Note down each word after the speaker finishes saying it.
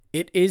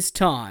It is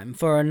time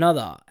for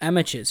another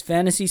Amateurs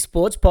Fantasy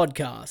Sports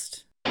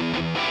Podcast.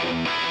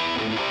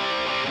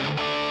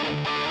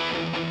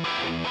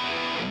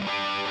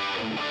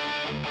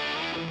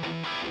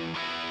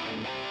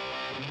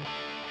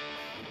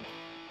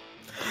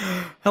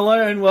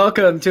 Hello and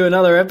welcome to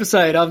another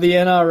episode of the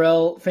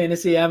NRL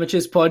Fantasy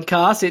Amateurs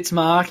Podcast. It's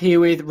Mark here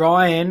with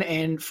Ryan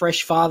and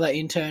fresh father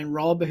intern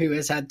Rob, who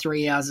has had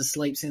 3 hours of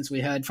sleep since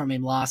we heard from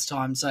him last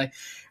time. So,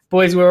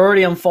 boys, we're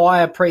already on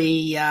fire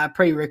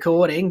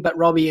pre-recording, but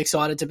Robbie,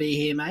 excited to be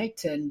here,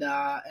 mate, and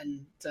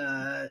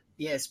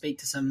speak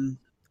to some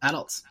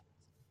adults.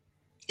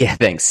 Yeah,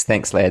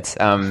 thanks, lads.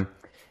 Happy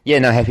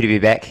to be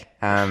back.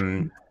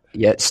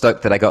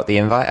 Stoked that I got the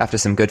invite after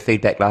some good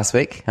feedback last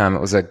week. It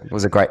was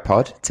a great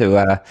pod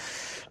to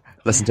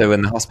listen to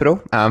in the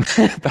hospital.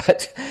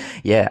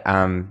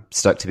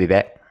 Stoked to be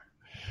back.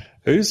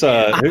 I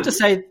have to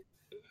say,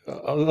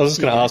 I was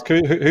just going to ask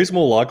who's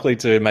more likely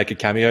to make a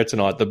cameo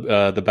tonight, the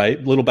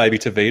little baby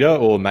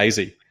Tavita or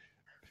Maisie?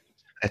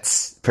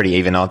 It's pretty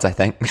even odds, I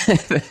think.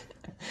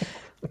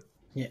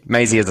 Yeah.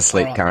 Maisie is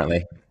asleep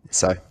currently,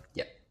 so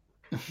yeah.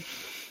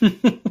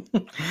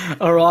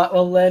 All right.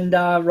 Well, then,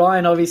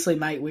 Ryan, obviously,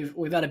 mate,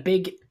 we've had a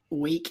big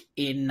week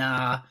in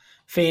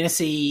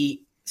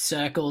fantasy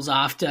circles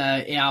after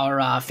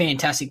our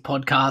fantastic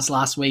podcast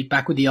last week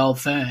back with the old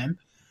firm.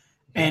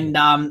 And,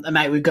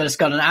 mate, we've got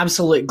an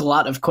absolute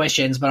glut of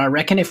questions, but I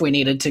reckon if we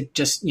needed to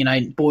just,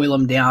 boil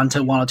them down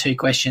to one or two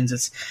questions,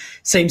 it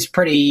seems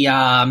pretty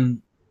up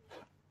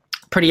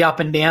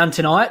and down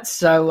tonight.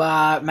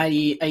 So,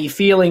 mate, are you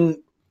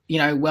feeling,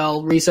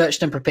 well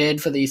researched and prepared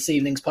for this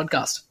evening's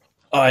podcast?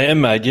 I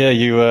am, mate. Yeah,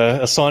 you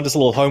assigned us a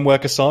little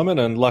homework assignment,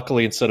 and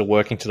luckily, instead of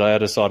working today, I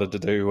decided to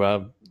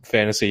do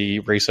fantasy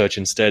research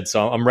instead.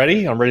 So I'm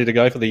ready. I'm ready to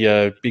go for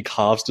the big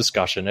halves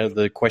discussion,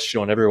 the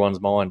question on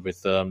everyone's mind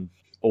with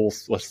all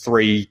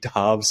three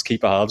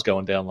keeper halves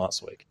going down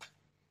last week.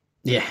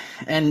 Yeah,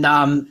 and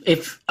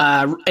if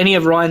any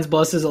of Ryan's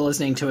bosses are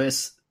listening to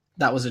us,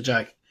 that was a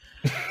joke.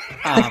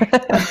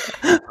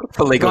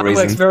 For legal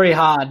reasons.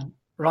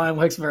 Ryan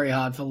works very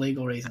hard for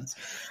legal reasons.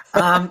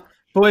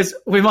 Boys,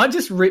 we might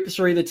just rip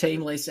through the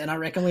team list, and I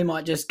reckon we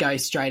might just go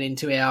straight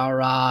into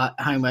our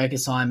homework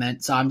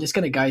assignment. So I'm just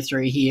going to go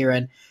through here,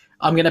 and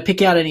I'm going to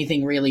pick out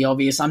anything really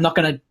obvious. I'm not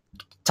going to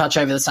touch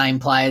over the same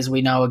players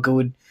we know are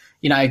good,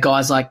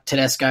 guys like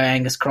Tedesco,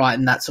 Angus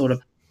Crichton, that sort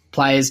of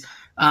players.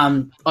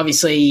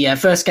 Obviously,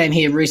 first game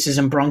here, Roosters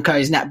and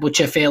Broncos. Nat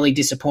Butcher, fairly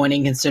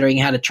disappointing considering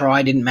he had a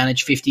try, didn't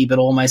manage 50, but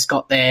almost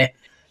got there.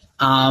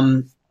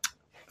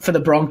 For the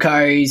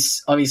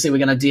Broncos, obviously we're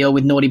going to deal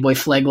with Naughty Boy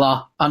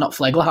Flegler. Not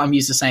Flegler, I'm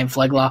used to saying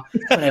Flegler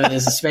whenever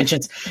there's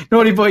suspensions.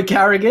 Naughty Boy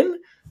Carrigan,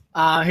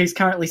 who's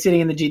currently sitting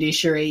in the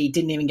judiciary,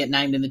 didn't even get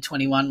named in the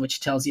 21, which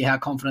tells you how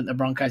confident the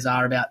Broncos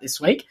are about this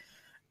week.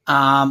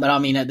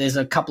 There's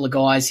a couple of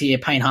guys here.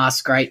 Payne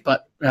Haas, great,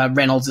 but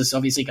Reynolds is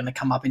obviously going to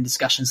come up in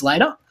discussions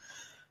later.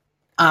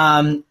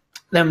 Then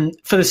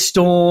for the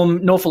Storm,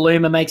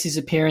 Norfoluma makes his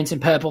appearance in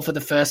purple for the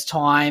first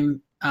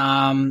time.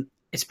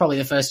 It's probably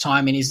the first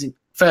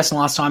and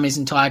last time in his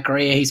entire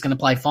career he's going to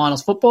play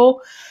finals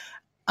football.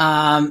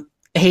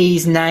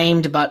 He's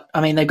named, but,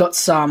 they've got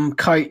some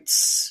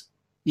Coates,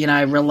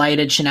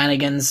 related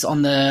shenanigans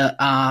on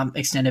the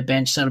extended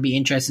bench, so it'll be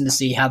interesting to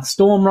see how the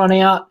Storm run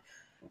out.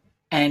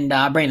 And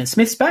Brandon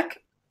Smith's back.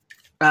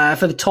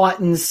 For the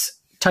Titans,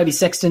 Toby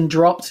Sexton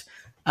dropped,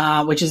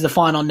 which is the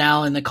final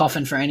nail in the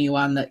coffin for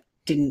anyone that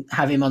didn't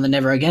have him on the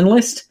never again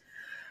list.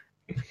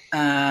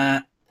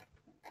 The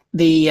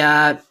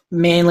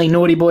Manly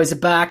Naughty Boys are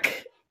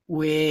back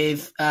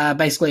with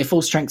basically a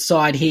full-strength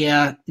side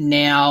here.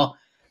 Now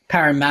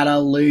Parramatta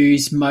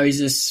lose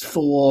Moses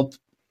for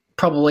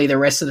probably the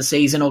rest of the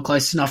season or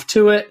close enough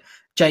to it.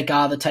 Jake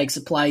Arthur takes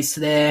a place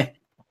there.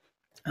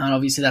 And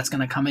obviously that's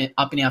going to come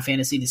up in our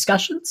fantasy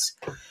discussions.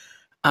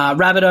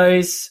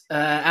 Rabbitohs,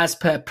 as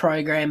per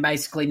program,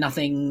 basically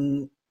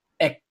nothing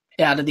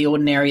out of the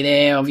ordinary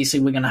there. Obviously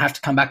we're going to have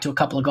to come back to a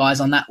couple of guys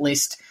on that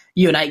list.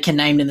 Ewan Aitken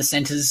named in the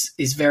centres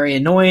is very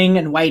annoying,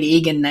 and Wade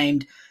Egan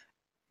named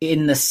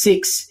in the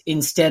 6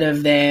 instead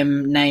of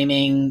them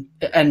naming,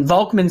 and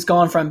Volkman's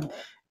gone from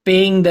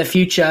being the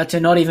future to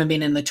not even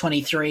being in the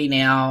 23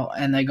 now,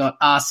 and they got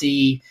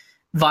RC,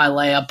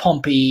 Vilea,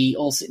 Pompey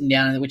all sitting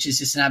down, which is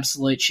just an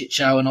absolute shit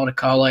show, and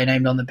Otakolo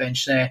named on the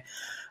bench there.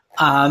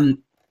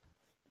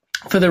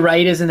 For the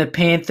Raiders and the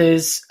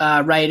Panthers,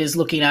 Raiders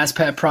looking as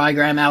per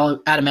program,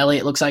 Adam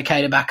Elliott looks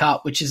okay to back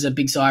up, which is a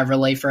big sigh of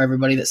relief for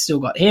everybody that's still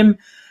got him.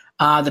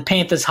 The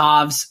Panthers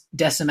halves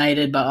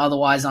decimated, but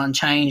otherwise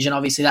unchanged, and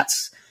obviously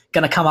that's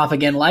going to come up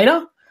again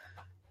later.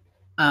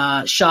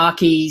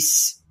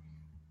 Sharkies,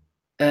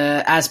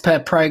 as per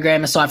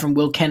program, aside from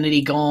Will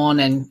Kennedy gone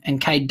and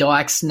Cade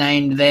Dykes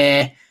named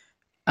there,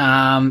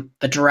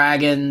 the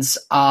Dragons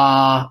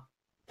are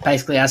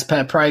basically as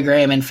per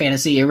program and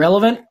fantasy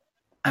irrelevant.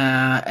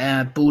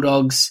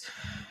 Bulldogs,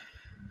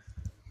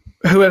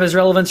 whoever's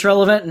relevant's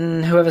relevant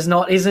and whoever's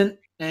not isn't.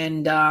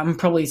 And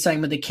probably the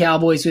same with the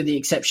Cowboys, with the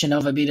exception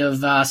of a bit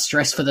of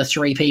stress for the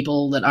 3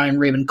 people that own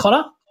Reuben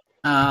Cotter.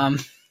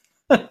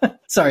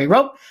 Sorry,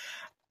 Rob.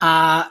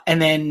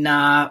 And then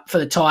for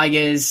the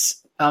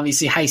Tigers,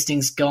 obviously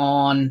Hastings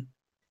gone.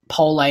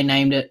 Pole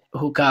named it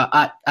hooker.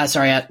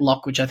 At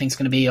lock, which I think is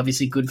going to be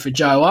obviously good for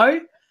Joe O.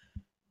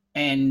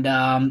 And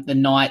the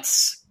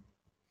Knights,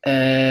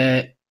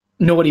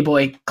 naughty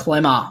boy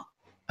Clemmer,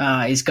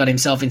 he's got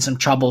himself in some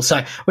trouble.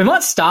 So we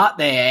might start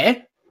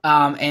there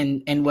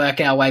and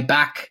work our way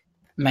back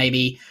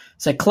maybe.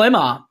 So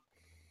Clemmer,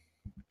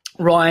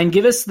 Ryan,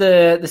 give us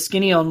the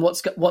skinny on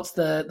what's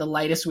the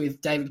latest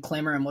with David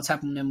Clemmer and what's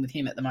happening with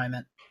him at the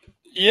moment.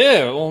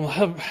 Yeah,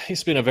 well,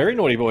 he's been a very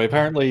naughty boy.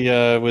 Apparently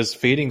was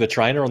feeding the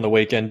trainer on the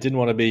weekend, didn't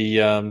want to be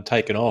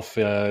taken off.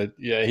 He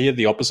had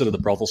the opposite of the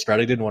brothel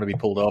strategy, didn't want to be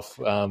pulled off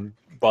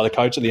by the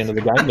coach at the end of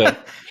the game.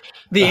 But,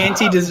 the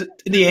anti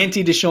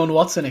Deshaun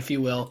Watson, if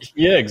you will.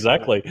 Yeah,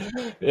 exactly.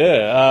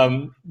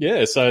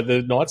 Yeah, so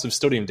the Knights have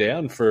stood him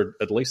down for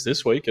at least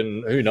this week,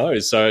 and who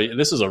knows? So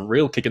this is a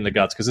real kick in the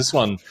guts because this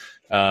one,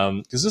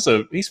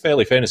 he's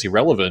fairly fantasy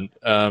relevant,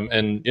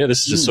 and this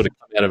is just sort of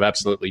come out of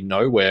absolutely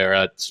nowhere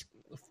at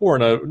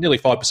nearly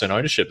 5%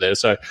 ownership there.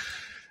 So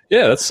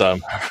yeah, that's a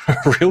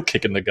real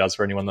kick in the guts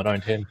for anyone that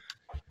owned him.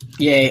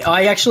 Yeah,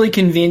 I actually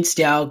convinced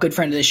our good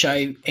friend of the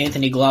show,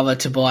 Anthony Glover,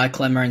 to buy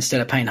Clemmer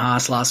instead of Payne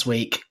Haas last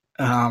week,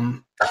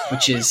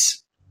 which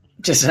is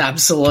just an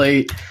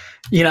absolute,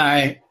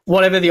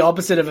 whatever the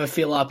opposite of a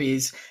fill-up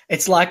is.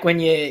 It's like when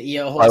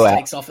your horse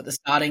takes off at the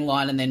starting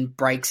line and then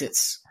breaks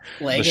its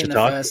leg in the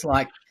first,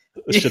 the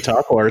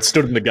Chautauqua, it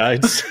stood in the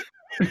gates.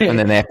 And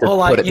then they have to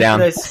put it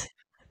down.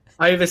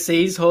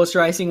 Overseas horse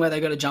racing where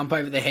they got to jump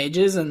over the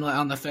hedges, and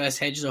on the first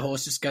hedge the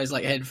horse just goes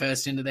head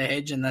first into the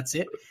hedge, and that's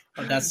it.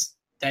 But that's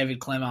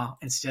David Clemmer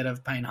instead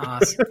of Payne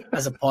Haas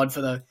as a pod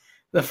for the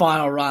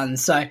final run.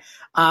 So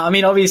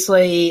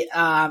obviously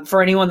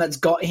for anyone that's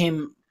got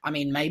him,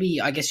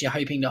 maybe I guess you're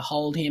hoping to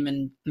hold him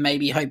and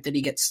maybe hope that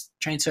he gets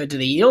transferred to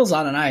the Eels.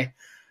 I don't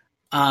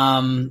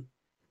know.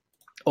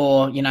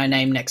 Or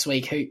name next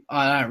week. Who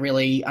I don't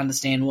really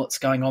understand what's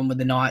going on with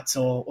the Knights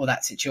or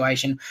that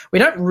situation. We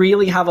don't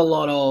really have a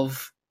lot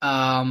of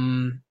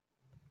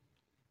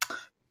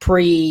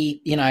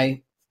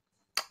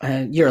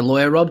you're a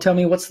lawyer, Rob. Tell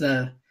me what's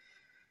the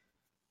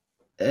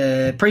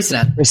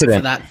precedent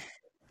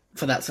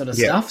for that sort of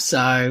stuff. So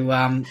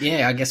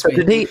I guess.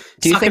 Do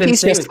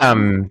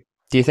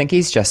you think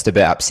he's just a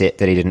bit upset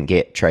that he didn't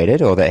get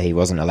traded, or that he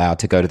wasn't allowed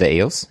to go to the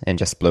Eels and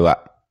just blew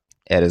up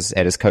at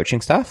his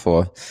coaching staff,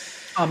 or?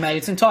 Oh, mate,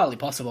 it's entirely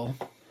possible.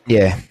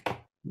 Yeah.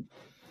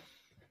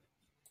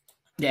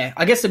 Yeah,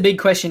 I guess the big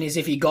question is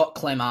if you got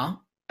Clemmer,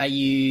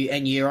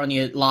 you're on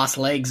your last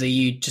legs, are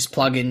you just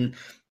plugging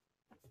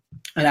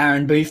an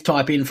Aaron Booth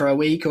type in for a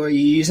week, or are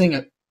you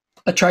using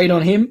a trade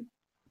on him?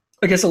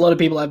 I guess a lot of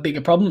people have bigger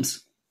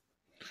problems.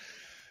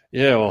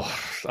 Yeah, well,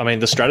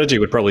 the strategy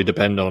would probably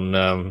depend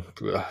on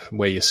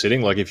where you're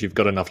sitting. Like if you've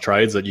got enough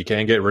trades that you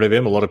can get rid of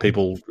him. A lot of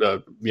people,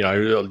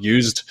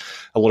 used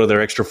a lot of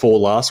their extra 4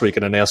 last week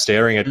and are now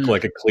staring at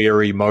like a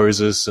Cleary,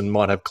 Moses, and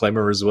might have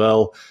Clemmer as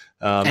well.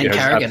 And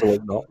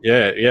Carrigan.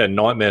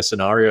 Nightmare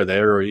scenario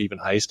there, or even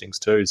Hastings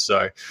too.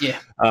 So yeah.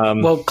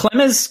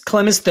 Clemmer's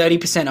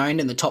 30%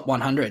 owned in the top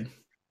 100.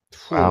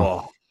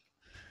 Wow.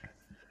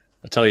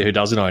 I'll tell you who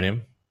doesn't own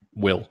him.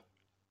 Will.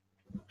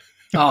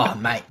 Oh,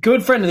 mate.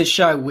 Good friend of the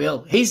show,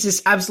 Will. He's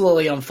just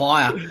absolutely on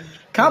fire.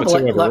 Can't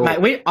believe,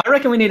 mate. I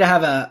reckon we need to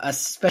have a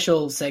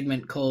special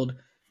segment called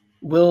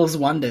Will's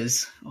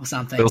Wonders or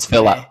something. Will's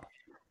Fill Up.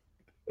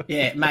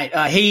 Yeah, mate.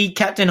 He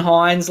captained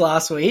Hines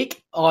last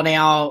week on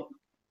our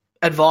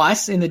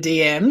advice in the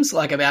DMs,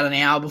 about an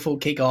hour before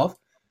kickoff.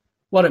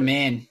 What a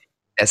man.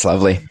 That's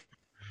lovely.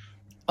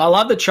 I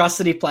love the trust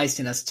that he placed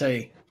in us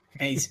too.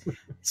 It's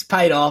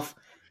paid off.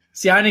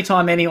 It's the only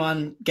time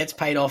anyone gets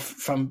paid off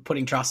from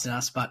putting trust in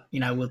us, but we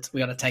got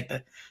to take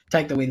the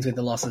wins with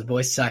the losses,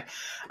 boys. So,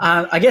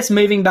 I guess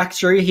moving back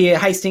through here,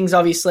 Hastings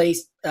obviously.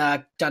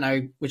 Don't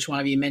know which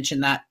one of you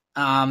mentioned that.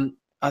 I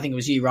think it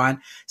was you,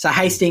 Ryan. So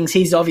Hastings,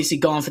 he's obviously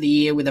gone for the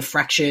year with a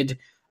fractured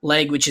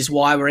leg, which is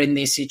why we're in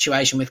this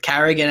situation with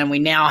Carrigan, and we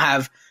now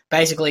have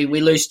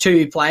we lose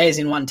 2 players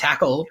in one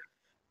tackle.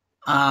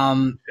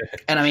 And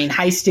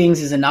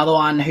Hastings is another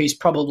one who's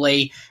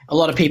probably a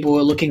lot of people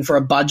were looking for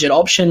a budget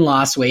option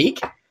last week.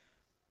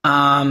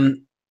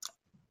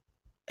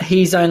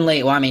 He's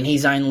only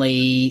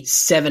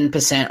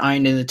 7%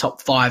 owned in the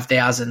top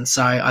 5,000.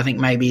 So I think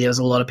maybe there was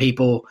a lot of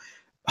people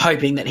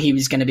hoping that he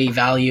was going to be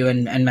value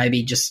and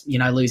maybe just,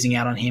 losing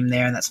out on him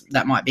there. And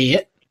that might be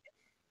it.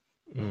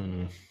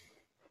 Mm.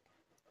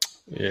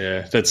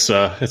 Yeah,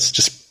 it's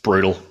just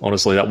brutal.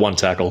 Honestly, that one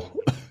tackle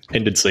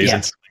ended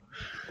seasons. Yeah.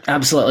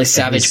 Absolutely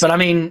savage. But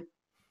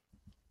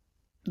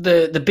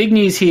the big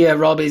news here,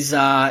 Rob, is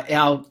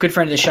our good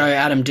friend of the show,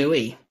 Adam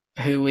Dewey,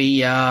 who we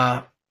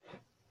told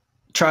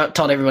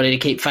everybody to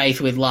keep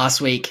faith with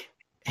last week.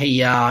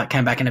 He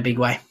came back in a big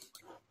way.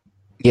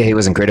 Yeah, he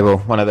was incredible.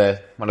 One of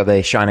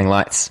the shining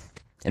lights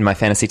in my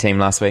fantasy team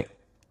last week.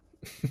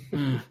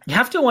 You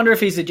have to wonder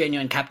if he's a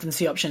genuine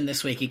captaincy option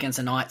this week against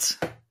the Knights.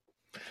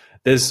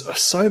 There's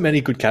so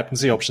many good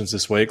captaincy options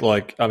this week.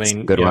 Like, I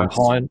mean, Good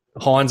ones.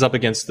 Hines up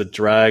against the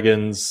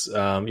Dragons,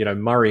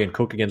 Murray and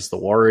Cook against the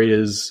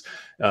Warriors.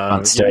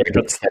 Munster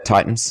against the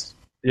Titans.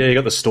 Yeah, you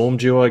got the Storm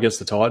duo against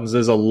the Titans.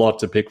 There's a lot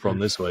to pick from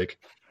this week.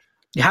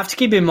 You have to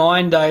keep in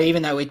mind, though,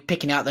 even though we're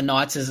picking out the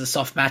Knights as a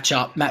soft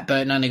matchup, Matt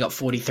Burton only got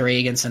 43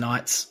 against the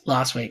Knights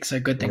last week, so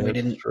good thing we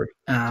didn't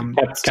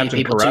steer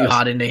people too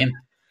hard into him.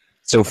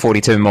 Still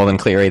 42 more than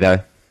Cleary, though.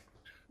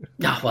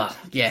 Oh, well,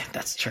 yeah,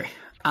 that's true.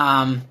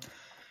 All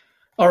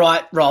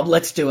right, Rob,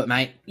 let's do it,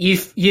 mate.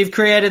 You've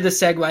created the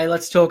segue.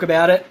 Let's talk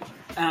about it.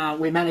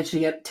 We managed to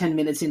get 10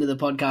 minutes into the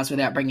podcast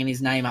without bringing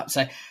his name up.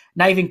 So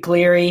Nathan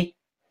Cleary,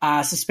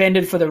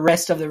 suspended for the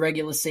rest of the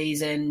regular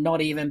season,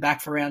 not even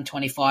back for round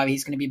 25.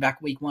 He's going to be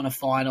back week 1 of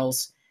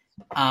finals.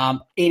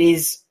 It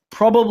is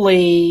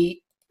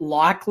probably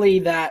likely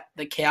that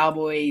the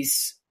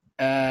Cowboys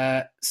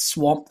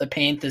swamp the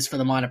Panthers for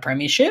the minor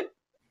premiership.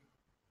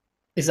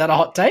 Is that a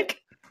hot take?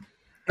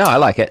 No, I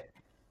like it.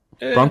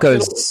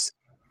 Broncos,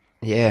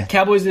 yeah.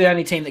 Cowboys are the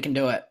only team that can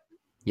do it.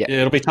 Yeah,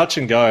 it'll be touch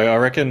and go. I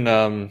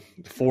reckon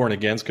for and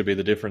against could be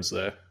the difference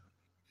there.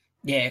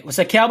 Yeah,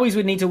 so Cowboys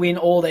would need to win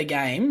all their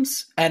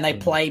games, and they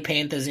play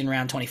Panthers in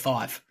round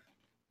 25.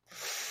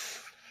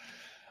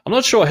 I'm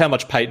not sure how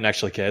much Peyton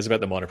actually cares about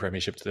the minor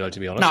premiership, to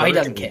be honest. No, he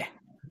doesn't care.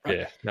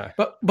 Yeah, no.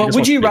 But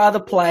would you rather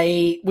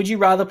play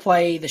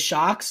the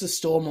Sharks, the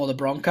Storm, or the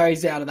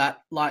Broncos out of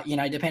that,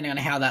 depending on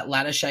how that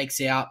ladder shakes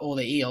out, or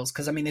the Eels?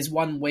 Because, I mean, there's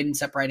one win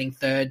separating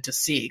 3rd to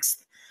 6th.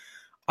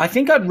 I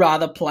think I'd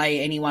rather play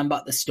anyone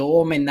but the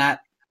Storm in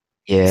that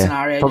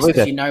scenario, just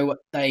because you know what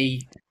they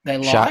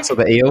like. Sharks or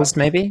the Eels,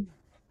 maybe?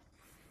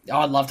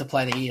 I'd love to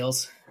play the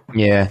Eels.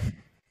 Yeah.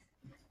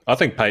 I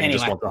think Peyton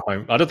just wants a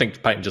home. I don't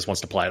think Peyton just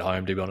wants to play at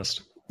home, to be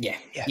honest. Yeah.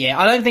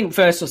 I don't think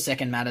first or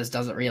second matters,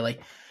 does it really?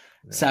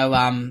 Yeah. So,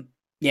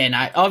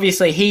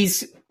 obviously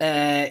he's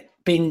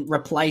been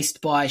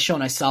replaced by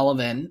Sean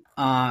O'Sullivan,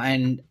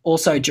 and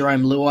also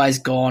Jerome Luai's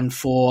gone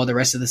for the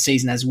rest of the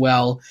season as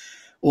well,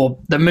 or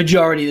the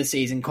majority of the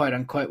season, quote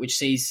unquote, which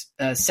sees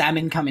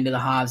Salmon come into the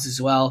halves as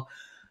well.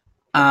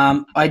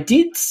 I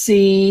did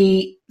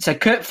see, so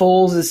Kurt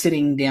Falls is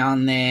sitting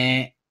down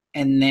there,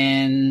 and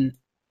then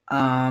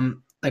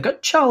they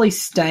got Charlie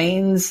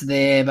Staines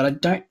there, but I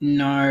don't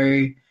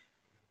know.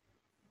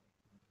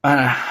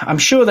 I'm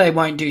sure they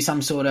won't do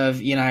some sort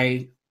of,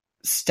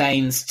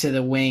 Staines to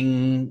the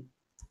wing,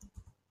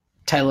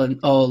 Taylor,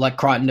 or like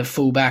Crichton to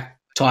fullback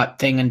type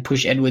thing and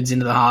push Edwards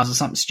into the halves or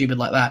something stupid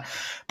like that.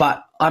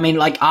 But, I mean,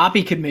 like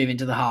Arpey could move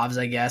into the halves,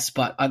 I guess,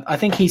 but I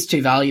think he's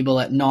too valuable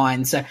at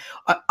 9. So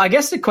I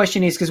guess the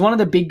question is, because one of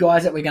the big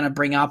guys that we're going to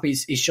bring up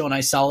is Sean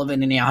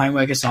O'Sullivan in our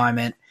homework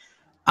assignment.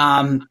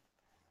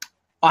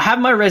 I have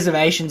my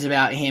reservations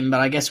about him, but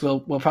I guess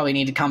we'll probably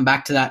need to come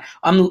back to that.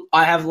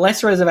 I have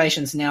less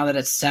reservations now that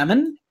it's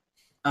Salmon,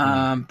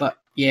 but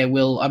yeah,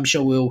 I'm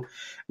sure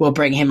we'll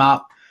bring him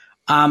up,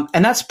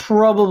 and that's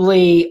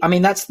probably, I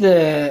mean, that's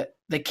the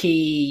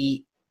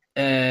key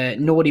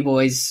naughty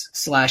boys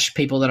 /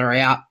 people that are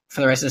out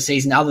for the rest of the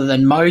season, other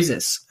than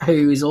Moses,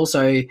 who is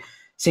also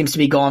seems to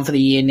be gone for the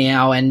year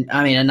now, and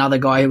I mean another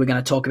guy who we're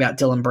going to talk about,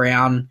 Dylan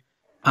Brown,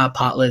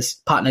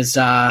 partners.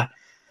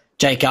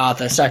 Jake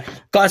Arthur. So,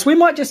 guys, we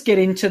might just get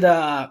into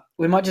the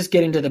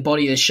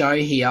body of the show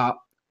here.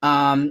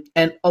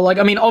 And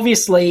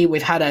obviously,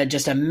 we've had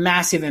just a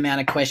massive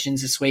amount of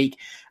questions this week,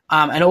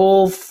 and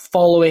all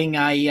following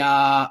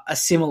a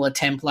similar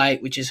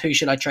template, which is who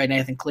should I trade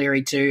Nathan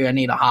Cleary to? I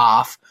need a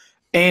half,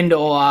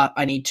 or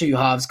I need 2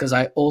 halves because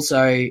I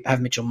also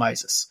have Mitchell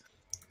Moses.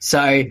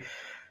 So,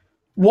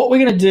 what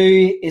we're going to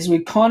do is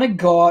we've got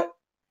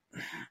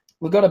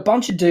a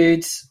bunch of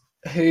dudes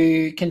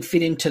who can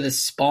fit into the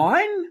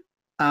spine.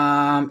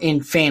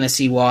 In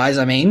fantasy-wise,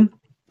 I mean,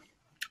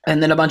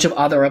 and then a bunch of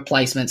other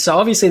replacements. So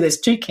obviously there's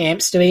 2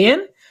 camps to be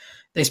in.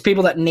 There's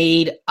people that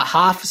need a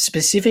half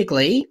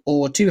specifically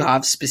or 2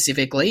 halves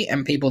specifically,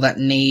 and people that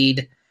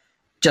need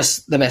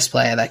just the best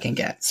player they can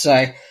get.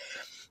 So,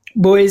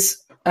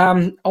 boys,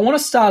 I want to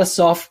start us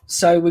off.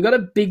 So we've got a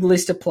big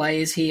list of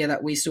players here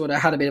that we sort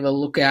of had a bit of a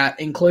look at,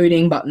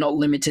 including but not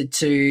limited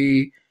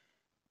to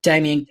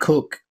Damien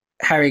Cook,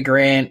 Harry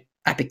Grant,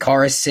 Api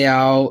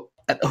Coruscant.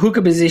 At the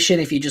hooker position,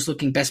 if you're just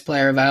looking best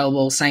player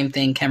available, same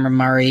thing, Cameron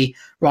Murray,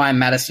 Ryan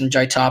Madison,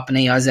 Joe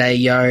Tapine, Isaiah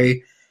Yeo,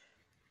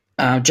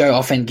 Joe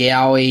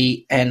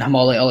Offengawi, and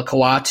Hamole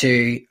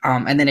Olakawatu.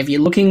 And then if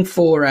you're looking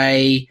for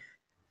a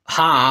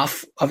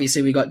half,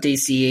 obviously we got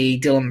DCE,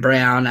 Dylan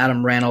Brown,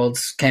 Adam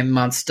Reynolds, Cam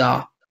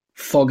Munster,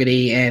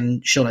 Fogarty,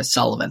 and Sean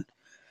O'Sullivan.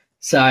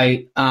 So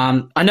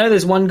I know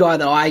there's one guy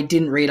that I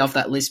didn't read off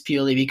that list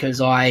purely because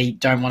I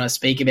don't want to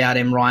speak about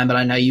him, Ryan, but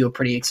I know you were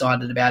pretty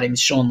excited about him,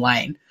 Sean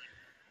Lane.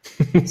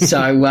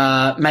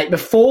 So, mate,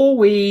 before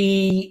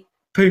we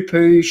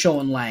poo-poo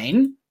Sean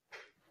Lane,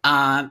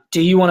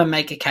 do you want to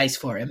make a case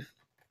for him?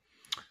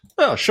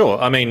 Oh, sure.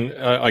 I mean,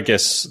 I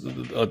guess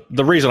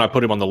the reason I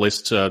put him on the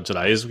list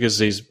today is because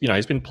he's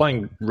been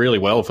playing really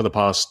well for the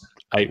past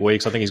 8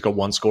 weeks. I think he's got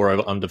one score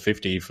over under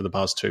 50 for the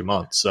past 2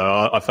 months.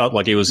 So I felt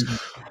like he was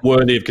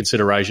worthy of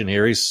consideration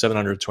here. He's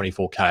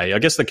 724K. I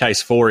guess the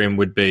case for him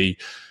would be,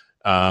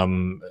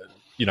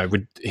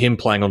 with him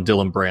playing on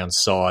Dylan Brown's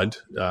side,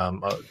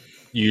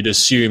 you'd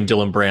assume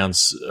Dylan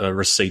Brown's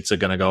receipts are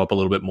going to go up a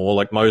little bit more.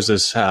 Like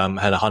Moses had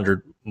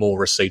 100 more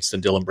receipts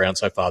than Dylan Brown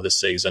so far this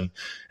season,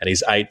 and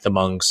he's 8th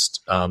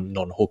amongst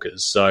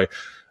non-hookers. So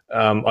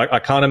I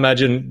can't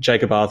imagine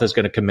Jacob Arthur's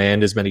going to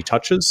command as many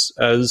touches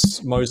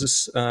as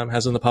Moses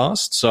has in the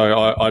past.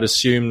 So I'd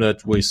assume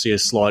that we see a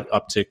slight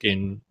uptick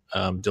in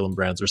Dylan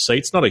Brown's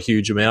receipts. Not a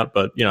huge amount,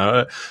 but,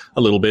 a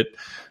little bit.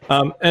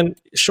 And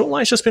Sean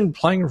Lane's just been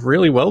playing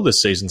really well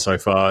this season so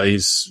far.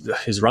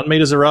 His run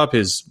meters are up.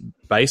 His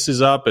base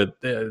is up.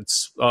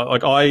 It's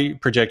like I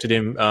projected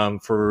him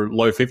for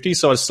low 50s,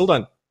 so I still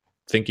don't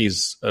think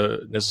he's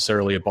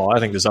necessarily a buy. I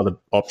think there's other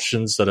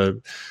options that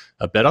are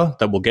better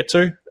that we'll get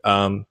to.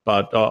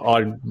 But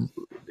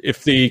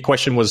if the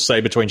question was,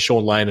 say, between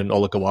Sean Lane and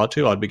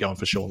Olakau'atu, I'd be going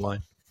for Sean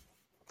Lane.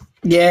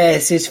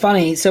 Yes, it's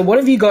funny. So what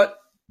have you got,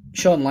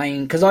 Sean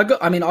Lane? Because I've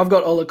got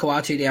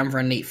Olakau'atu down for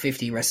a neat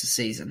 50 rest of the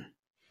season.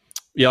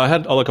 Yeah, I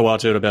had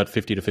Olakau'atu at about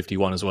 50 to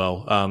 51 as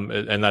well,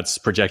 and that's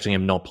projecting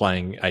him not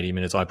playing 80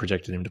 minutes. I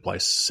projected him to play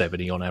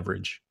 70 on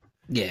average.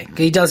 Yeah,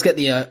 he does get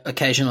the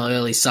occasional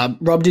early sub.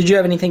 Rob, did you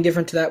have anything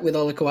different to that with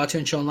Olakau'atu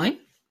and Sean Lane?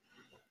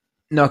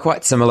 No,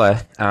 quite similar.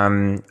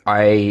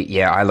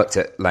 I looked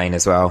at Lane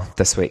as well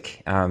this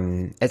week.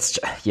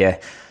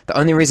 The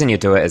only reason you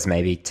do it is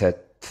maybe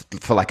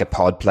for like a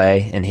pod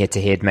play in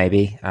head-to-head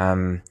maybe,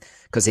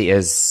 because he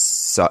is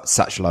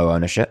such low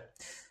ownership.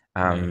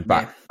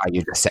 But are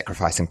you just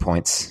sacrificing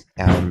points?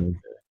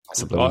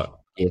 Possibly.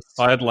 Yes.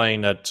 I had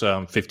Lane at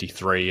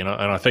 53, and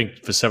I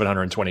think for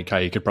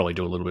 720K, you could probably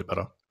do a little bit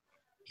better.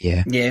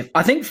 Yeah.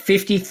 I think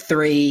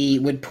 53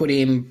 would put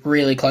him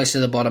really close to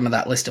the bottom of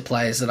that list of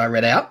players that I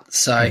read out.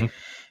 So,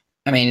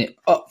 I mean,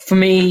 for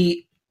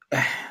me,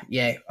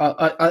 I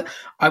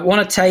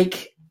want to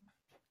take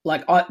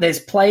there's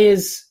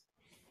players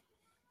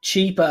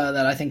cheaper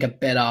that I think are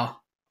better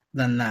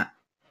than that.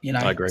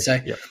 I agree. So,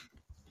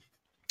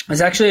 there's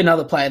actually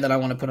another player that I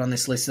want to put on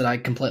this list that I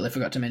completely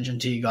forgot to mention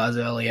to you guys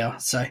earlier.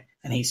 So,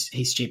 and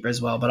he's cheaper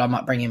as well, but I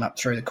might bring him up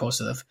through the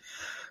course of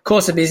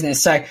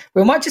business. So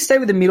we might just stay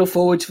with the middle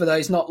forwards for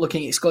those not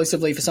looking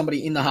exclusively for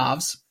somebody in the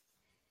halves.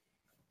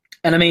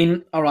 And I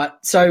mean, all right.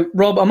 So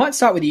Rob, I might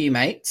start with you,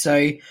 mate.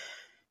 So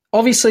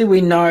obviously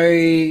we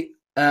know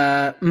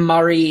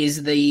Murray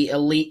is the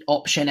elite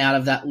option out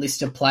of that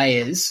list of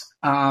players.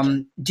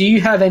 Do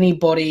you have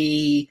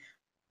anybody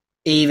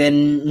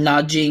even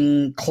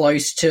nudging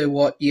close to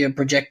what you're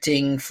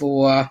projecting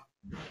for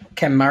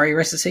Cam Murray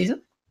rest of the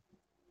season?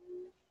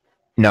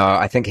 No,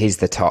 I think he's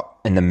the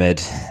top in the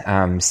mid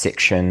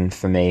section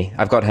for me.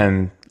 I've got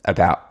him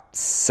about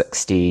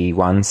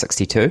 61,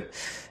 62.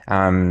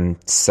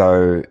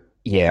 So,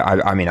 yeah,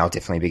 I mean, I'll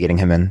definitely be getting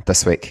him in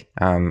this week.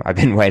 I've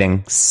been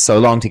waiting so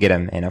long to get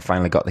him, and I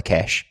finally got the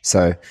cash.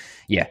 So,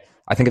 yeah,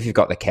 I think if you've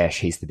got the cash,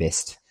 he's the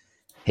best.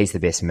 He's the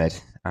best mid,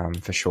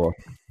 for sure.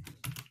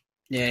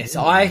 Yeah,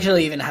 so I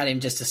actually even had him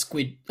just a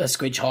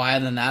squidge higher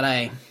than that,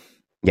 eh?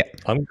 Yeah.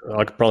 I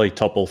could probably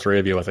top all three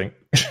of you, I think.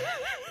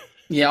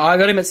 Yeah, I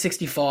got him at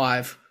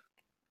 65.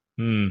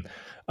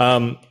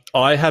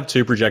 I have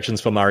two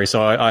projections for Murray.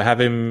 So I have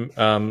him,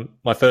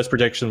 my first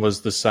projection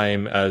was the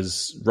same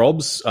as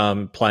Rob's,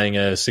 playing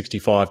a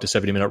 65 to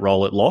 70-minute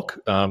role at lock.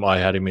 I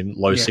had him in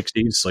low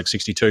 60s, like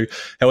 62.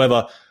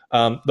 However,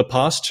 the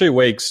past 2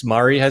 weeks,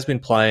 Murray has been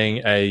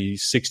playing a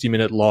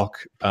 60-minute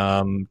lock,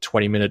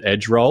 20-minute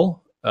edge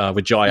role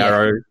with Jai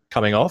Arrow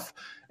coming off.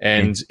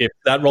 And if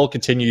that role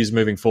continues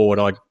moving forward,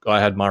 I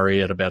had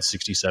Murray at about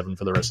 67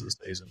 for the rest of the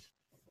season.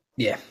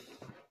 Yeah.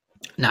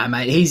 No,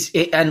 mate, he's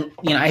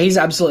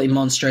absolutely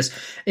monstrous.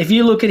 If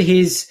you look at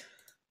his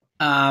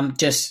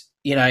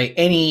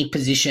any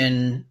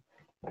position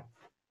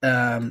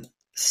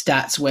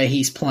stats where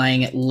he's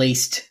playing at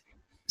least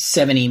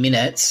 70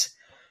 minutes,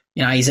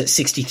 he's at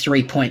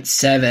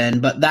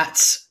 63.7, but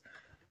that's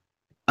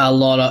a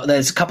lot of,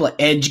 there's a couple of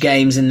edge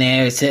games in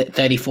there. It's at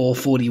 34,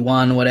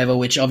 41, whatever,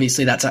 which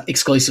obviously that's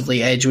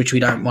exclusively edge, which we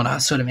don't want to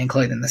sort of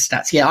include in the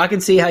stats. Yeah, I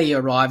can see how you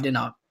arrived in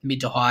a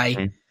mid to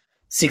high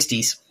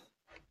 60s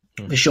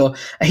for sure.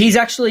 He's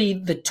actually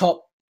the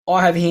top.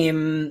 I have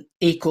him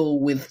equal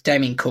with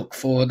Damien Cook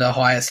for the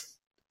highest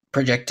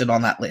projected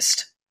on that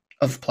list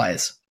of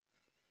players.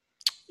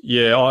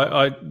 Yeah,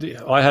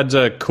 I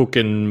had Cook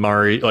and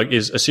Murray,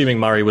 assuming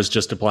Murray was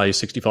just to play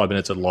 65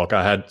 minutes at lock,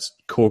 I had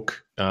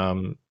Cook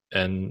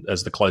and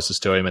as the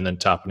closest to him, and then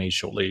Tapani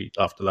shortly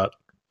after that.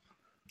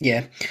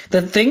 Yeah.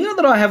 The thing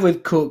that I have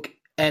with Cook,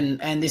 and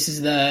this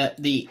is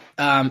the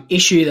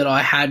issue that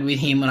I had with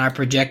him when I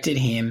projected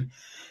him,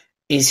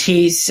 is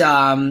his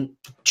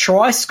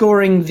try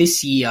scoring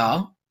this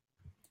year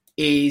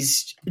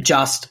is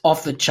just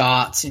off the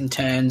charts in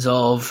terms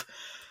of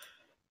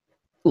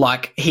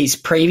like his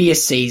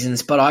previous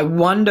seasons. But I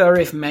wonder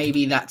if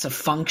maybe that's a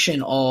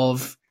function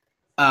of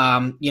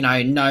no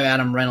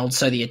Adam Reynolds,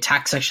 so the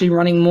attack's actually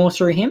running more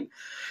through him.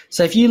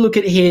 So if you look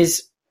at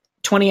his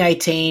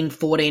 2018,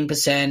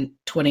 14%,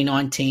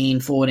 2019,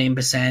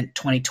 14%,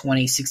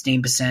 2020,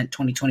 16%,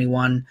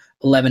 2021,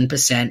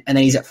 11%, and then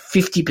he's at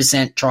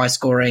 50% try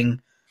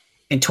scoring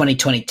in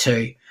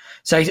 2022.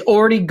 So he's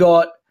already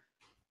got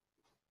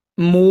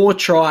more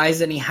tries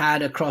than he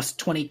had across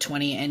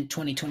 2020 and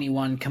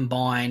 2021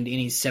 combined in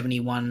his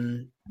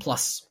 71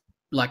 plus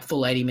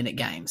full 80-minute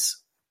games.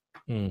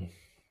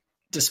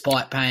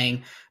 Despite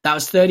paying, that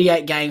was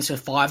 38 games for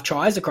 5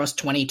 tries across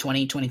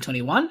 2020,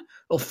 2021,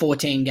 or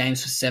 14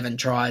 games for 7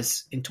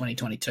 tries in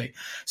 2022.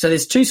 So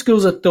there's 2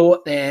 schools of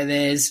thought there.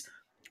 There's,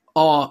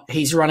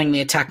 he's running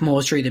the attack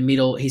more through the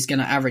middle, he's going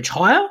to average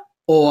higher,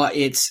 or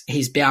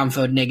he's bound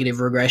for negative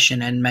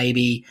regression and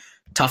maybe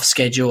tough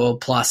schedule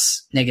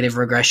plus negative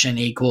regression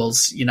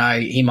equals,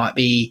 he might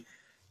be,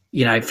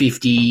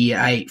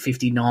 58,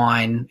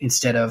 59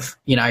 instead of,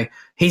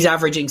 he's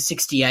averaging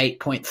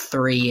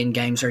 68.3 in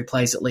games where he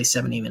plays at least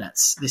 70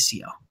 minutes this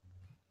year.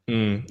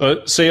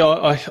 See,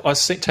 I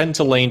tend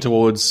to lean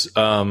towards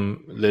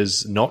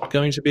there's not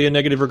going to be a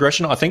negative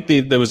regression. I think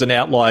there was an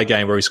outlier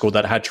game where he scored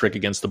that hat trick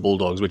against the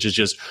Bulldogs, which has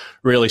just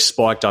really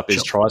spiked up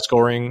his try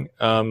scoring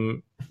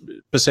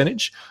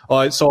percentage.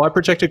 So I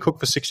projected Cook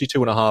for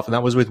 62.5, and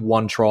that was with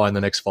 1 try in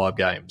the next 5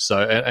 games. So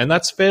and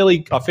that's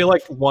fairly. I feel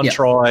like 1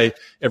 try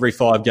every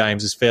 5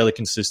 games is fairly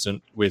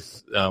consistent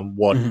with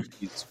what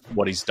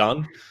he's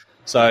done.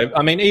 So,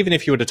 I mean, even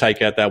if you were to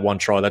take out that 1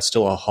 try, that's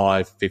still a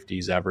high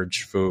 50s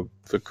average for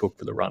Cook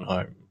for the run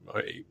home.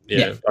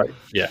 Yeah.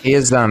 He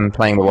is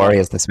playing the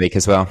Warriors this week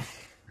as well.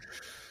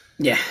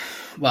 Yeah.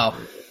 Well,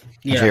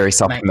 very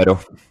soft middle.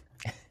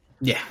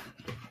 Yeah.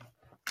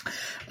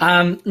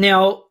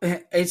 Now,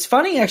 it's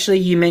funny, actually,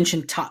 you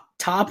mentioned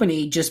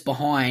Tarpany just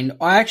behind.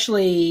 I got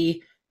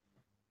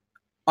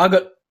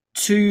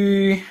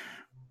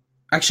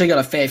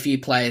a fair few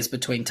players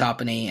between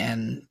Tarpany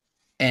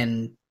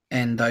and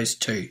those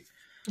 2.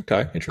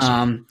 Okay,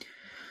 interesting.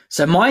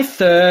 So my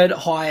third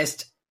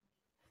highest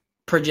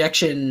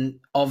projection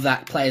of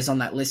that players on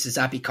that list is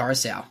Api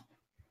Coruscant.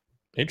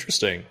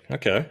 Interesting.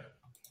 Okay.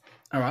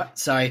 All right.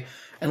 So,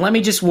 and let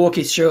me just walk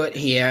you through it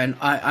here. And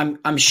I'm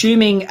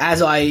assuming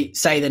as I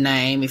say the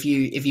name, if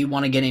you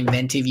want to get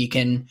inventive, you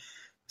can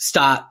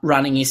start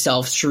running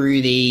yourself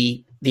through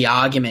the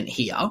argument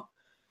here,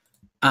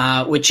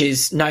 which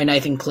is no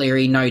Nathan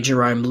Cleary, no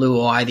Jerome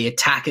Luai. The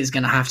attack is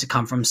going to have to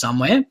come from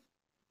somewhere.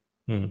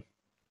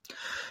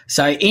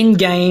 So in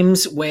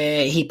games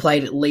where he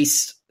played at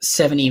least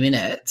 70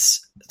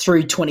 minutes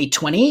through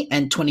 2020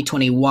 and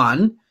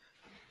 2021,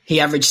 he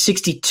averaged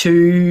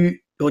 62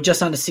 or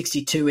just under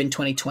 62 in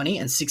 2020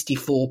 and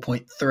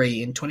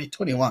 64.3 in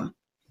 2021.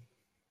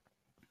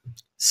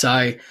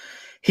 So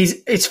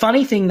it's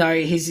funny thing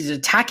though, his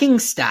attacking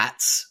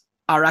stats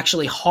are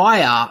actually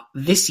higher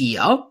this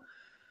year.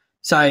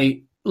 So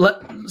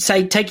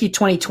say take your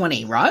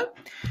 2020, right?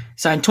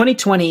 So in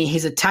 2020,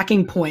 his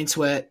attacking points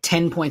were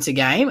 10 points a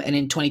game, and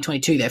in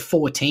 2022, they're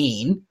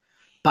 14,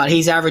 but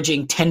he's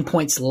averaging 10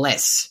 points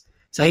less.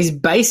 So his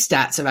base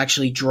stats have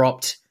actually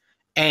dropped,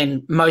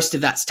 and most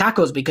of that's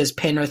tackles because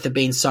Penrith have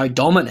been so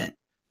dominant.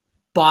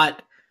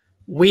 But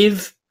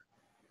with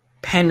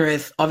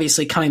Penrith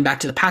obviously coming back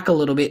to the pack a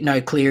little bit,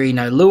 no Cleary,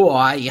 no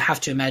Luai, you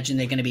have to imagine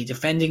they're going to be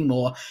defending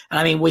more. And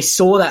I mean, we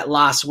saw that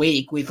last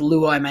week with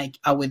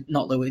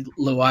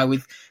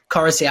with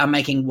Coruscant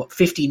making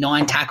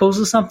 59 tackles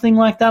or something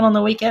like that on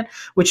the weekend,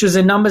 which was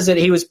the numbers that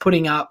he was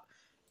putting up,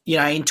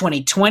 in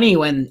 2020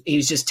 when he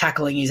was just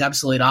tackling his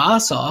absolute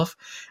arse off.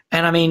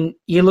 And I mean,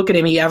 you look at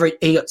him, he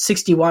got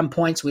 61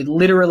 points with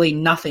literally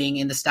nothing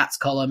in the stats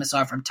column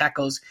aside from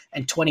tackles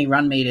and 20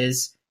 run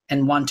meters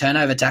and 1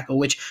 turnover tackle,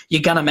 which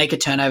you're going to make a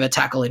turnover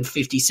tackle in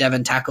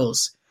 57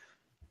 tackles.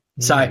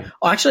 So I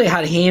actually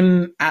had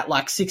him at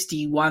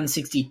 61,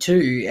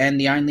 62, and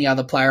the only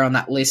other player on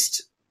that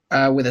list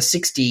with a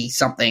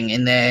 60-something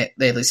in their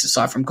list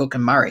aside from Cook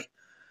and Murray.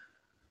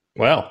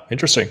 Wow,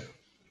 interesting.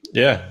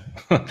 Yeah.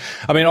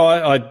 I mean,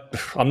 I'm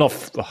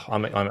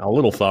a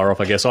little far off,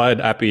 I guess. I had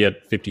Appy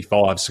at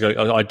 55,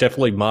 so I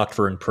definitely marked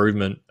for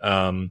improvement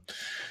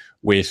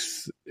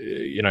with,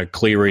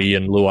 Cleary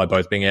and Luai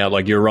both being out.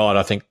 Like, you're right.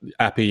 I think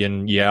Appy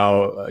and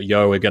Yeo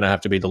are going to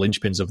have to be the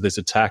linchpins of this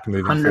attack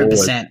moving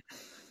 100%.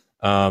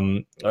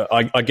 forward.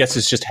 I guess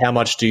it's just how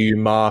much do you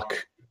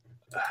mark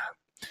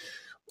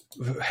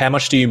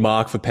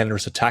for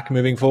Penrith's attack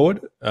moving forward?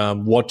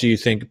 What do you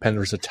think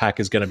Penrith's attack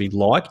is going to be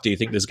like? Do you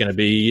think there's going to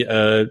be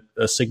a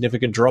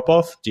significant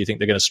drop-off? Do you think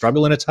they're going to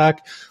struggle in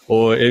attack?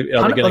 Or they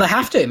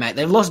have to, mate.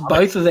 They've lost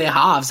both of their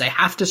halves. They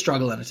have to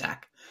struggle in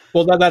attack.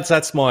 Well,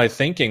 that's my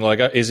thinking. Like,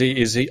 is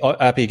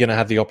Appy going to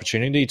have the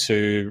opportunity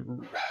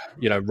to,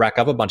 rack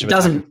up a bunch of?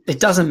 It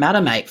doesn't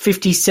matter, mate.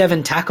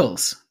 57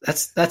 tackles.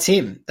 That's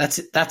him.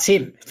 That's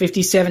him.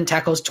 57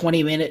 tackles,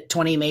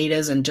 20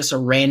 meters, and just a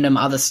random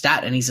other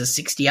stat, and he's a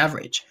 60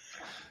 average.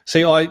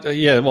 See,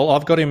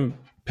 I've got him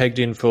pegged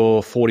in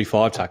for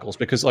 45 tackles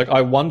because,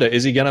 I wonder,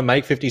 is he going to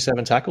make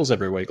 57 tackles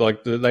every week?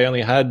 Like, they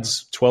only had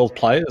 12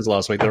 players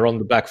last week. They're on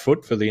the back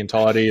foot for the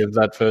entirety of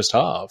that first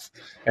half.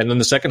 And then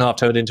the second half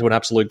turned into an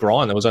absolute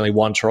grind. There was only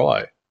 1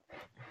 try.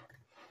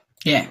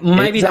 Yeah, well,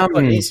 maybe that's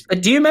what it is.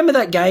 But do you remember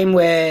that game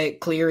where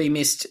Cleary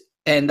missed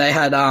and they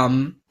had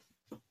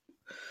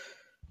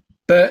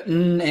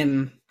Burton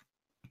and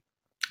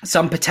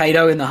some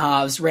potato in the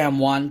halves, round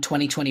 1,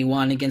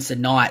 2021 against the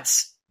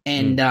Knights,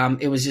 and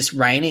it was just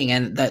raining,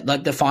 and that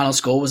like the final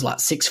score was like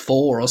 6-4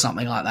 or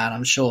something like that,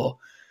 I'm sure.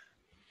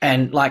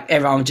 And like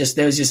everyone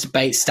there was just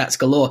base stats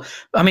galore.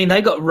 I mean,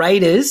 they got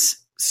Raiders,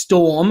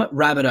 Storm,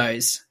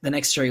 Rabbitohs the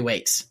next 3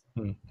 weeks.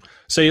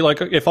 See,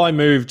 like if I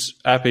moved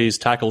Appy's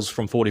tackles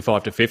from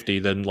 45 to 50,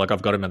 then like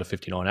I've got him at a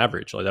 59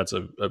 average. Like that's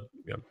a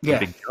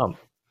big jump.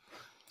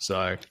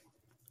 So,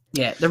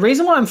 yeah, the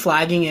reason why I'm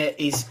flagging it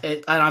is,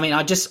 and I mean,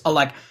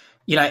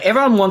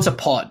 everyone wants a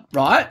pod,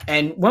 right?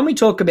 And when we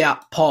talk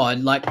about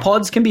pod, like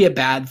pods can be a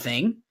bad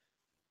thing,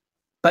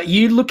 but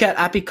you look at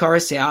Api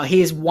Coruscant,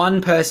 he is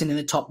one person in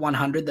the top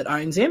 100 that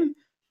owns him,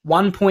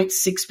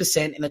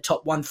 1.6% in the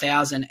top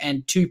 1,000,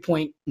 and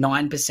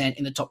 2.9%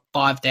 in the top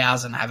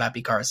 5,000 have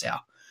Api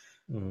Coruscant.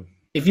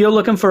 If you're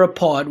looking for a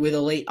pod with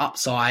elite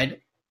upside,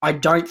 I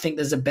don't think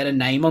there's a better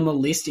name on the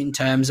list in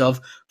terms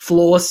of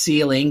floor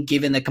ceiling,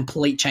 given the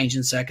complete change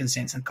in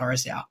circumstance in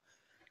Coruscant.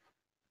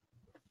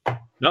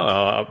 No,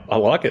 I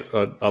like it.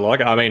 I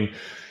like it. I mean,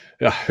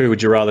 who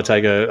would you rather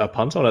take a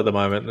punt on at the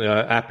moment,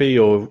 Appy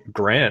or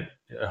Grant?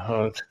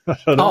 I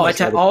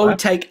would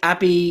take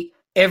Appy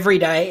every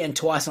day and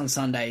twice on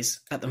Sundays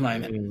at the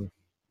moment.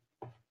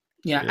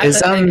 Yeah,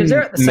 is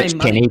they're at the Mitch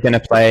Kenny going to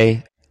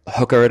play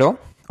hooker at all?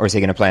 Or is he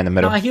going to play in the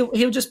middle? No,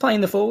 he'll just play in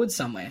the forward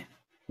somewhere.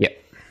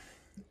 Yep.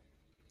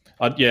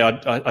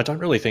 I don't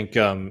really think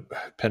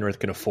Penrith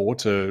can afford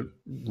to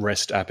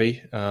rest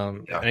Appy.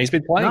 And he's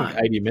been playing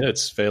 80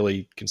 minutes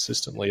fairly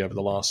consistently over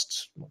the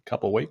last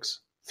couple of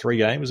weeks. 3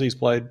 games he's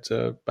played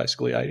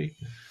basically 80.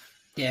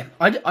 Yeah,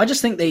 I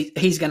just think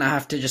he's going to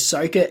have to just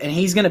soak it, and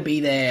he's going to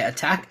be their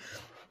attack.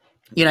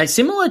 You know,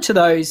 similar to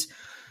those.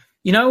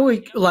 You know,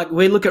 we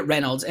look at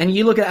Reynolds, and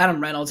you look at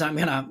Adam Reynolds.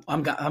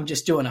 I'm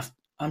just doing a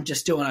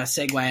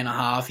segue and a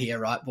half here,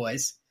 right,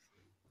 boys?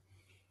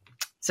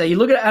 So you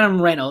look at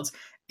Adam Reynolds.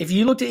 If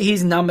you looked at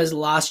his numbers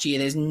last year,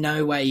 there's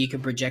no way you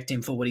could project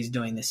him for what he's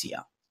doing this year,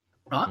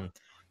 right?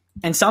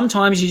 And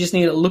sometimes you just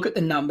need to look at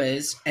the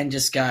numbers and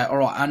just go, all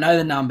right, I know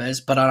the numbers,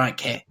 but I don't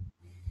care.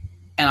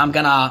 And I'm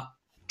going to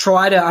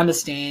try to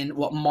understand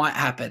what might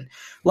happen.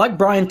 Like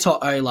Brian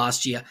To'o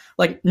last year.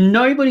 Like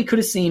nobody could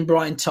have seen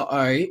Brian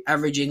To'o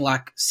averaging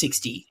like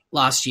 60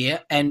 last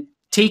year, and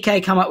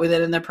TK come up with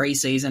it in the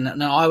preseason,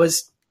 and I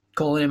was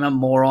calling him a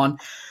moron,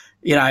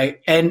 you know,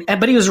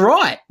 but he was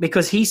right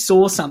because he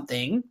saw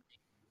something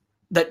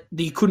that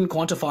you couldn't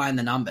quantify in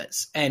the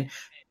numbers, and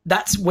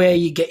that's where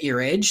you get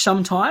your edge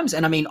sometimes.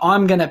 And I mean,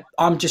 I'm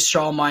just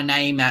showing my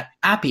name at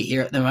Appy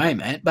here at the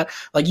moment, but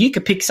like you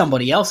could pick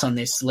somebody else on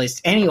this list,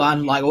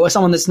 anyone, like, or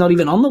someone that's not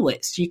even on the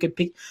list. You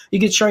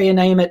could show your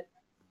name at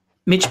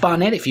Mitch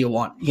Barnett if you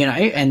want, you know,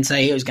 and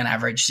say he was going to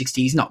average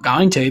 60. He's not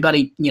going to, but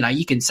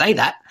you can say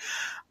that.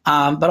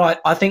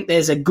 But I think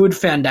there's a good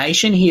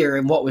foundation here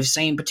in what we've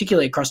seen,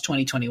 particularly across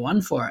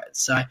 2021 for it.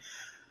 So,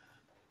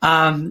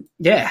 I don't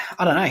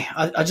know.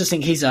 I just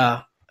think he's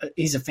a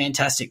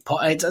fantastic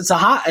pot. It's a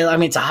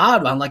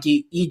hard one. Like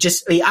he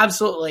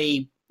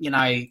absolutely, you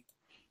know,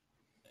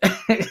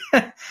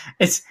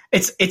 it's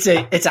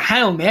a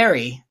Hail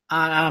Mary.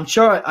 I'm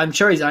sure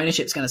his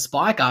ownership's going to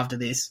spike after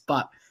this,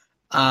 but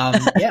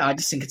I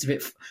just think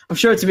I'm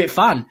sure it's a bit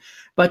fun.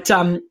 But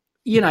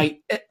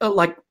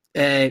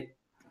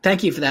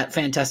thank you for that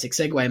fantastic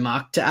segue,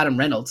 Mark, to Adam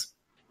Reynolds.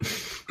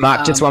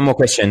 Mark, just one more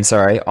question.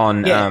 Sorry,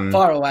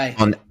 far away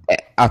on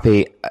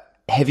Appy.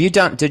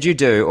 Did you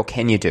do, or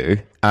can you do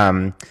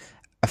a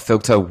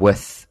filter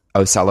with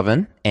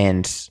O'Sullivan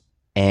and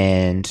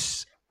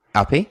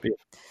Appy?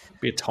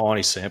 Be a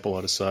tiny sample,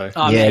 I'd say.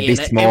 It'd be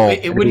small.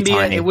 It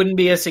wouldn't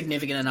be a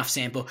significant enough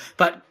sample.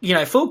 But you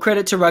know, full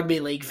credit to Rugby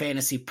League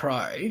Fantasy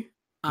Pro.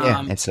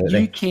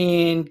 Absolutely. You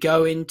can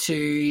go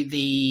into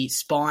the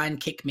spine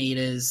kick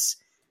meters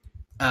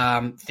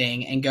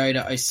thing and go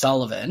to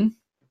O'Sullivan.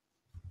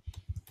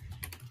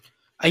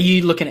 Are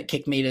you looking at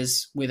kick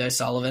meters with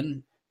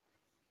O'Sullivan?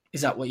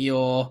 Is that what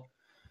you're...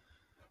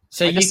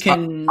 So you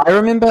can... I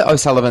remember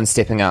O'Sullivan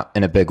stepping up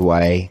in a big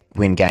way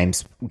when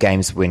games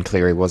when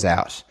Cleary was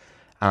out.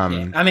 I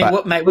mean,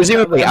 mate,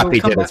 presumably Appy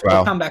did as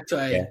well.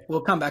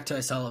 We'll come back to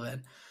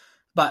O'Sullivan.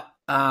 But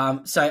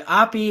so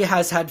Appy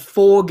has had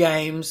 4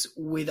 games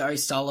with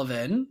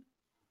O'Sullivan.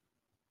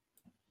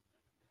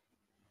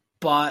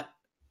 But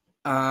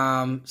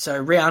so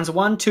rounds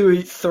 1,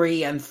 2,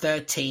 3, and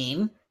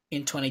 13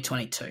 in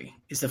 2022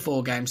 is the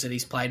 4 games that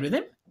he's played with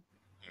him.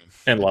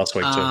 And last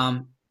week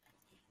too.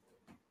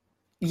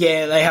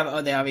 They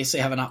obviously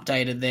haven't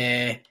updated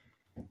their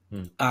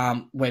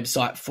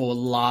website for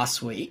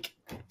last week.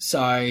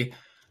 So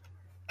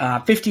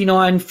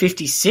 59,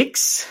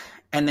 56,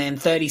 and then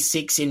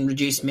 36 in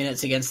reduced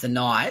minutes against the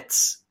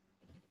Knights,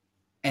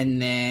 and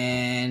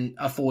then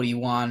a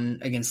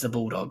 41 against the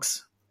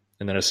Bulldogs.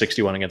 And then a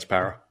 61 against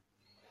Para.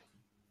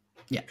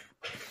 Yeah.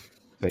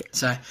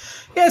 So,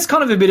 it's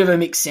kind of a bit of a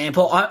mixed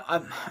sample.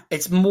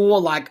 It's more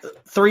like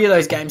 3 of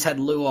those games had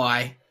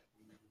Luai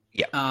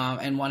Yeah.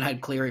 And one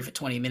had Cleary for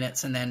 20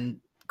 minutes and then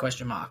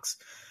question marks.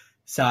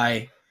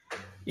 So,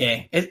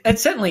 yeah,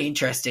 it's certainly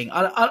interesting.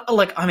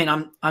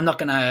 I'm not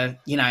going to,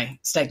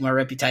 stake my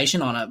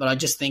reputation on it, but I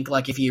just think,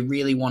 like, if you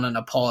really wanted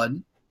a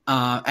pod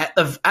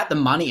at the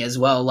money as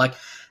well, like,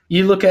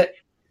 you look at,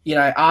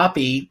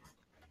 Arpey,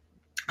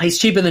 he's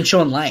cheaper than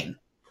Sean Lane.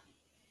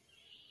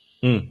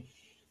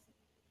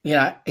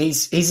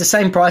 He's the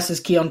same price as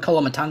Keon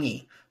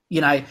Kolomatangi.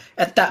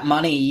 At that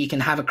money, you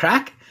can have a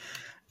crack.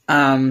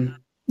 I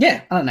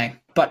don't know.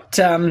 But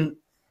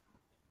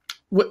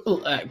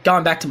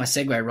going back to my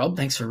segue, Rob,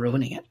 thanks for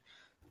ruining it.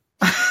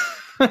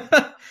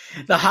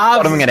 The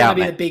halves is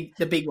going to be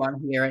the big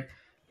one here.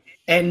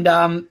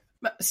 And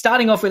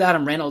starting off with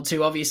Adam Reynolds,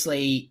 who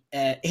obviously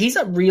he's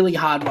a really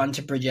hard one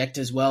to project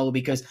as well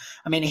because,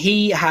 I mean,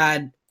 he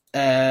had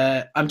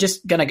I'm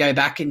just going to go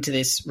back into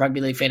this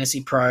Rugby League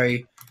Fantasy Pro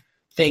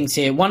things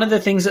here. One of the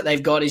things that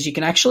they've got is you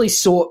can actually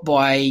sort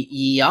by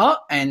year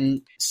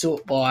and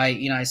sort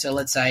by, so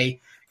let's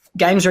say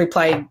games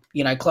replayed,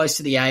 close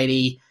to the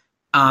 80,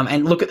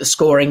 and look at the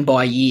scoring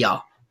by year.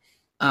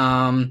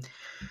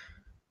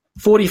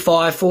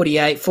 45,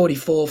 48,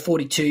 44,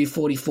 42,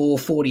 44,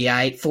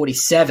 48,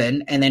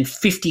 47, and then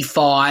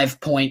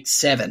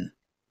 55.7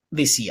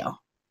 this year.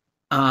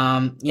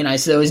 So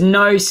there was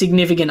no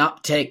significant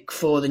uptick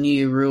for the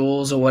new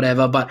rules or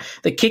whatever, but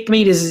the kick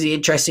meters is the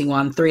interesting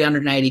one: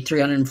 380,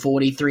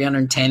 340,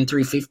 310,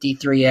 350,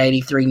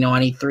 380,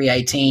 390,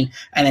 318,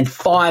 and then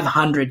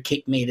 500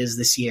 kick meters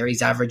this year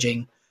he's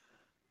averaging.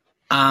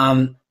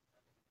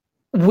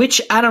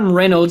 Which Adam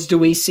Reynolds do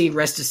we see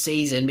rest of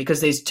season? Because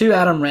there's two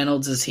Adam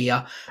Reynoldses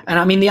here. And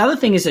I mean, the other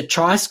thing is the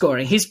try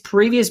scoring. His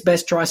previous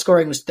best try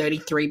scoring was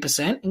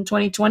 33% in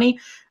 2020.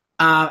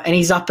 And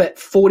he's up at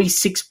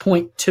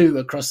 46.2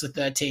 across the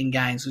 13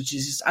 games, which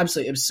is just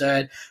absolutely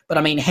absurd. But,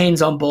 I mean,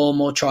 hands on ball,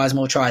 more try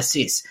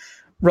assists.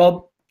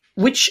 Rob,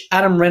 which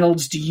Adam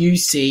Reynolds do you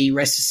see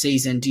rest of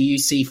season? Do you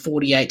see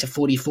 48 to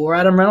 44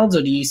 Adam Reynolds,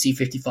 or do you see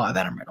 55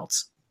 Adam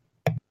Reynolds?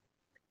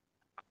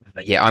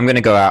 Yeah, I'm going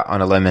to go out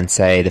on a limb and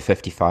say the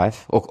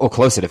 55 or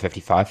closer to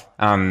 55.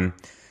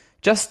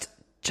 Just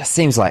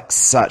seems like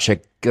such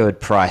a good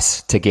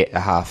price to get a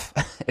half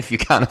if you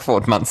can't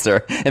afford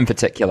Munster in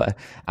particular.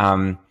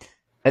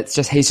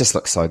 He's just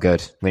looked so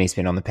good when he's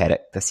been on the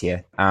paddock this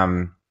year.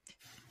 And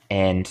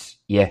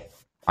yeah,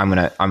 I'm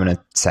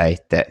gonna say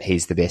that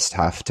he's the best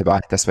half to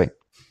buy this week.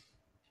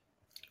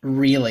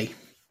 Really?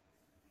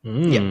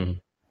 Yeah.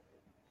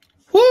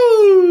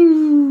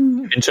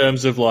 Woo! In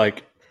terms of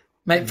like,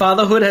 mate,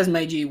 fatherhood has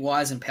made you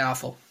wise and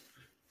powerful.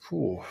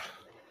 Ooh.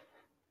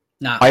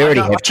 No, I already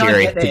have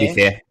Cherry, to be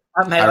fair.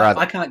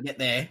 I can't get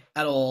there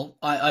at all.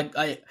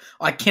 I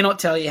cannot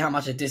tell you how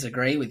much I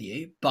disagree with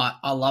you, but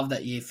I love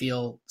that you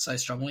feel so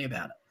strongly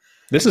about it.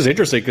 This is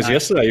interesting because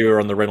yesterday you were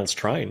on the Reynolds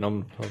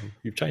train.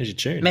 You've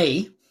changed your tune.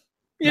 Me?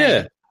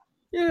 Yeah. Me.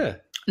 Yeah.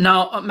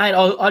 No, mate,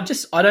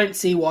 I don't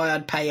see why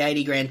I'd pay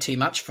 $80,000 too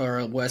much for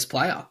a worse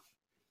player.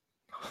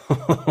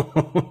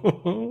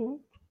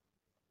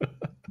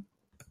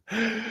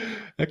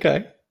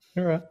 Okay.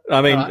 All right.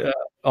 I mean,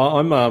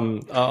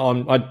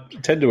 I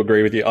tend to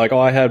agree with you. Like,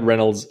 I had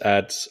Reynolds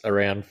at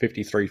around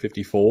 53,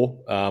 54.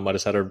 I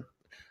just had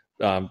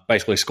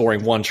basically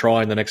scoring one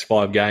try in the next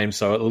 5 games,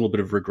 so a little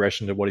bit of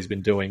regression to what he's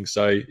been doing.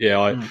 So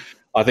yeah,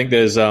 I think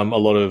there's a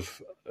lot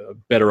of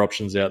better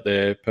options out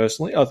there.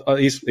 Personally,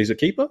 he's a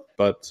keeper,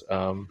 but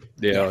I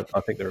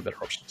think there are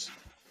better options.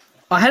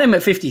 I had him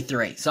at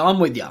 53, so I'm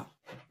with you.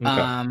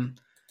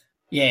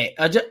 Okay.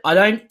 I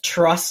don't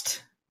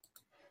trust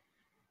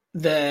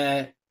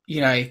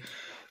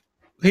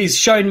he's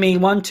shown me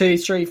 1, 2,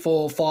 3,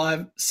 4,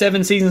 5,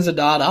 7 seasons of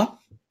data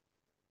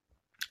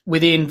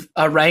within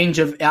a range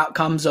of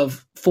outcomes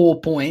of 4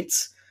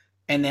 points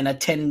and then a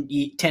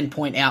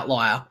 10-point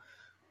outlier.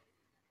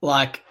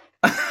 Like,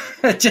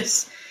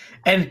 just,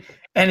 and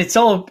it's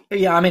all,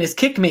 it's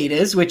kick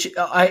meters, which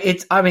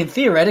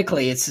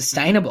theoretically it's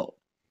sustainable.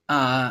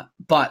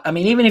 But I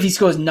mean, even if he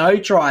scores no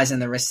tries in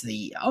the rest of the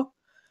year,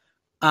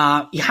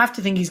 you have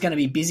to think he's going to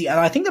be busy. And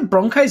I think the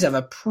Broncos have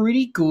a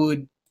pretty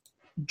good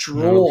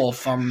draw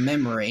from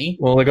memory.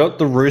 Well, they got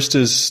the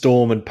Roosters,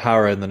 Storm, and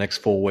Para in the next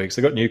 4 weeks.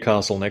 They got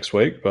Newcastle next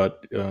week,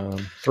 but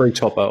 3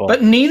 top.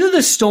 But neither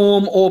the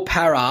Storm or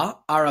Para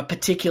are a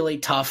particularly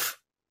tough.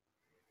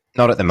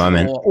 Not at the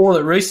moment. Or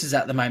the Roosters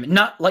at the moment.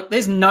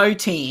 There's no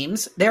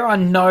teams. There are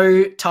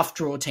no tough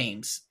draw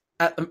teams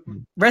at the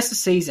rest of the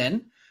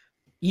season.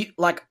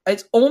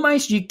 It's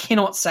almost, you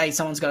cannot say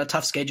someone's got a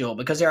tough schedule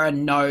because there are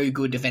no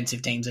good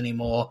defensive teams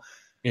anymore.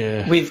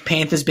 Yeah. With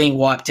Panthers being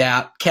wiped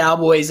out,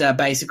 Cowboys are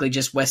basically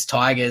just West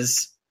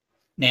Tigers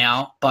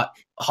now, but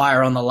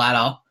higher on the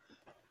ladder.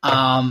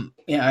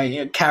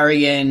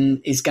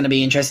 Carrigan is going to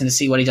be interesting to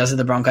see what he does with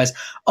the Broncos.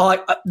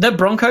 The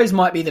Broncos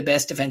might be the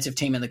best defensive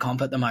team in the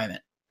comp at the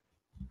moment.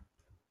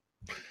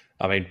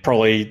 I mean,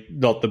 probably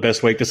not the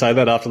best week to say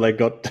that after they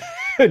got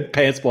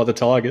pants by the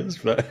Tigers,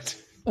 but.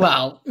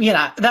 Well,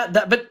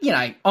 but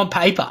on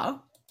paper,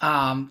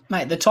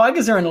 mate, the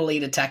Tigers are an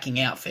elite attacking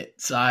outfit,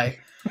 so I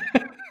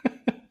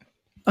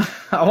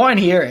won't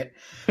hear it.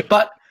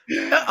 But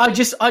I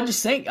just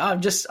think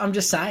I'm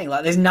just saying,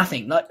 like, there's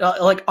nothing.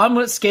 Like I'm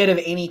not scared of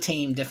any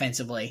team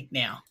defensively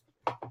now.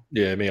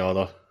 Yeah, me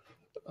either.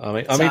 I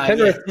mean, So,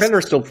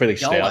 Penrith's still pretty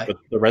YOLO. stout, but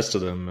the rest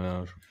of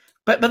them.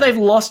 But they've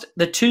lost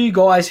the two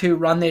guys who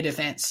run their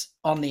defense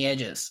on the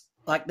edges.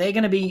 Like they're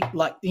going to be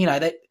like,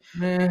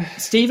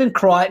 Stephen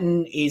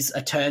Crichton is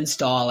a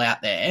turnstile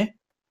out there,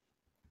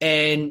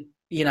 and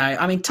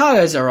I mean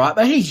Tago's all right,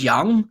 but he's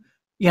young.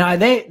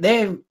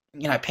 They're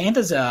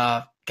Panthers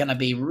are going to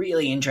be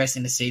really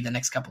interesting to see the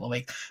next couple of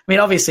weeks. I mean,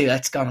 obviously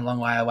that's gone a long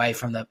way away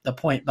from the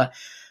point, but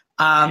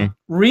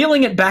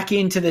reeling it back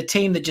into the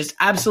team that just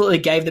absolutely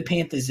gave the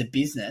Panthers the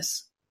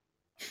business,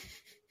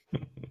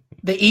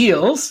 the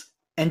Eels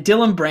and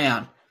Dylan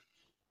Brown.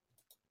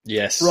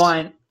 Yes.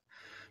 Ryan,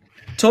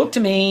 talk to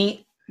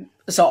me.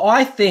 So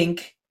I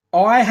think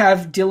I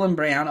have Dylan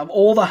Brown, of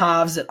all the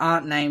halves that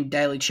aren't named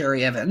Daly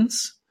Cherry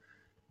Evans,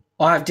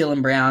 I have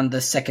Dylan Brown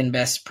the second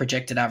best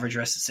projected average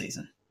rest of the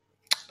season.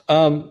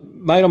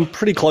 Mate, I'm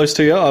pretty close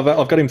to you. I've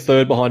got him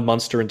third behind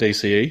Munster and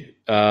DCE.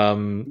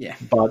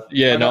 But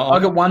yeah, I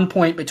got 1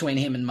 point between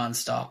him and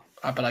Munster,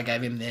 but I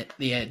gave him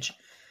the edge.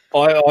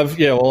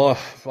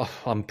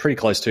 I'm pretty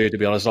close to you, to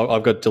be honest.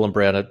 I've got Dylan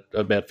Brown at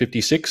about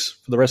 56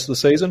 for the rest of the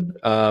season.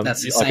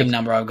 That's the same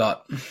number I've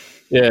got.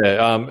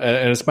 Yeah,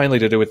 and it's mainly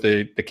to do with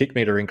the kick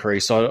meter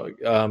increase. So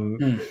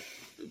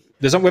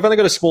we've only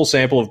got a small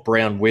sample of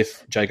Brown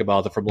with Jacob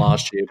Arthur from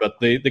last year, but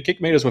the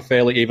kick meters were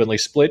fairly evenly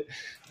split.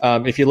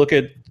 If you look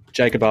at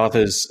Jacob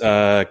Arthur's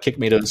kick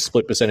meter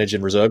split percentage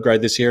in reserve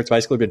grade this year, it's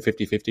basically been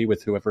 50-50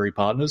 with whoever he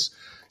partners.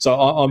 So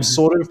I'm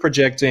sort of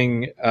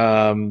projecting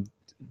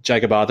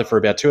Jacob Arthur for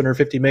about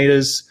 250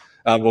 meters.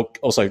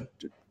 Also,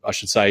 I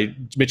should say,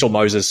 Mitchell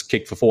Moses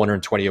kicked for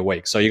 420 a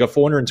week. So you got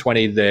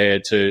 420 there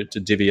to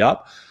divvy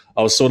up.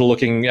 I was sort of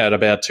looking at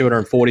about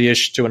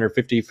 240-ish,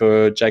 250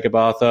 for Jacob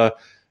Arthur,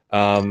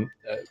 an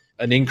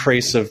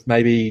increase of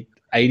maybe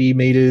 80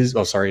 meters,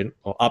 or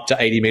up to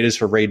 80 meters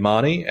for Reid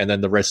Marnie, and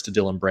then the rest to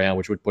Dylan Brown,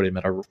 which would put him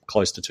at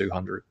close to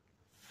 200.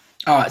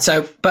 All right,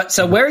 so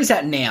where he's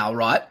at now,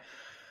 right?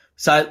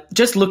 So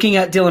just looking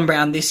at Dylan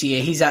Brown this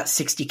year, he's at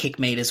 60 kick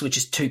meters, which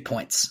is 2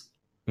 points.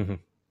 Mm-hmm.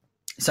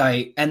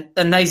 So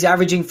and he's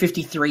averaging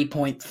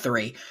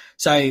 53.3.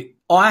 So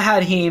I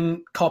had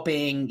him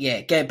copying,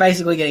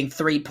 basically getting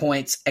 3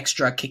 points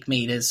extra kick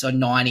meters, so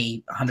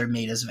 100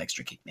 meters of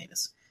extra kick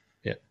meters.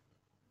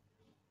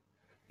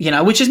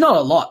 Yeah. Which is not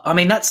a lot. I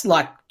mean, that's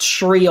like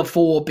 3 or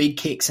 4 big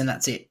kicks and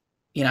that's it.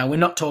 We're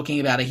not talking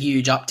about a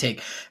huge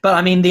uptick. But,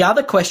 I mean, the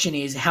other question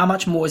is how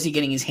much more is he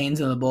getting his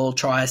hands on the ball,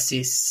 try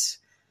assists,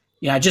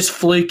 just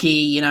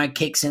fluky,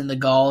 kicks in the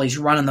goal. He's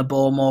running the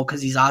ball more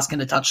because he's asking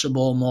to touch the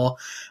ball more.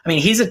 I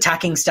mean, his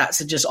attacking stats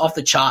are just off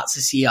the charts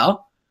this year.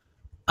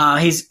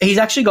 He's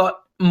actually got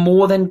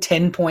more than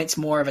 10 points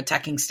more of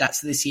attacking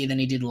stats this year than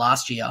he did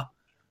last year,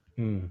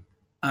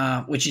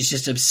 which is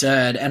just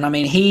absurd. And, I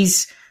mean,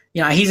 he's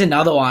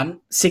another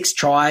one, 6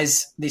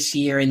 tries this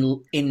year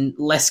in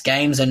less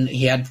games, and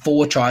he had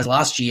 4 tries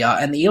last year,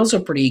 and the Eels were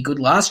pretty good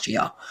last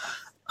year.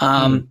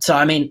 So,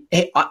 I mean,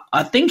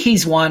 I think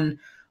he's one,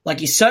 like,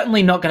 he's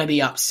certainly not going to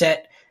be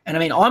upset. And,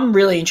 I mean, I'm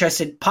really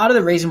interested. Part of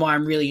the reason why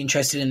I'm really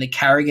interested in the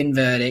Carrigan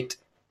verdict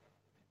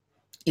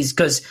is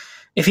because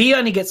if he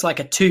only gets like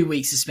a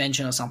 2-week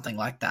suspension or something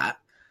like that,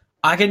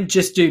 I can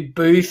just do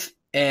Booth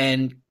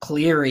and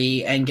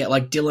Cleary and get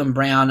like Dylan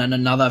Brown and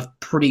another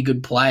pretty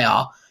good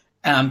player.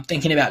 And I'm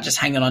thinking about just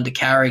hanging on to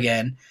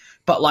Carrigan.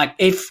 But, like,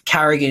 if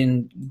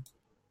Carrigan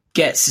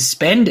gets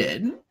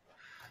suspended,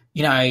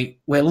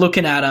 we're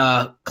looking at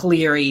a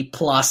Cleary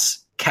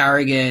plus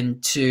Carrigan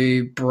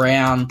to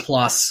Brown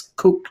plus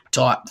Cook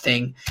type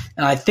thing.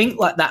 And I think,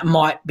 like, that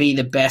might be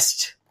the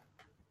best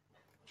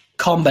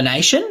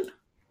combination.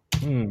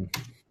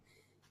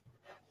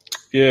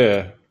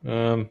 Yeah.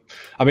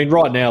 I mean,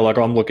 right now, like,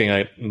 I'm looking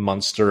at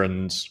Munster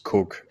and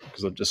Cook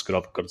because I've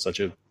got such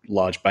a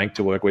large bank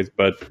to work with.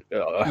 But,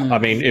 I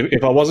mean,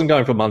 if I wasn't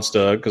going for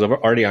Munster, because I've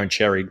already owned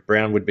Cherry,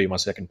 Brown would be my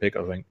second pick,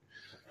 I think.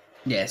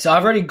 Yeah, so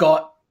I've already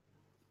got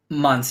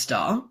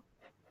Munster,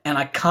 and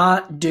I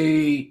can't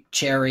do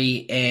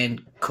Cherry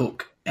and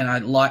Cook, and I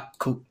like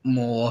Cook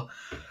more.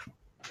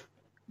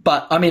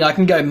 But, I mean, I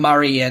can go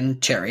Murray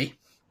and Cherry.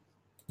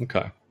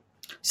 Okay.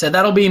 So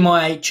that'll be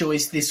my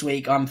choice this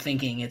week. I'm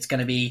thinking it's going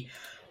to be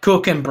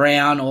Cook and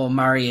Brown or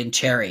Murray and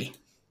Cherry.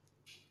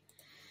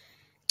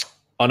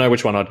 I know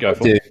which one I'd go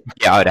for. Yeah,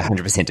 I'd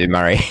 100% do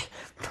Murray.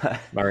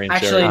 Murray and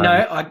Actually, Cherry.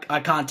 no, I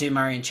can't do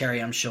Murray and Cherry,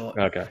 I'm sure.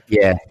 Okay.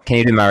 Yeah, can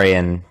you do Murray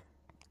and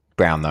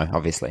Brown, though,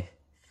 obviously?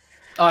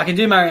 Oh, I can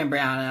do Murray and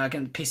Brown, and I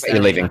can piss that.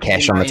 You're leaving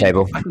cash on the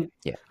table. I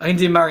can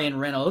do Murray and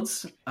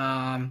Reynolds.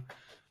 I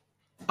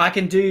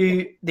can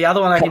do the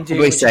other one. I can do.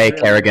 Probably say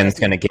Carrigan's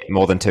going to get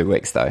more than 2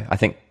 weeks, though. I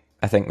think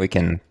we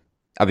can.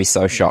 I'd be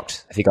so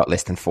shocked if he got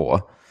less than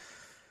 4.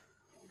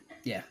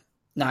 Yeah.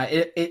 No,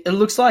 it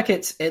looks like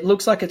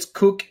it's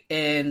Cook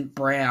and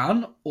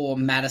Brown or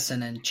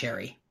Madison and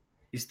Cherry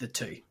is the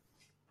 2.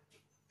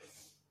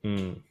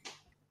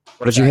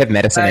 What did you have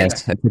Madison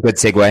as? It's a good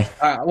segue.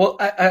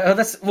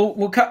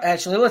 We'll cut.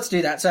 Actually, let's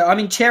do that. So, I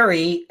mean,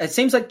 Cherry. It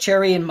seems like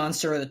Cherry and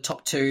Munster are the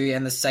top two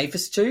and the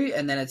safest two,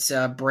 and then it's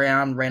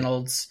Brown,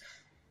 Reynolds,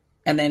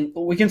 and then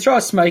we can throw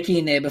a Smokey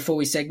in there before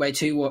we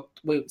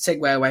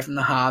segue away from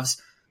the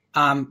halves.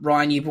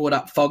 Ryan, you brought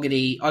up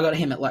Fogarty. I got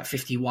him at like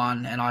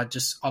 51, and I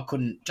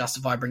couldn't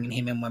justify bringing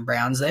him in when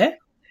Brown's there.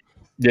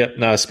 Yeah,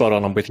 no, spot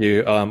on. I'm with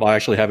you. I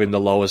actually have him the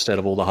lowest out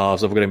of all the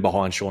halves. I've got him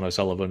behind Sean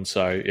O'Sullivan.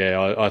 So,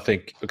 yeah, I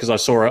think because I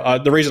saw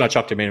the reason I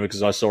chucked him in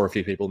because I saw a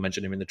few people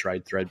mention him in the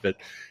trade thread. But,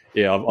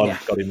 yeah,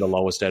 I've got him the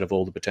lowest out of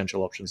all the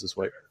potential options this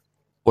week.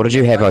 What did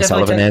you have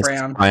O'Sullivan as,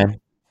 Ryan?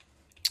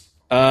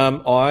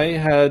 I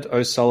had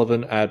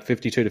O'Sullivan at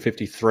 52 to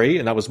 53,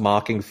 and that was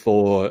marking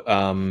for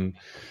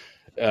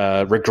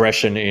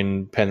regression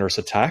in Penrith's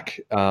attack.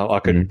 I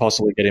could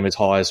possibly get him as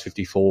high as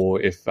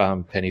 54 if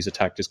Penny's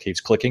attack just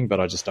keeps clicking, but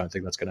I just don't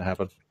think that's going to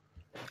happen.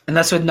 And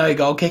that's with no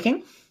goal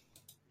kicking?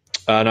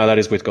 No, that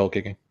is with goal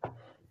kicking.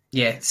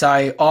 Yeah,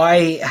 so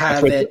I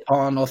have it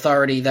on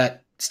authority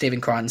that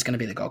Stephen Crichton's going to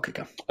be the goal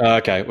kicker.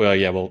 Okay, well,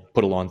 yeah, we'll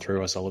put a line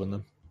through O'Sullivan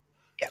then.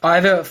 I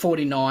have it at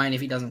 49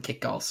 if he doesn't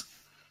kick goals.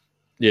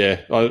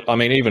 Yeah, I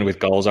mean, even with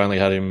goals, I only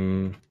had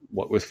him...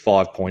 with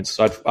 5 points.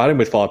 I had him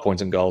with 5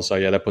 points and goals, so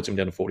yeah, that puts him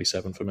down to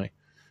 47 for me.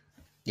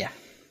 Yeah.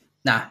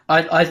 Nah,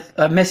 I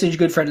messaged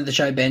good friend of the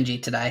show,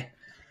 Benji, today,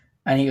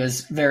 and he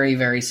was very,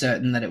 very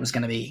certain that it was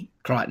going to be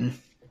Crichton.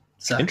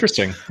 So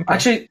interesting.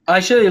 Okay. I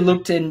actually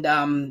looked and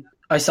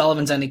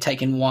O'Sullivan's only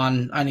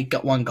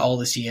got one goal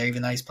this year,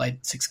 even though he's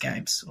played 6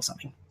 games or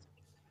something.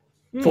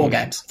 4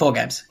 games.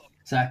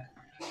 So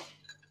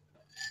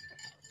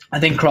I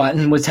think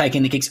Crichton was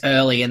taking the kicks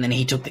early, and then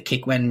he took the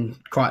kick when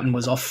Crichton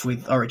was off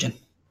with Origin.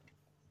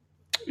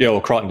 Yeah,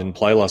 well, Crichton didn't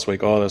play last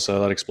week either, so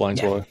that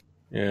explains why.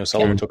 Yeah,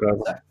 Sullivan took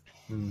over.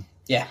 So,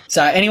 yeah.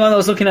 So anyone that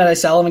was looking at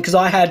O'Sullivan, because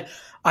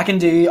I can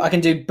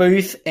do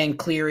Booth and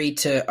Cleary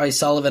to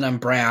O'Sullivan and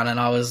Brown, and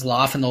I was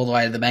laughing all the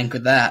way to the bank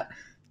with that.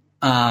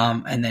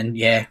 And then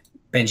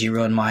Benji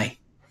ruined my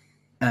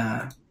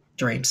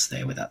dreams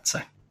there with that.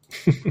 So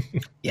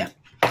yeah.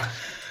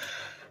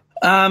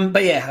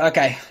 But yeah,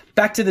 okay.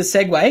 Back to the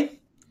segue.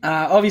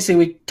 Obviously,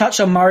 we touched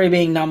on Murray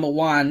being number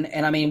 1,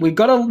 and I mean we've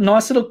got a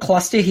nice little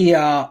cluster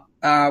here.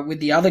 With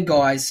the other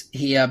guys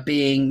here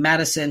being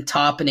Madison,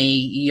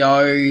 Tarpany,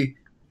 Yeo,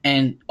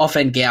 and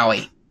Offen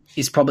Gowie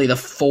is probably the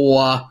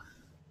 4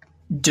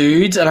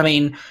 dudes. And I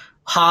mean,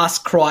 Haas,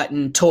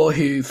 Crichton,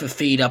 Tohu,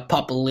 Fafita,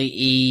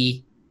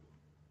 Papali'i,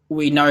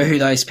 we know who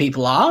those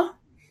people are.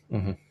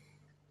 Mm-hmm.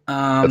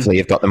 Hopefully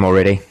you've got them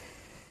already.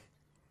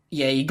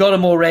 Yeah, you got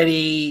them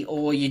already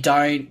or you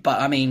don't. But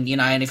I mean,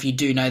 and if you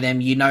do know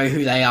them, you know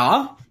who they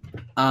are.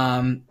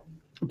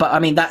 But I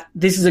mean,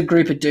 this is a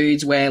group of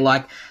dudes where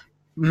like,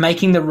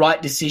 making the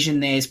right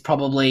decision there is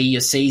probably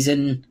your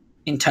season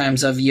in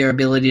terms of your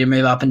ability to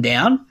move up and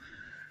down.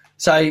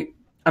 So,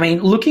 I mean,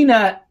 looking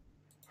at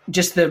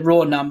just the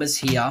raw numbers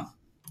here,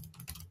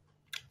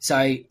 so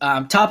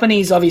Tarpany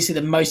is obviously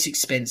the most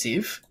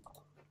expensive,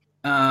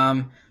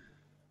 and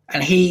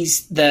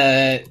he's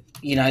the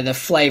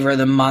flavour of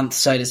the month,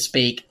 so to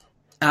speak.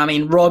 I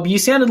mean, Rob, you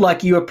sounded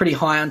like you were pretty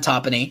high on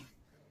Tarpany.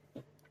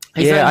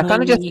 Yeah, I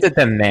kind of just did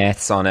the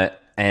maths on it.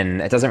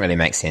 And it doesn't really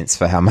make sense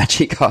for how much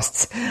he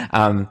costs.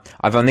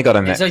 I've only got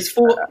him. So he's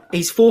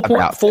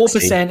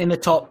 4.4% in the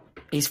top.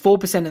 He's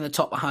 4% in the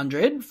top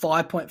 100,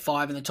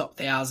 5.5 in the top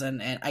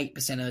 1,000, and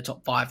 8% in the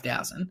top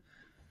 5,000.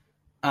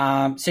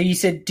 So you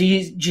said,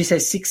 did you say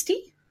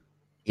 60?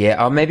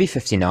 Yeah, maybe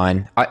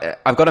 59.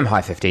 I've got him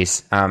high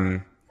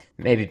 50s.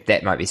 Maybe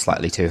that might be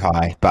slightly too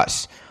high,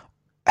 but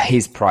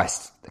he's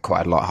priced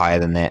quite a lot higher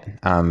than that.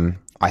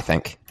 I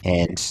think,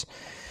 and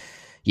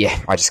yeah,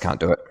 I just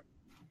can't do it.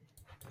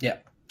 Yeah.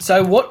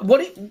 So what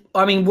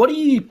are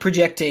you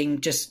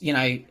projecting? Just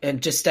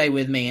and just stay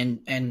with me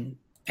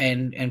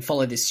and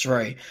follow this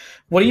through.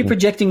 What are you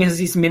projecting as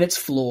his minutes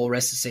floor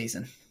rest of the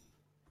season?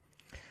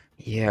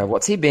 Yeah,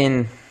 what's he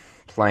been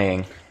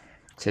playing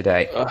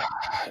today?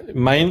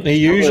 He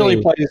usually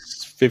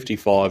plays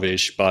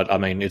 55-ish, but I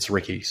mean it's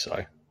Ricky,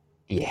 so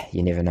yeah,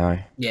 you never know.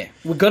 Yeah,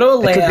 we've got to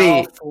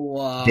allow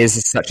for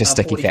there's such a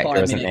sticky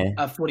factor, isn't there?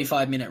 A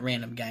 45-minute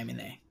random game in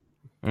there.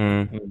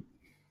 Mm-hmm.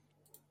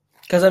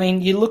 Because, I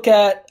mean, you look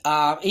at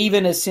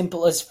even as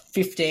simple as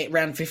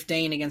round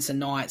 15 against the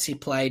Knights, he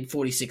played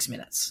 46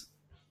 minutes.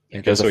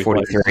 There's a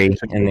 43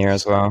 in there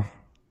as well.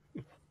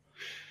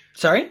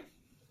 Sorry?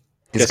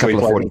 There's a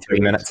couple of 43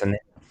 minutes in there.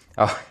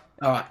 Oh.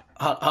 All right.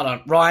 Hold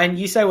on. Ryan,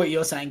 you say what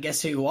you're saying.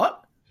 Guess who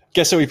what?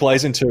 Guess who he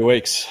plays in 2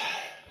 weeks?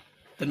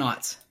 The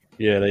Knights.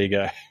 Yeah, there you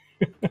go.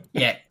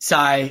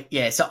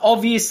 So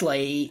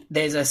obviously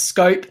there's a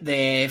scope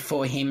there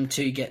for him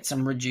to get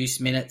some reduced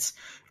minutes.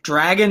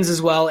 Dragons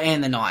as well,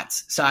 and the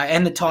Knights.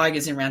 And the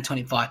Tigers in round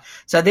 25.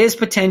 So there's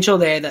potential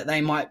there that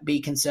they might be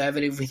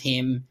conservative with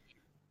him,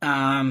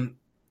 and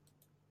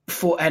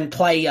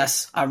play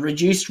a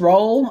reduced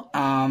role,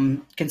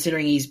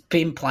 considering he's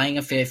been playing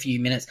a fair few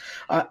minutes.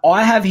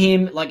 I have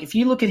him, like, if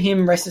you look at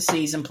him rest of the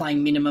season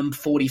playing minimum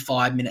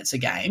 45 minutes a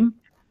game,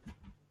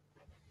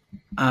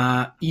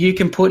 You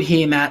can put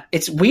him at.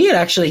 It's weird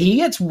actually. He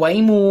gets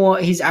way more.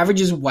 His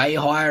average is way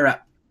higher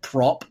at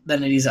prop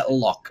than it is at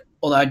lock.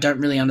 Although I don't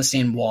really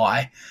understand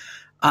why.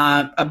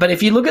 But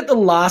if you look at the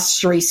last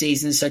 3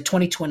 seasons, so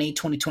 2020,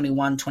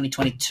 2021,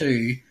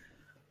 2022,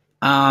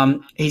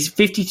 he's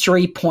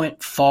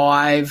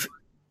 53.5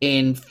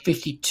 in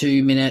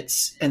 52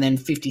 minutes, and then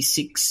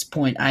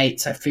 56.8,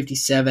 so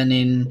 57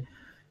 in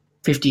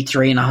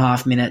 53 and a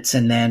half minutes,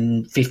 and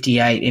then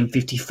 58 in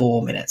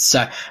 54 minutes. So,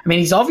 I mean,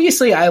 he's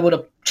obviously able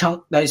to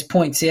chunk those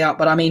points out,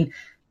 but I mean,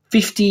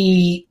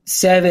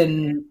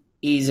 57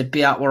 is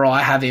about where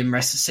I have him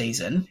rest of the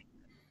season.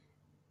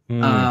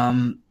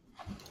 And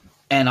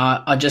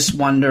I just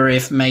wonder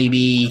if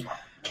maybe,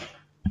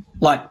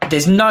 like,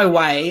 there's no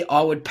way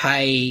I would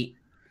pay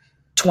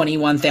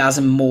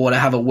 21,000 more to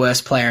have a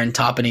worse player in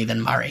Tarpany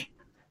than Murray.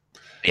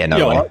 Yeah,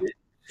 no way.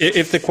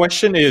 If the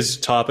question is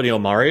Tarpany or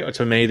Murray,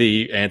 to me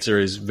the answer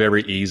is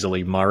very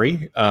easily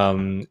Murray.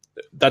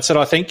 That said,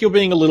 I think you're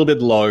being a little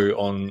bit low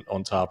on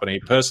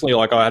Tarpany. Personally,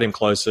 like, I had him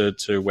closer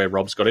to where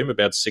Rob's got him,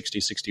 about 60,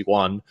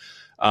 61.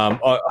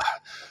 I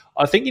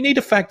think you need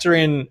to factor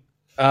in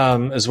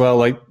as well,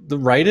 like, the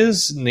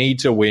Raiders need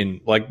to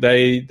win. Like,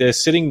 they're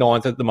sitting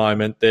 9th at the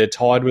moment. They're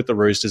tied with the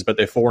Roosters, but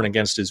their for and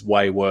against is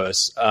way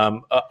worse.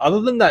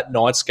 Other than that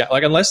Knights game,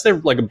 like, unless they're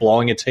like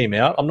blowing a team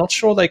out, I'm not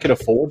sure they could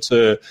afford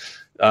to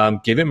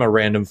give him a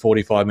random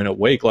 45-minute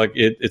week. Like,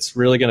 it's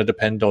really going to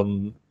depend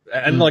on,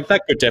 and like,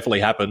 that could definitely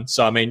happen.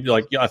 So, I mean,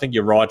 like, I think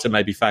you're right to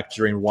maybe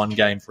factor in one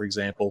game, for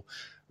example,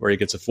 where he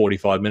gets a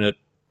 45-minute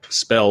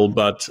spell.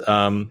 But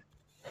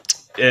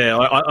yeah,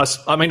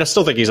 I mean, I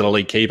still think he's an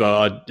elite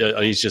keeper.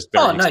 He's just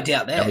very no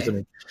doubt there.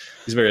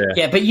 He's very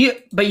yeah. But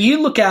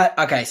you look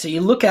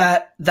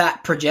at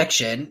that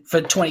projection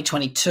for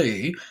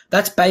 2022.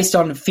 That's based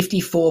on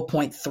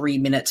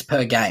 54.3 minutes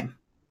per game,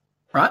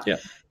 right? Yeah.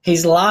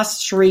 His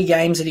last 3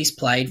 games that he's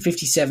played,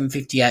 57,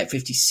 58,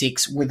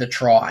 56 with a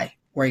try,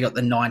 where he got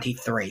the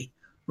 93.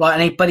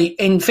 Right, but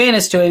in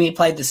fairness to him, he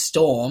played the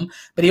Storm,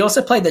 but he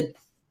also played the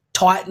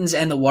Titans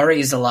and the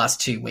Warriors the last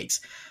 2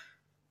 weeks.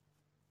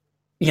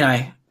 You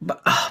know,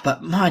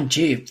 but mind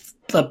you,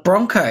 the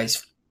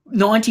Broncos,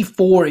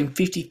 94 in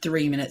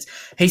 53 minutes.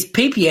 His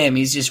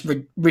PPM is just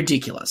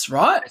ridiculous,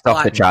 right? It's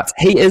off the charts.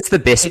 He is the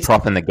best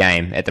prop in the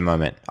game at the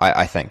moment,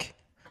 I think.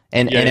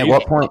 And at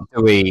what point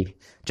do we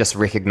just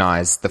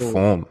recognise the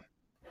form?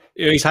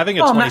 Yeah, he's having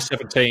a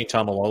 2017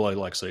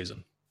 Tamalolo-like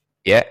season.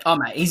 Yeah. Oh,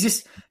 mate,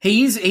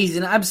 he's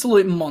an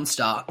absolute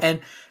monster.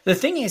 And the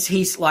thing is,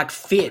 he's, like,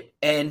 fit,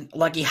 and,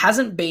 like, he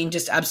hasn't been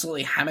just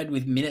absolutely hammered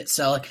with minutes.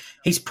 So, like,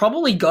 he's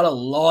probably got a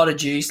lot of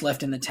juice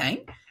left in the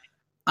tank.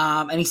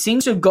 And he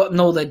seems to have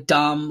gotten all the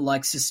dumb,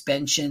 like,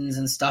 suspensions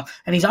and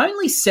stuff. And he's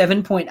only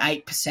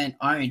 7.8%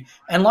 owned.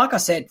 And like I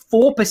said,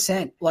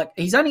 4%, like,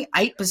 he's only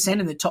 8%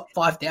 in the top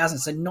 5,000.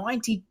 So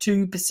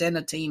 92%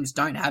 of teams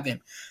don't have him.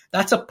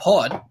 That's a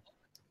pod,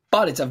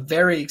 but it's a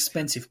very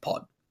expensive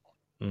pod.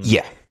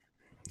 Yeah.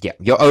 Yeah,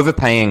 you're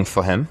overpaying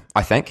for him,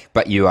 I think,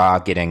 but you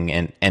are getting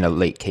an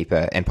elite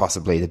keeper and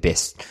possibly the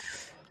best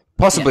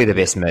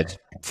mid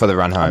for the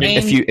run home.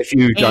 If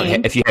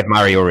you have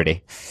Murray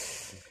already,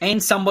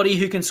 and somebody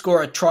who can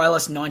score a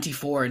tryless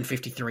 94 in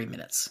 53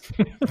 minutes.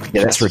 Yeah,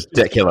 that's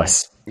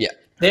ridiculous. Yeah,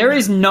 there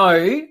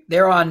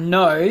are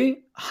no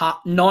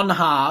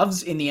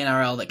non-halves in the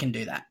NRL that can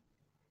do that.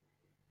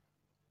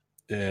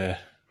 Yeah,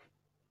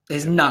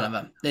 there's none of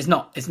them. There's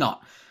not. It's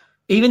not.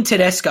 Even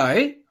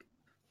Tedesco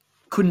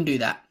couldn't do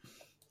that.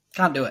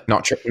 Can't do it.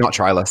 Not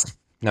tryless.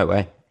 No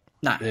way.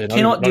 No.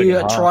 Cannot do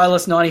a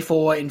tryless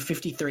 94 in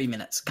 53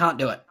 minutes. Can't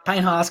do it.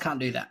 Payne Haas can't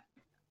do that.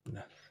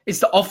 No. It's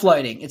the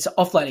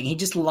offloading. He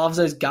just loves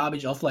those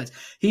garbage offloads.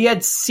 He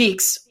had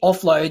 6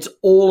 offloads.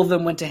 All of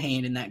them went to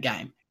hand in that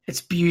game.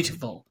 It's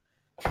beautiful.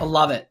 I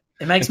love it.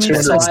 It makes me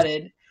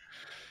excited.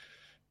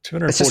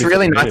 It's just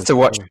really nice to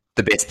watch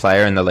the best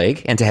player in the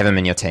league and to have him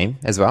in your team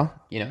as well.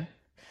 You know,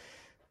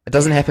 it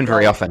doesn't happen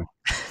very often.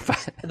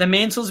 The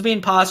mantle's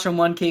been passed from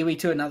one Kiwi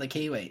to another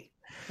Kiwi,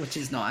 which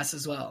is nice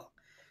as well.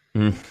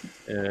 Yeah.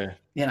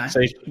 You know,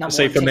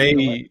 see for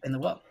me in the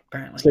world,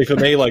 apparently. See for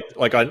me, like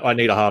I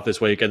need a half this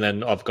week, and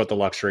then I've got the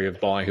luxury of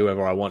buying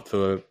whoever I want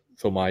for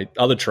my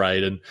other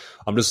trade, and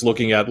I'm just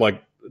looking at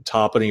like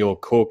Tarpany or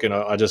Cook, and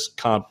I just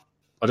can't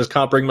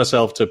bring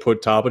myself to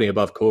put Tarpany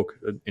above Cook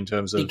in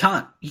terms of you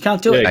can't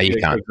do it. No, you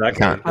can't. Exactly. You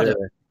can't. Yeah.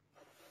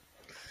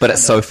 But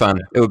it's so fun.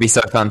 It would be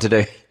so fun to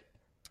do.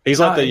 He's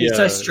like it's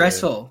so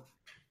stressful.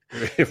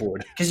 It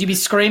would. Because you'd be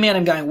screaming at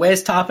him going,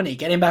 "Where's Tarpany?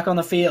 Get him back on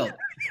the field."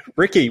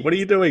 Ricky, what are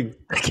you doing?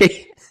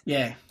 Ricky.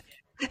 Yeah.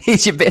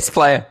 He's your best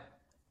player.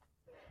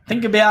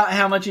 Think about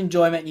how much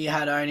enjoyment you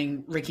had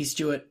owning Ricky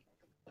Stewart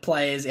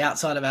players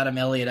outside of Adam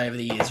Elliott over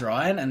the years,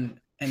 Ryan,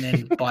 and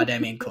then by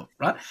Damien Cook,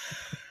 right?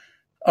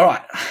 All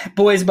right,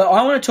 boys, but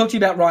I want to talk to you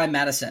about Ryan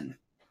Madison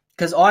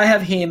because I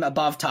have him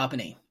above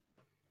Tarpany.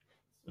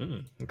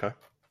 Okay.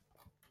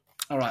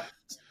 All right.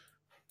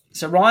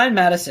 So Ryan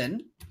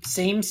Madison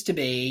seems to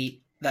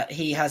be that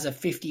he has a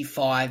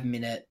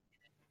 55-minute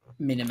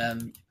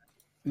minimum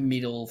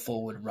middle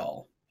forward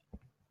role.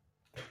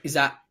 Is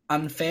that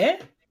unfair?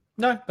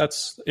 No,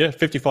 that's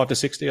 55 to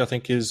 60. I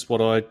think is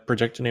what I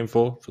projected him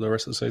for the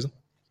rest of the season.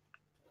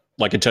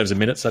 Like in terms of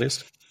minutes, that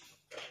is.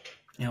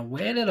 Now,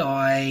 where did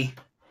I've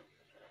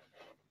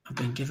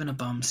been given a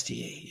bum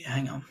steer.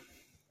 Hang on.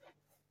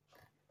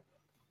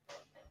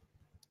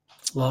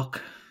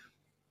 Lock.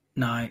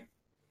 No.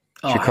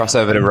 Should cross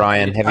over to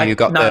Ryan. Have you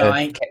got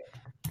the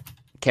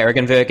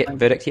Carrigan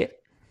verdict yet?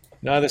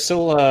 No, they're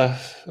still. The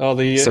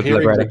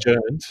hearings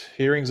adjourned.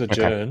 Hearings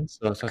adjourned.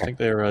 Okay. So I think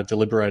they're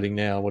deliberating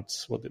now.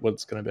 What's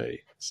going to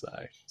be? So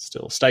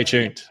still, stay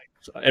tuned.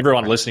 So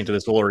everyone listening to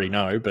this will already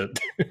know, but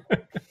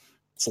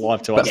it's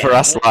live to us. But for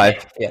us,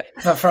 live. Yeah.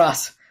 But for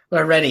us,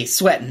 we're ready,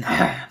 sweating.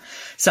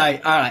 So,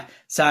 all right.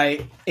 So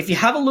if you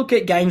have a look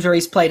at games where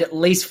he's played at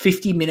least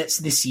 50 minutes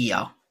this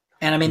year,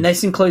 and I mean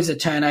this includes the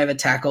turnover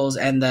tackles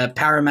and the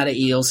Parramatta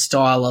Eels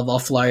style of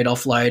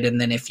offload, and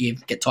then if you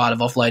get tired of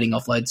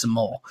offload some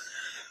more.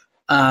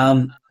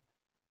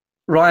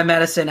 Ryan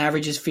Matterson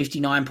averages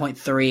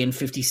 59.3 and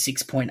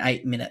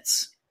 56.8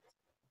 minutes.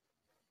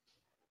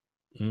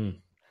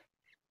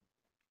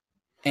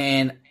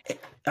 And,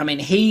 I mean,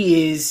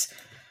 he is...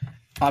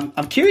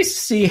 I'm curious to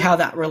see how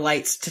that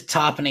relates to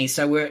Tarpany.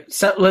 So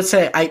let's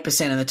say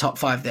 8% in the top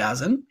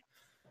 5,000.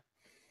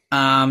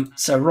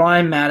 So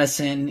Ryan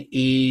Matterson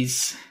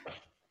is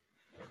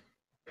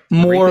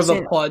more 3%? Of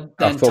a pod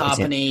than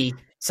Tarpany.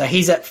 So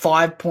he's at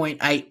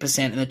 5.8%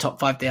 in the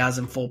top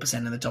 5,000, 4%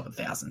 in the top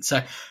 1,000.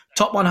 So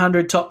top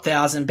 100, top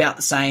 1,000, about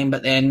the same.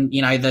 But then,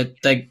 you know, the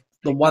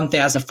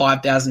 1,000,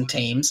 5,000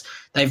 teams,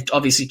 they've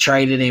obviously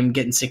traded him,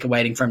 getting sick of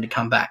waiting for him to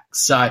come back.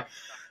 So,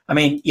 I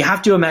mean, you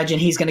have to imagine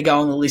he's going to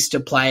go on the list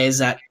of players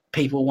that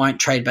people won't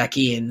trade back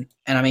in.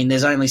 And, I mean,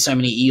 there's only so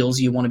many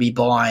Eels you want to be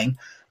buying.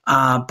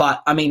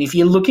 But, I mean, if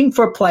you're looking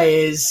for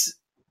players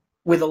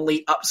with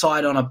elite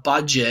upside on a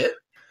budget,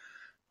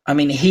 I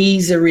mean,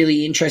 he's a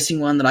really interesting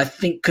one that I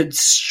think could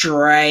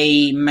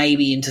stray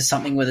maybe into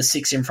something with a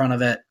 6 in front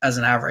of it as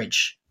an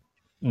average.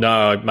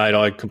 No, mate,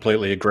 I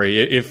completely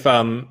agree. If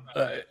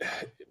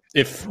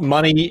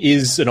money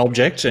is an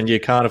object and you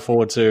can't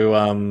afford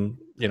to,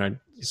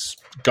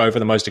 go for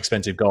the most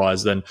expensive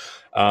guys, then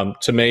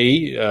to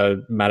me,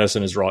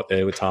 Matterson is right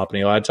there with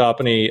Tarpany. I had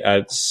Tarpany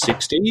at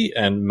 60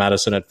 and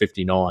Matterson at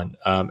 59,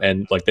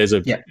 and like there's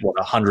a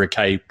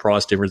 $100K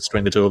price difference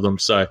between the two of them.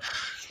 So.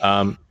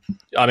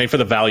 I mean, for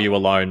the value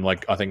alone,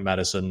 like I think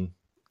Matterson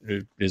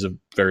is a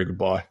very good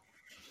buy.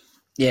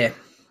 Yeah.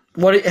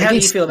 How do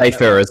you feel about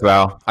safer as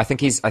well? I think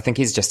he's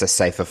just a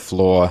safer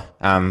floor.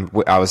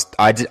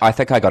 I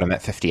think I got him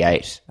at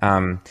 58.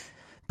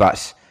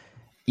 But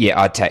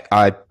yeah,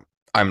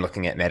 I'm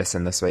looking at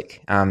Matterson this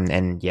week. I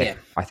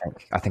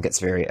think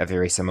it's a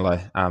very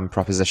similar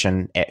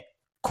proposition at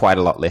quite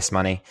a lot less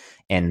money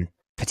and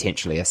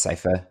potentially a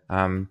safer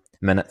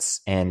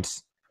minutes and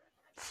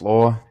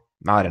floor.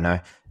 I don't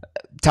know.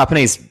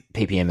 Tarpany's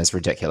PPM is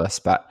ridiculous,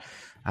 but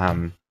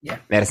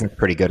Matterson's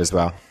pretty good as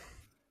well.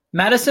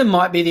 Matterson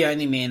might be the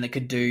only man that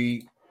could do...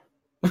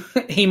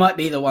 he might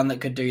be the one that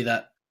could do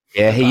that.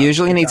 Yeah, he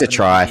usually needs a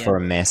try for a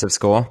massive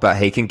score, but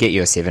he can get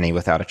you a 70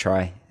 without a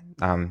try.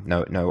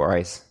 No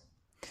worries.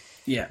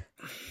 Yeah.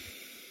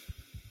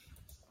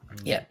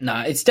 Yeah,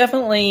 no, it's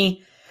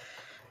definitely...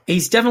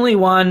 He's definitely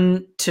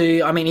one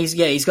to... I mean,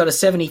 he's got a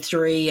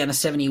 73 and a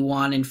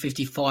 71 in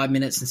 55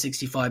 minutes and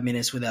 65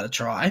 minutes without a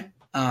try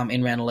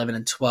in round 11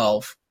 and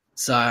 12.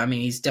 So, I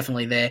mean, he's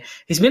definitely there.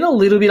 He's been a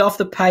little bit off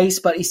the pace,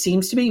 but he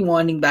seems to be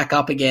winding back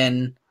up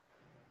again.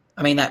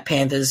 I mean, that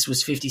Panthers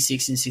was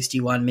 56 in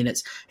 61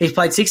 minutes. He's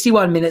played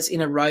 61 minutes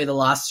in a row the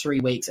last 3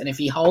 weeks, and if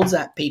he holds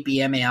that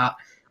PPM out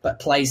but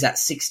plays that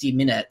 60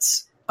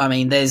 minutes, I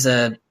mean, there's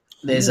a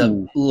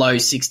low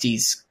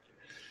 60s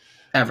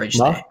average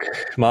there.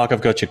 Mark,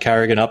 I've got your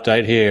Carrigan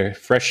update here.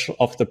 Fresh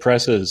off the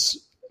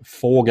presses,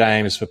 4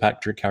 games for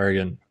Patrick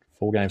Carrigan.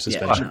 4 game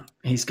suspension.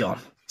 Yeah, he's gone.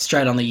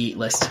 Straight on the yeet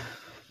list.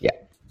 Yeah.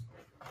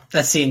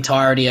 That's the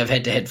entirety of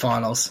head-to-head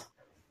finals.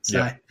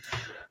 So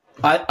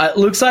it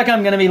looks like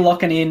I'm going to be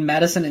locking in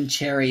Matterson and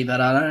Cherry,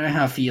 but I don't know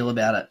how I feel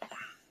about it.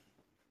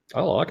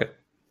 I like it.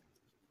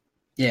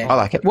 Yeah. I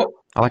like it.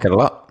 I like it a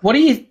lot. What do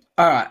you...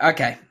 All right,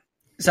 okay.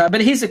 So,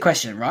 but here's the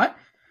question, right?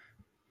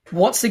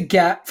 What's the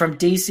gap from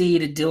DC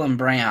to Dylan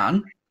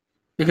Brown?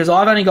 Because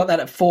I've only got that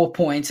at 4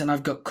 points, and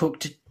I've got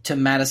Cook to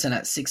Matterson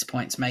at 6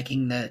 points,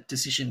 making the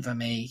decision for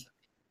me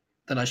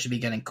that I should be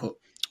getting Cook.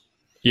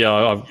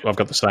 Yeah, I've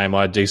got the same.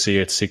 I had DC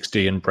at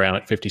 60 and Brown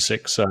at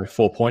 56, so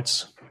 4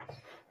 points.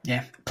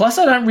 Yeah. Plus,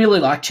 I don't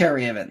really like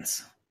Cherry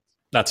Evans.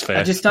 That's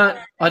fair.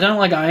 I don't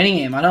like owning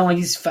him. I don't like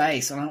his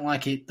face. I don't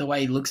like the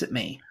way he looks at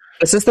me.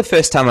 This is the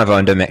first time I've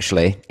owned him,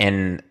 actually,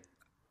 and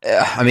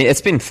I mean,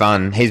 it's been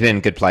fun. He's been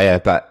a good player,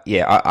 but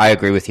yeah, I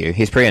agree with you.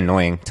 He's pretty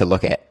annoying to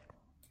look at.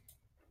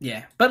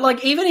 Yeah. But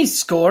like even his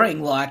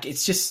scoring, like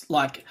it's just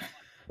like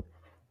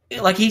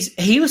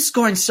he was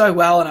scoring so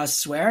well and I was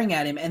swearing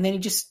at him, and then he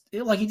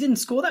didn't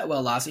score that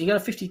well last year. He got a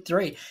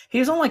 53. He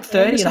was on like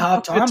 30 at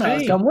half time, and I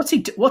was going,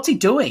 what's he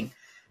doing?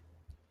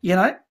 You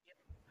know?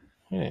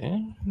 Yeah,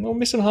 we're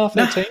missing half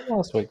their team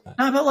last week, mate.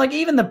 No, but like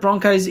even the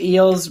Broncos,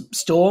 Eels,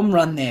 Storm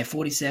run there,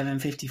 47,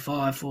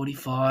 55,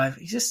 45.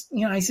 He's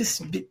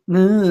just a bit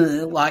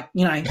like,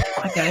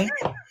 okay,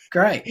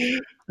 great.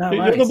 No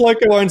You're the bloke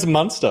who owns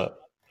Munster.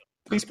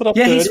 He's put up.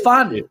 Yeah, he's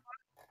fun.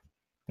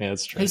 Yeah,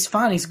 that's true. He's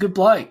fun. He's a good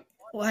bloke.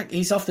 Like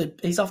he's off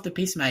the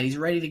piss, mate. He's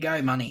ready to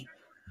go, money.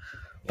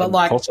 But and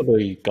like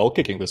possibly goal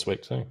kicking this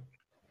week too.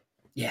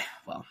 Yeah,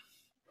 well,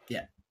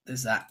 yeah,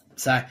 there's that.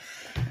 So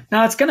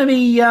now it's going to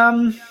be.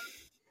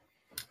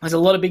 There's a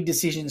lot of big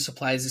decisions for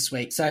players this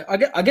week. So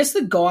I guess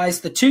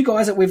the two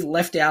guys that we've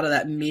left out of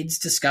that mids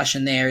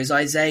discussion there is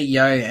Isaiah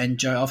Yeo and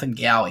Joe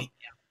Offengowie.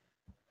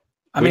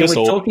 We're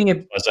talking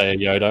about Isaiah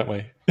Yeo, don't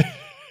we? I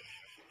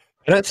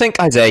don't think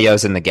Isaiah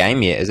Yeo's in the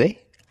game yet, is he?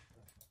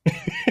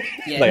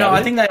 Yeah, no,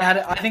 I think they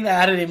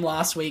added him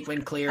last week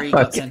when Cleary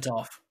got sent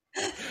off.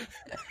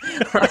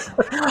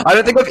 I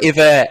don't think I've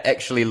ever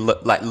actually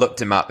looked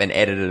him up and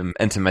added him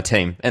into my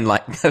team in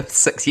like the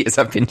 6 years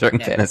I've been doing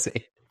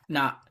fantasy.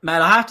 Nah, mate,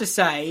 I have to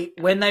say,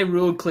 when they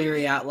ruled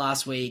Cleary out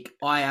last week,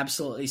 I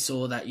absolutely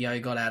saw that Yo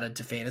got added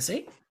to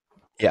fantasy.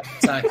 Yeah.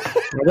 So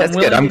that's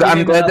good. I'm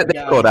glad that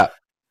they caught up.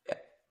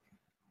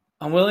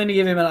 I'm willing to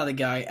give him another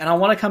go. And I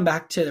want to come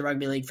back to the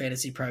Rugby League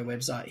Fantasy Pro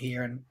website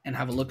here and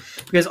have a look.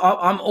 Because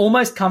I'm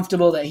almost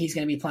comfortable that he's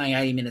going to be playing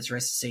 80 minutes the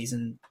rest of the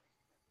season.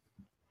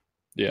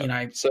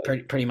 Yeah.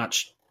 Pretty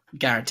much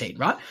guaranteed,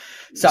 right?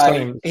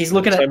 So he's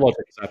looking at... Same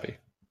logic is happy.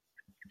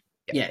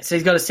 Yeah, so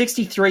he's got a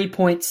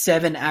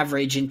 63.7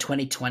 average in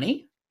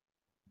 2020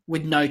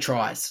 with no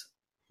tries.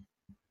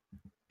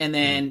 And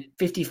then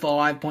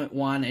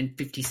 55.1 and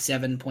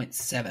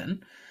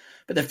 57.7.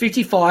 But the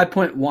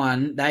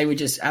 55.1, they were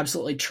just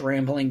absolutely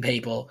trampling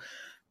people.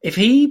 If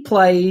he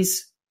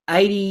plays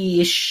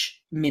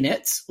 80-ish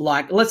minutes,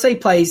 like let's say he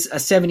plays a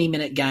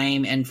 70-minute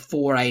game and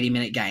 4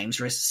 80-minute games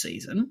the rest of the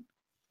season,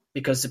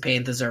 because the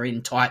Panthers are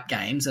in tight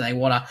games and they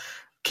want to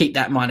keep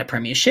that minor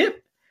premiership,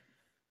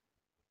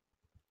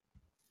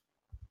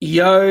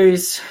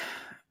 Yo's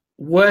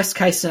worst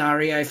case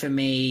scenario for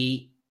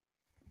me,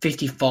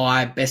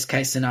 55, best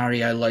case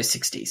scenario, low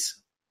 60s.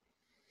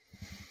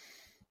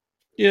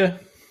 Yeah.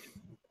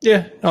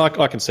 Yeah, no,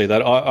 I can see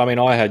that. I mean,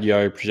 I had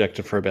Yo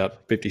projected for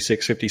about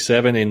 56,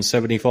 57 in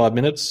 75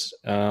 minutes.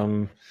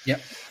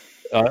 Yep.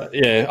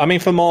 Yeah, I mean,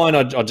 for mine,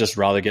 I'd just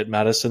rather get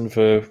Madison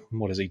for, 10,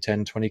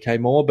 20K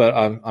more. But,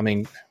 I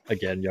mean,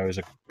 again, Yo is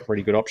a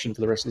pretty good option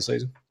for the rest of the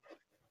season.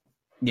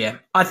 Yeah.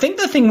 I think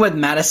the thing with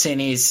Madison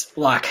is,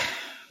 like,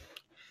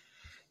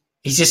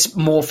 he's just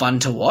more fun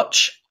to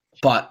watch.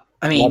 But,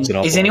 I mean,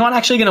 is anyone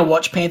actually going to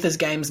watch Panthers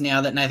games now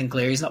that Nathan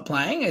Cleary's not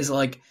playing? Is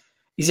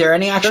there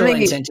any actual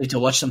incentive to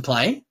watch them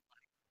play?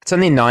 It's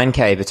only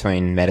 9K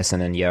between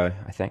Madison and Yo,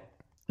 I think.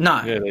 No.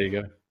 Yeah, there you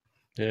go.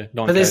 Yeah,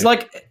 9K.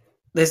 But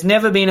there's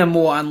never been a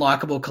more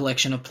unlikable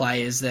collection of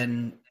players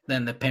than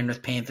the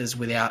Penrith Panthers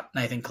without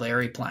Nathan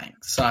Cleary playing.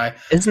 So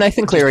is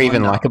Nathan Cleary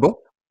even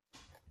likable?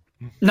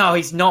 No,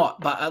 he's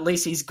not, but at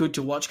least he's good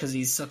to watch because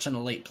he's such an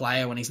elite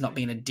player when he's not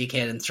being a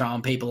dickhead and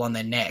throwing people on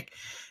their neck.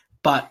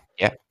 But,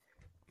 yeah,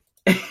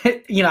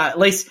 at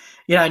least,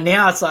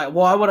 now it's like,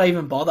 why would I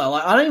even bother?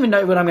 Like, I don't even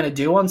know what I'm going to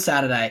do on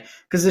Saturday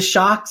because the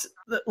Sharks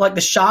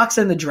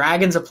and the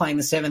Dragons are playing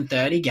the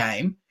 7:30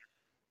 game.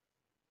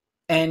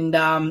 And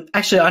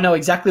actually, I know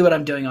exactly what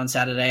I'm doing on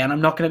Saturday, and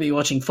I'm not going to be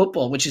watching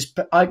football,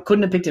 I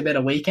couldn't have picked a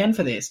better weekend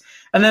for this.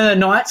 And then the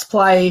Knights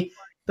play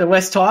the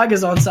West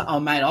Tigers on. Oh,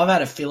 mate, I've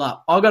had a fill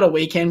up. I've got a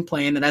weekend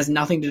plan that has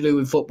nothing to do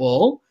with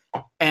football,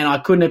 and I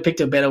couldn't have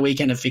picked a better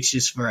weekend of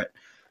fixtures for it.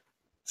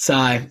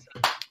 So,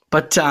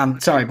 but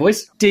sorry,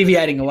 boys,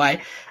 deviating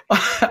away.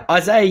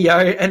 Isaiah Yo,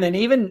 and then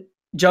even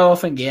Joe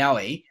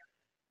Offengowie,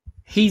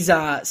 he's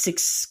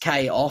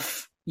 6K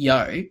off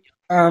Yo.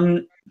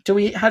 Do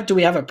we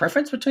have a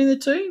preference between the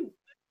two?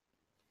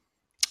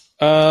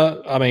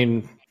 I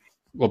mean,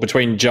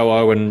 between Joe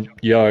O and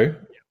Yo.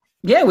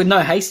 Yeah, with no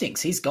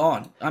Hastings, he's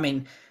gone. I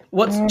mean,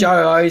 what's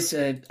Joe O's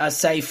a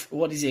safe?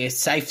 What is he? A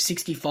safe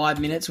 65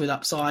 minutes with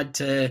upside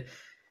to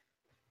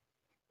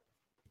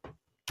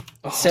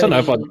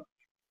 70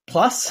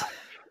 plus.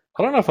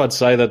 I don't know if I'd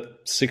say that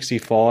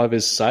 65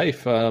 is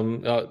safe.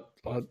 I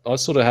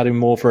sort of had him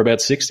more for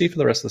about 60 for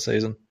the rest of the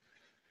season.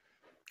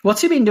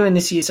 What's he been doing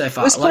this year so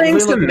far? He's playing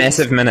some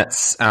massive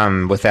minutes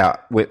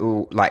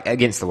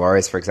against the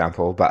Warriors, for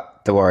example,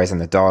 but the Warriors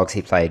and the Dogs,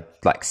 he played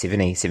like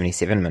 70,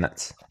 77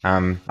 minutes. I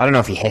don't know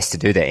if he has to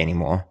do that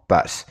anymore,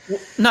 but...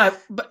 No,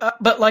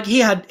 but like he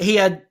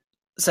had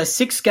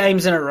 6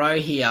 games in a row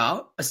here,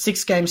 a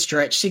 6-game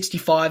stretch,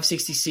 65,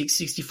 66,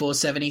 64,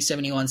 70,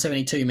 71,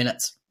 72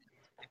 minutes.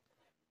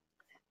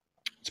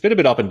 It's been a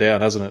bit up and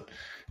down, hasn't it?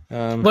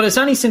 Well, it's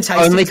only since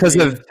Hastings... Only because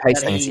of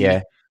Hastings,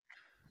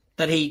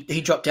 that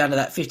he dropped down to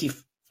that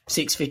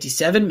 56,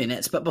 57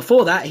 minutes. But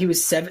before that, he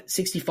was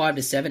 65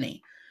 to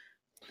 70.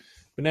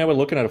 But now we're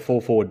looking at a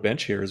 4-forward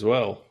bench here as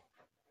well.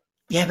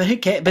 Yeah, but who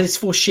cares? But it's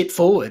 4 shit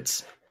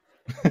forwards.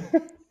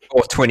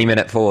 Or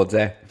 20-minute forwards,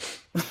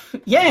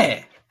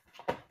 Yeah.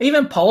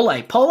 Even Pole's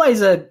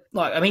he's going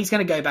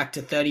to go back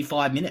to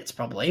 35 minutes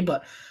probably,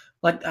 but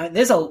Like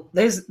there's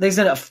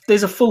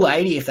a full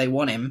 80 if they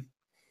want him.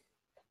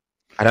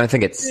 I don't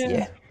think it's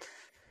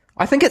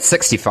I think it's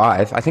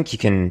 65. I think you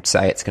can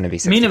say it's going to be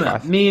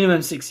 65.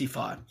 Minimum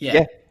 65.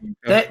 Yeah.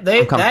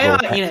 They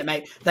are in it,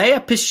 mate. They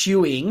are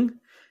pursuing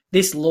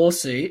this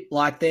lawsuit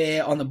like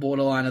they're on the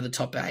borderline of the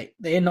top 8.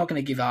 They're not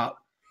going to give up.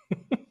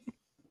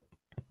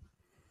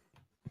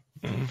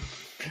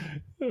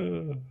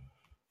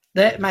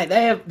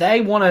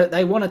 They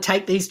want to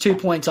take these 2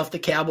 points off the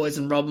Cowboys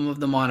and rob them of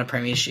the minor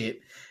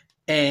premiership.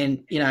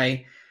 And,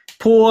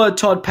 poor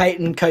Todd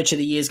Payton, coach of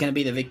the year, is going to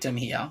be the victim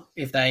here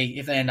if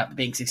they end up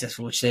being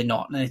successful, which they're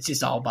not. And it's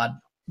just old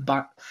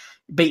Bud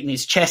beating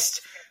his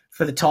chest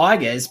for the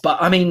Tigers.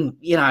 But, I mean,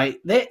 they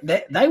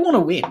want to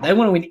win. They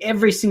want to win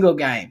every single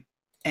game.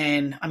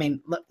 And, I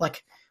mean,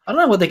 like, I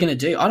don't know what they're going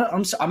to do.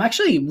 I'm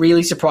actually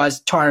really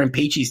surprised Tyrone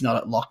Peachy's not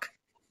at lock,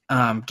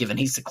 given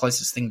he's the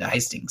closest thing to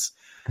Hastings.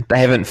 They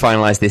haven't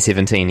finalised their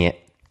 17 yet.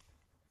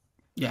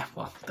 Yeah,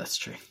 well, that's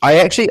true. I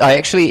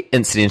actually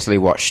incidentally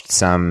watched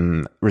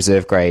some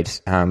reserve grade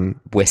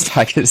West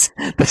Tigers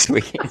this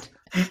weekend.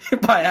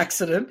 By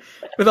accident,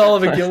 with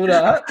Oliver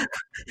Gildart.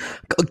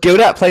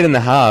 Gildart played in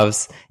the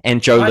halves,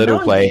 and Joe Little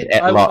played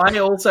at lock. I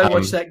also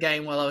watched that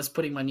game while I was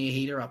putting my new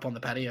heater up on the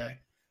patio.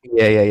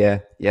 Yeah.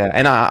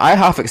 And I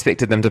half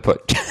expected them to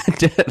put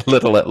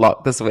Little at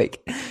lock this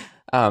week.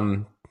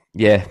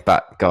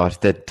 But God,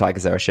 the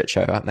Tigers are a shit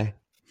show, aren't they?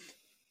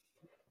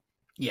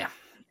 Yeah.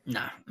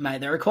 No,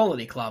 mate, they're a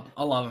quality club.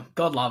 I love them.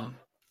 God love them.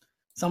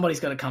 Somebody's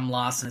got to come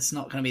last, and it's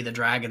not going to be the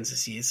Dragons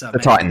this year. So the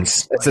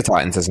Titans. It's the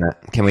Titans, isn't it?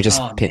 Can we just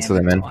pencil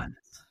them in? Titans.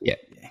 Yeah.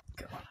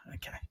 God,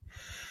 okay.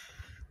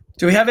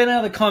 Do we have any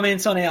other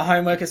comments on our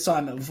homework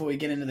assignment before we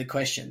get into the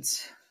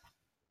questions?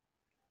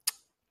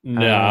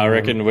 No, I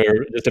reckon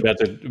we're just about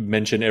to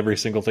mention every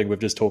single thing we've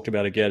just talked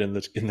about again in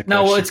the questions.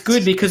 No, well, it's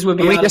good because we'll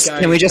be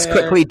Can we just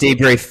quickly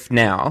debrief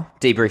now?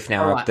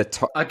 Right.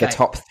 The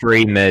top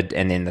 3 mid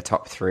and then the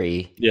top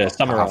 3. Yeah,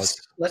 summarise.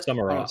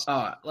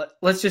 All right.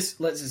 Let's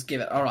just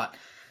give it. All right.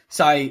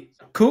 So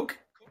Cook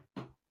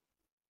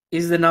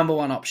is the number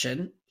 1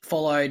 option,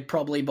 followed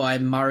probably by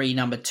Murray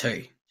number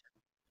 2.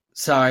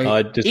 So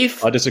I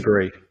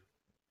disagree.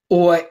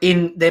 Or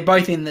they're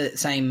both in the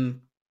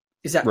same.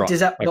 Is that right. Does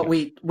that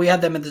okay. we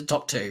had them in the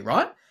top 2,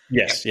 right?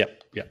 Yes.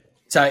 Yep.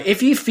 So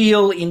if you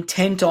feel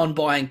intent on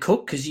buying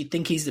Cook because you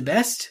think he's the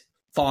best,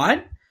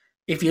 fine.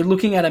 If you're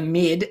looking at a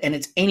mid and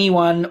it's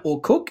anyone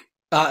or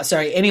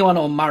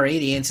Murray,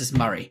 the answer's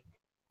Murray.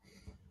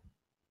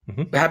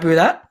 Mm-hmm. We're happy with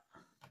that?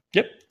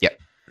 Yep.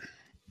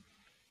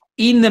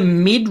 In the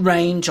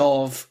mid-range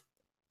of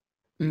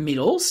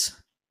middles,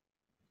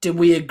 did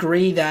we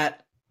agree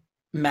that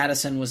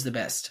Madison was the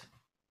best?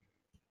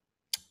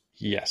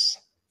 Yes.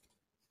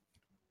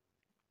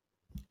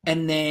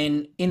 And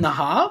then in the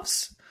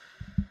halves,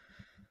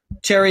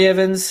 Cherry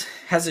Evans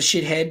has a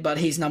shit head, but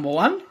he's number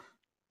 1.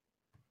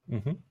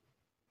 Mm-hmm.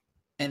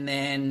 And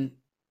then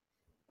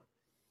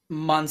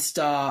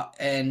Munster,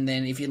 and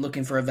then if you're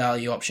looking for a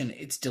value option,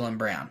 it's Dylan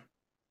Brown.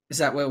 Is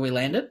that where we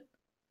landed?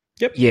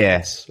 Yep.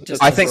 Yes.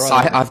 I think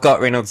I've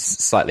got Reynolds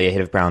slightly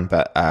ahead of Brown,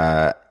 but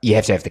you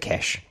have to have the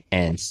cash,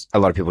 and a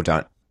lot of people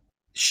don't.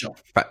 Sure.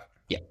 But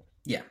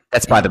yeah.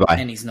 That's by the by.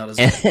 And he's not as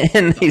good.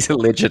 And he's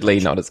allegedly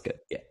not as good.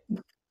 Yeah.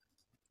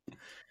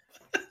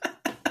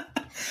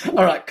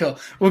 All right, cool.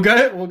 We'll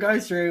go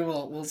through.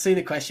 We'll see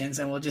the questions,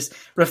 and we'll just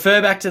refer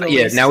back to the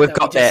list. Now we've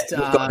got that. We've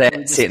got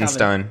that set in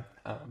stone.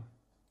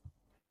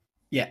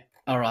 Yeah.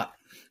 All right.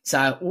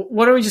 So,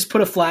 why don't we just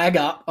put a flag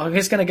up? I'm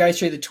just going to go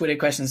through the Twitter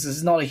questions.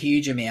 There's not a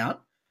huge amount,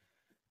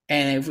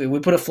 and if we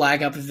put a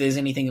flag up if there's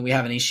anything that we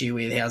have an issue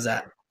with, how's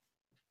that?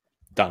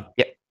 Done.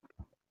 Yep.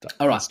 Done.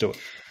 All right. Let's do it.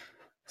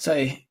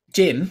 So,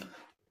 Jim,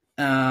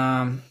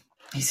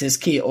 he says,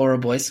 "Kia ora,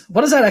 boys."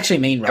 What does that actually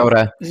mean, Rob?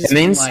 It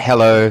means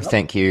hello,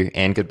 thank you,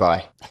 and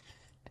goodbye.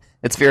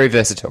 It's very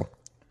versatile.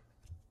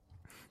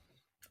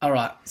 All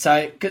right.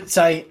 So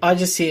I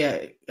just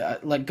hear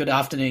good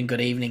afternoon,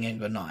 good evening, and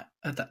good night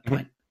at that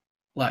point.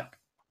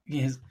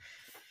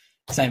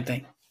 Same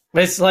thing.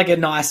 But it's like a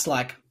nice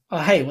oh,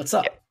 hey, what's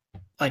up?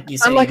 Like you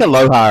say, like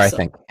aloha, I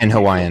think, in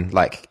Hawaiian.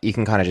 Like you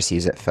can kind of just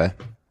use it for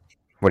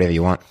whatever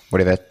you want,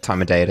 whatever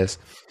time of day it is.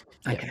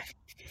 Okay.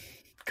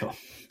 Cool.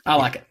 I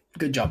like it.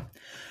 Good job.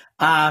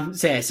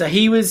 So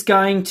he was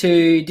going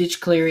to ditch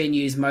Cleary and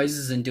use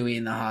Moses and Dewey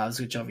in the halves,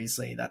 which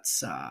obviously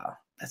that's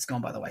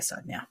gone by the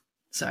wayside now.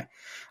 So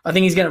I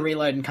think he's going to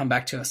reload and come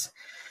back to us.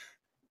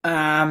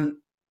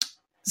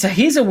 So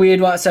here's a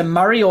weird one. So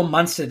Murray or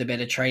Munster, the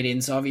better trade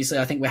in. So obviously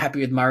I think we're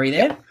happy with Murray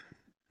there.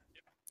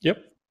 Yep.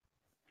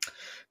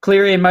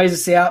 Cleary and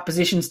Moses out.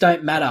 Positions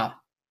don't matter.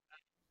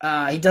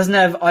 He doesn't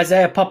have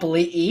Isaiah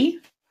Papali'i.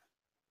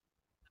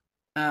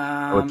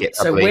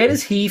 So where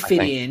does he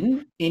fit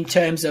in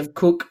terms of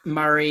Cook,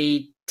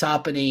 Murray,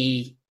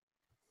 Tarpany?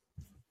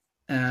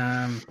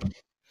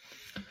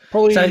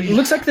 Probably. So it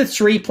looks like the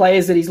 3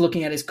 players that he's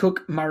looking at is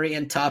Cook, Murray,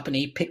 and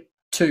Tarpany. Pick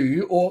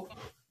 2 or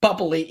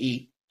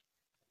Papali'i.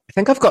 I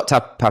think I've got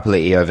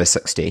Papali'i over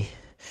 60.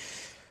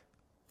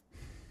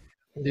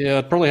 Yeah,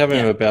 I'd probably have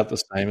him Yeah. about the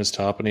same as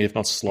Tarpany, if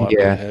not slightly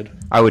Yeah, ahead.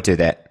 I would do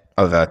that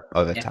over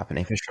Yeah.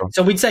 Tapani for sure.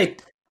 So we'd say,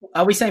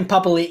 are we saying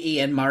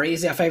Papali'i and Murray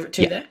is our favourite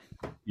two Yeah. there?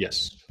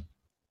 Yes.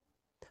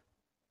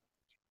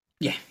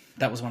 Yeah,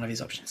 that was one of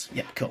his options.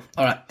 Yeah, cool.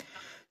 All right.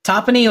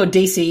 Tarpany or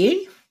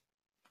DCE?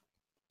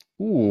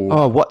 Ooh.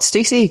 Oh, what's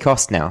DCE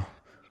cost now?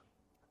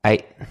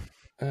 8.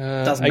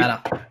 Doesn't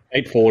matter.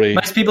 840.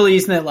 Most people are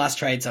using their last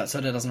trade, so it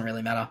sort of doesn't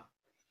really matter.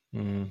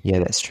 Yeah,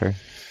 that's true.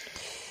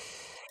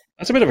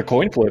 That's a bit of a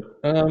coin flip.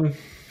 I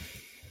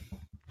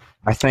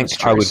think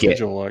What's I would Cherry's get.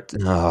 schedule like?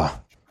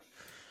 Oh,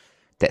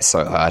 that's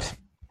so hard.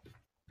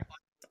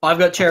 I've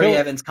got Cherry feel-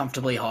 Evans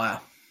comfortably higher.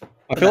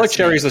 I feel like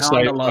Cherry's the I'm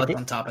safe. lower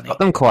on Tarpany. Got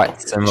them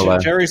quite similar.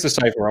 Cherry's the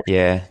safer option.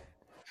 Yeah,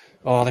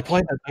 Oh, they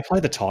play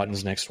the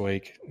Titans next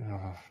week.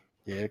 Oh,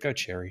 yeah, go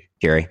Cherry.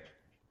 Jerry.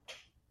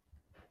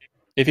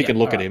 If you can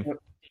look all at right. him.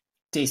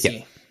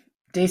 DCE.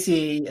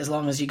 DCE, as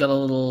long as you got a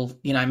little,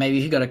 maybe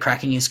if you got a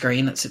crack in your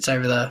screen that sits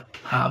over the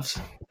halves.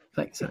 I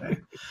think so.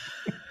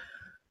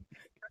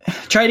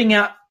 Trading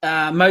out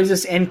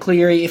Moses and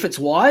Cleary, if it's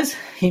wise,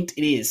 hint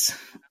it is.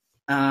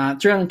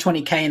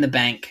 320k in the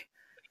bank.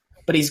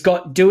 But he's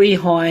got Dewey,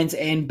 Hines,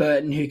 and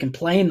Burton who can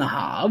play in the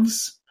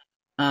halves.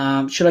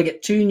 Should I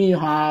get 2 new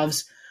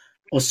halves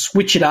or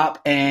switch it up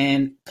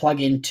and plug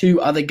in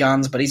 2 other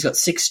guns? But he's got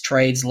 6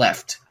 trades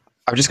left.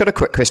 I've just got a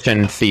quick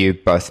question for you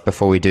both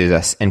before we do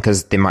this, and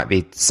because there might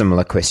be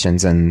similar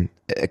questions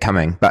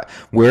coming. But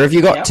where have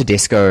you got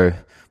Tedesco?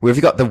 Where have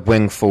you got the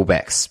wing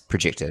fullbacks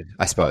projected?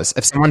 I suppose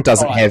if someone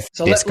doesn't have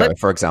Tedesco,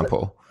 for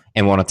example,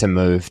 and wanted to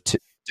move to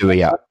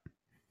Dewey up.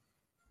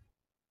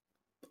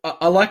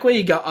 I like where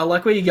you go. I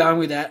like where you're going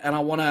with that, and I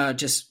want to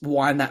just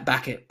wind that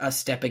back a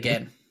step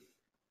again.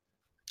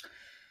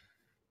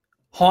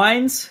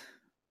 Hines,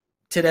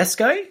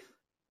 Tedesco,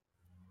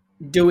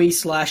 Dewey /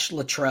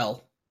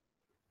 Latrell.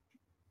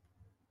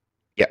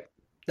 Yep.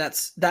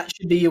 That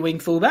should be your wing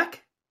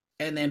fullback,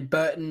 and then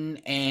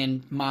Burton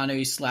and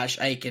Manu /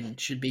 Aiken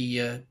should be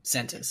your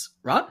centers,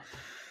 right?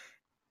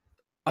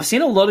 I've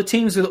seen a lot of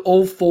teams with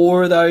all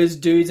 4 of those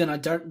dudes, and I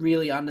don't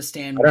really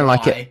understand why. I don't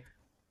like it.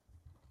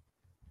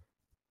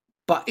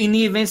 But in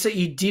the events that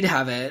you did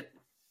have it,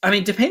 I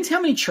mean, depends how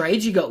many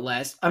trades you got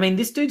left. I mean,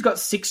 this dude's got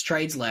 6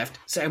 trades left,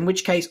 so in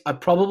which case I'd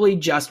probably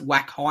just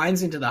whack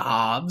Hines into the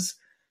halves,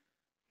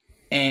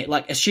 and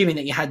assuming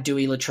that you had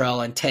Dewey,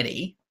 Latrell, and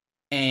Teddy,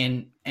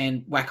 and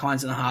whack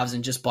Hines in the halves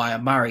and just buy a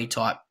Murray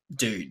type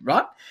dude,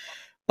 right?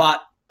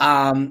 But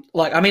I think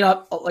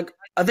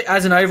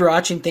as an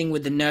overarching thing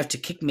with the nerf to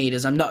kick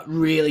meters, I'm not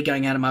really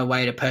going out of my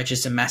way to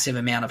purchase a massive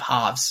amount of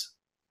halves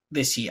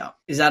this year.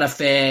 Is that a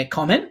fair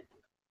comment?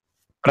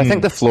 But I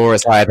think the floor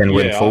is higher than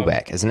wing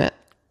fullback, isn't it?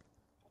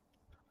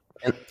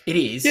 It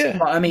is. Yeah,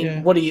 But I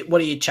mean, what are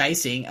you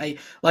chasing? I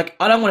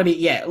don't want to be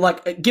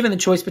given the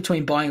choice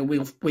between buying a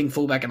wing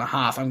fullback and a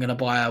half, I'm going to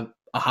buy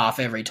a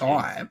half every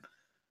time.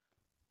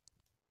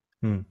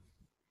 I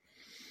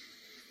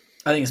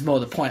think it's more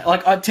the point.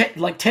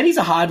 Teddy's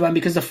a hard one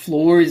because the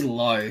floor is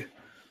low.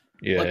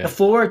 Yeah. The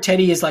floor of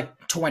Teddy is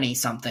 20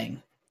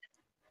 something.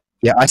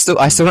 Yeah, I still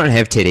don't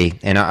have Teddy,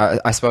 and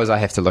I suppose I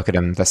have to look at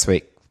him this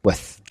week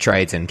with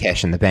trades and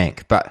cash in the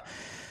bank. But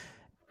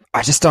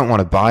I just don't want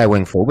to buy a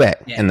wing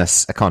fullback in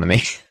this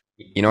economy.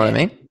 You know what I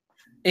mean?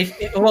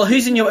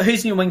 Who's in your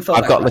wing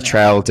fullback? I've got right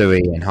Latrell,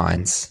 Dewey, and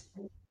Hines.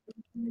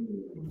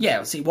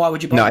 Yeah. See, why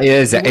would you buy? No,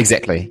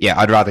 exactly. Yeah,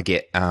 I'd rather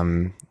get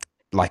a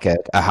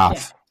half.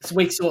 Yeah. It's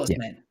weak sauce,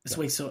 man. It's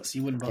weak sauce.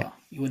 You wouldn't buy.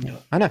 You wouldn't do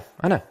it. I know.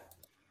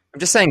 I'm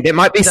just saying there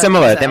might be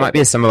similar. There might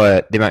be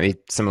similar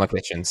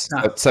questions.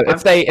 No, so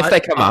if they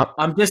come up,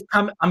 I'm just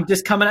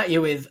coming at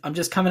you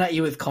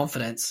with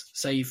confidence,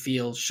 so you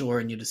feel sure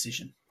in your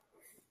decision.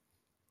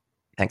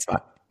 Thanks,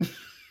 Mark.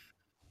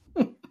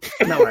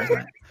 No worries,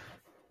 mate.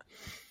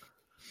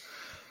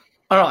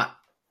 All right.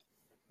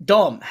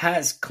 Dom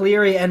has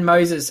Cleary and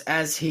Moses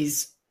as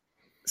his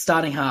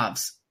starting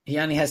halves. He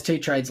only has 2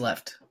 trades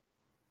left.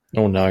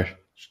 Oh no.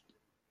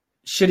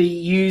 Should he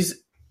use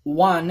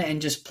one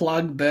and just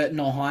plug Burton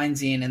or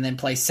Hines in and then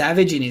play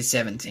Savage in his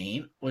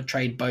 17, or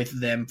trade both of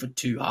them for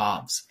 2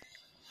 halves?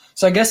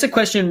 So I guess the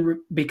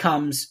question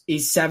becomes,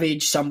 is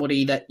Savage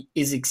somebody that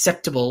is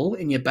acceptable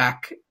in your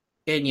back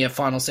in your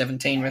final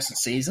 17 rest of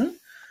the season?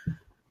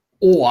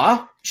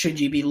 Or should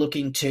you be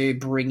looking to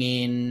bring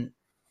in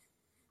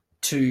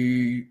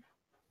 2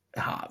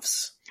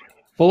 halves?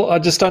 Well, I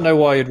just don't know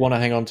why you'd want to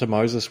hang on to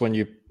Moses when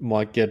you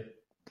might get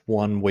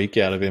 1 week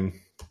out of him.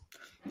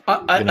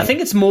 I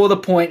think it's more the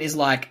point is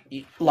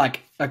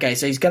okay,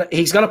 so he's got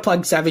to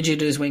plug Savage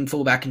into his wing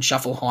fullback and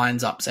shuffle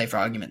Hines up, say for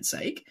argument's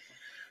sake.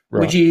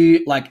 Right. Would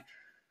you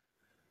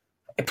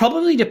it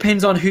probably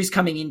depends on who's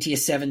coming into your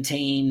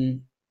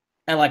 17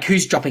 and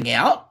who's dropping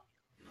out.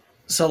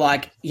 So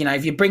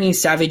if you're bringing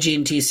Savage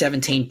into your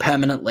 17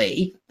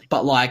 permanently,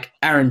 but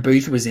Aaron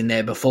Booth was in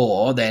there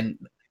before, then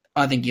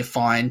I think you're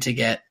fine to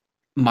get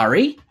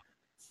Murray.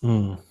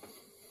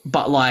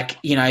 But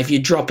if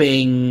you're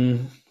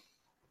dropping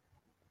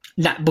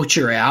Nat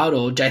Butcher out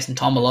or Jason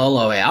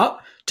Tomalolo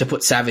out to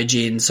put Savage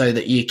in so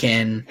that you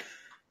can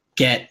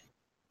get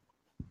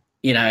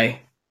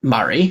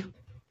Murray.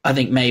 I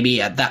think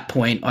maybe at that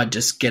point I'd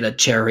just get a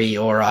Cherry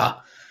or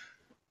a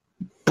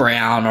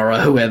Brown or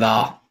a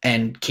whoever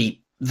and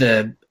keep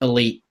the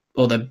elite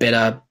or the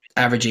better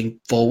averaging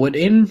forward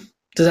in.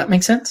 Does that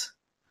make sense?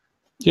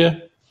 Yeah,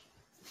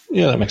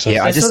 that makes sense.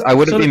 Yeah, I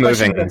wouldn't be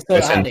moving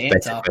Burton,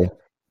 basically.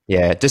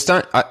 Yeah, just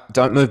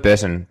don't move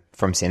Burton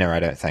from centre. I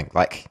don't think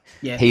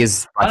he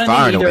is by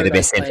far and away the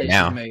best centre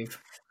now.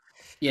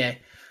 Yeah.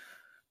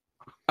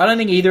 I don't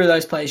think either of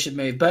those players should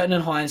move. Burton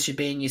and Hines should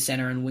be in your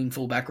centre and wing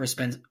fullback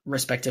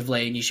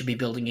respectively, and you should be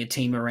building your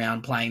team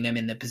around playing them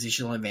in the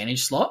positional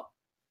advantage slot.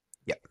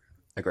 Yep,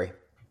 agree.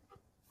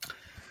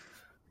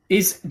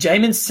 Is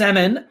Jamin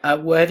Salmon a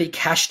worthy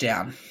cash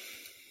down?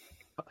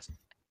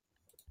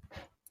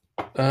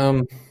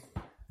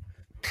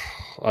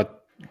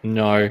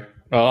 No.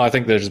 I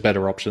think there's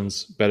better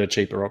options,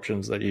 cheaper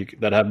options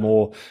that have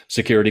more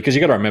security. Because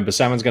you got to remember,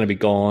 Salmon's going to be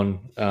gone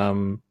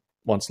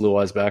once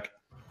Luai's back.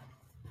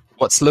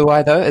 What's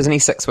Luai though? Isn't he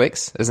 6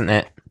 weeks? Isn't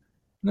that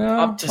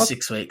up to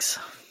 6 weeks?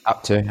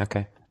 Up to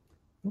okay.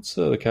 What's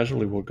the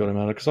casualty ward got him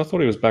out of? Because I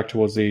thought he was back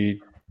towards the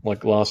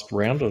last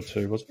round or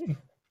two, wasn't he?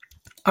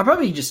 I'd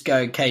probably just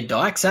go Cade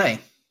Dykes, eh?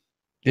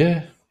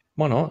 Yeah,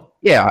 why not?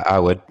 Yeah, I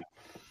would.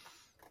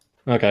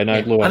 Okay,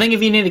 no, Luai. I think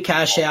if you need a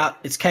cash out,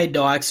 it's Cade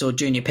Dykes or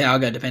Junior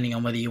Pauga, depending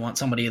on whether you want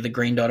somebody with a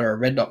green dot or a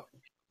red dot.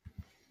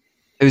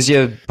 Who's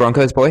your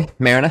Broncos boy,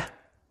 Mariner?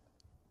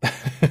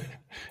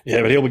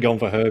 Yeah, but he'll be gone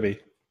for Herbie.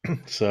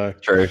 So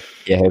true.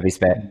 Yeah, Herbie's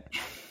back.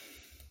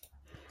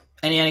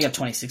 And he only got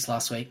 26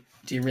 last week.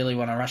 Do you really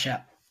want to rush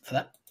out for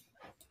that?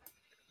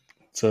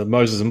 So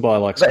Moses and By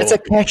But it's a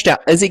cashed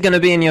out. Is he going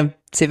to be in your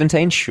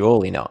 17?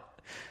 Surely not.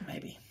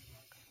 Maybe.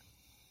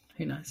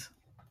 Who knows?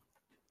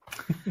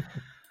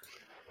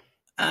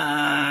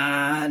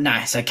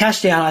 No. So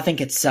cash down. I think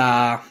it's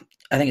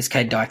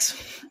Cade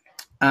Dykes.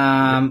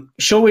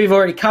 Sure, we've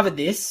already covered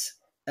this.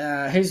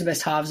 Who's the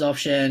best halves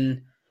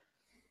option?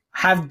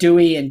 Have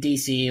Dewey and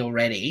DC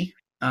already.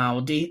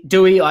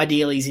 Dewey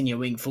ideally is in your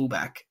wing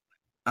fullback.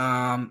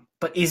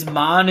 But is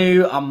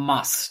Manu a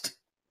must?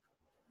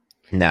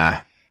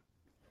 Nah.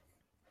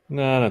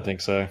 No, I don't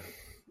think so.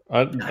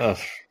 I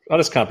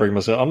just can't bring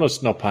myself. I'm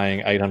just not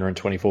paying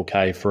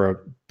 $824K for a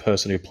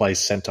person who plays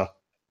centre.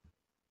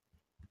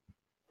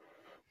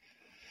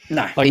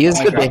 No, he is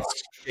the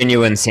best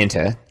genuine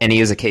centre, and he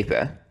is a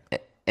keeper.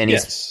 And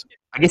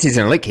I guess he's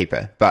an elite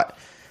keeper, but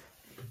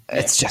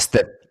it's just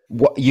that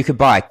you could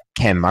buy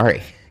Cam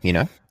Murray,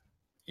 Yeah,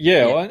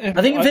 yeah.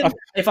 I think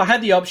if I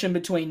had the option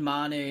between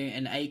Manu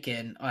and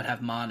Aiken, I'd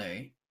have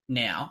Manu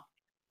now.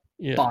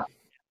 Yeah. But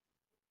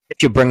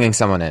if you're bringing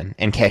someone in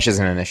and cash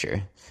isn't an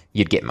issue,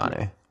 you'd get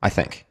Manu, I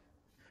think.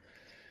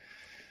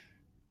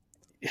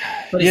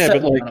 But it's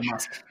certainly not a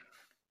must.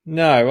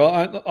 No,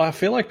 well, I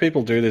feel like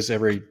people do this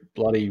every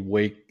bloody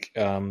week.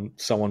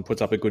 Someone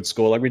puts up a good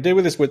score. Like we did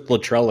with this with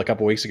Latrell a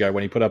couple of weeks ago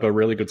when he put up a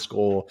really good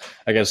score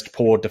against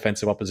poor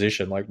defensive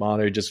opposition. Like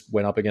Manu just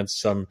went up against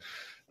some,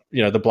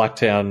 the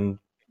Blacktown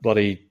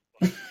bloody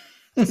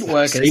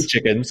sea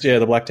chickens. Yeah,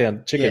 the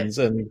Blacktown chickens.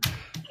 Yeah.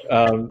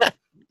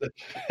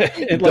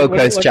 And Gold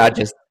Coast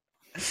Chargers.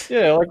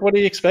 Yeah, what are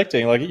you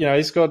expecting?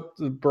 He's got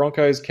the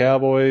Broncos,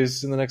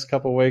 Cowboys in the next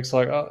couple of weeks.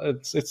 I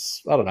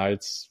don't know.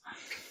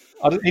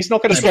 He's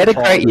not going to. He's had a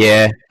great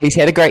year. He's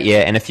had a great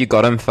year, and if you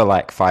got him for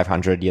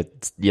 500,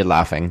 you're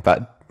laughing.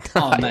 But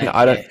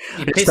I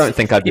just don't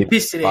think I'd be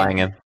buying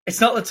him. It's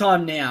not the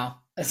time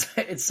now.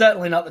 It's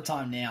certainly not the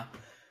time now.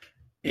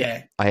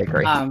 Yeah, I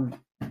agree.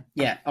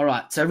 Yeah. All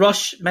right. So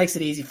Rosh makes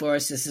it easy for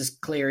us. This is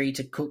Cleary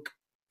to Cook,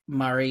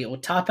 Murray, or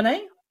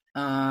Tarpanay.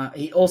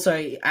 He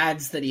also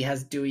adds that he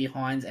has Dewey,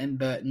 Hines, and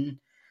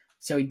Burton,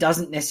 so he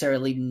doesn't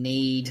necessarily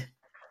need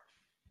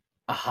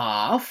a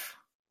half.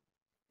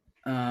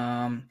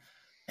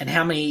 And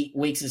how many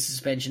weeks of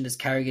suspension does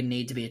Carrigan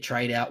need to be a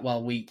trade out?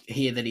 Well, we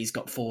hear that he's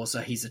got 4,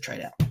 so he's a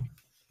trade out.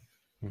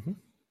 Mm-hmm.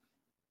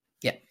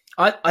 Yeah.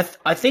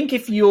 I think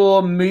if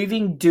you're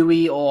moving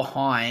Dewey or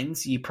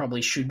Hines, you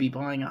probably should be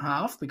buying a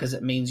half because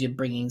it means you're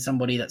bringing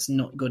somebody that's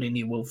not good in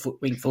your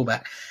wing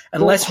fullback.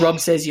 Unless Rob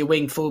says your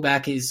wing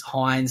fullback is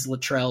Hines,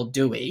 Latrell,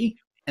 Dewey,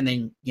 and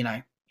then,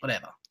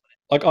 whatever.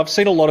 I've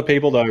seen a lot of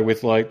people, though,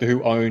 with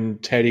who own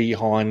Teddy,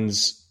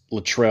 Hines,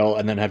 Latrell,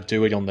 and then have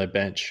Dewey on their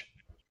bench.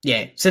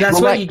 Yeah, so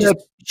that's where you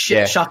just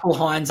shuffle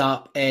Hines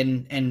up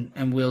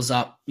and wheels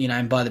up,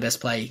 and buy the best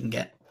player you can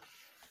get.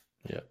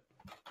 Yeah.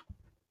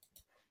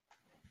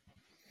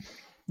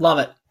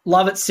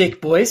 Love it,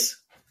 sick, boys.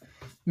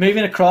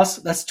 Moving across,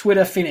 that's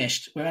Twitter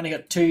finished. We've only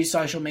got 2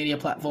 social media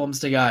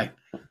platforms to go.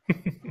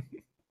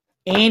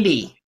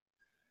 Andy,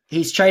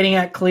 he's trading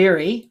out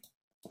Cleary.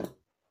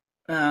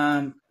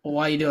 Why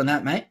are you doing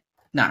that, mate?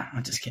 No,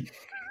 I'm just kidding.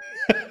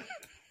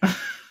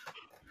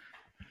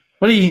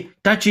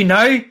 Don't you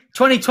know?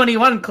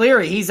 2021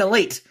 Cleary, he's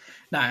elite.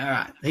 No, all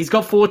right. He's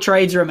got 4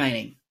 trades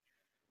remaining.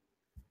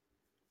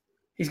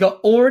 He's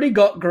already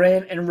got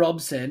Grant and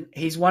Robson.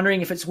 He's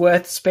wondering if it's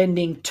worth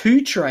spending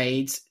 2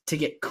 trades to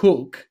get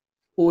Cook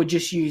or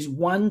just use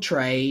 1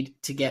 trade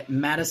to get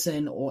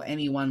Madison or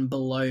anyone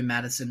below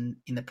Madison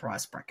in the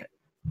price bracket.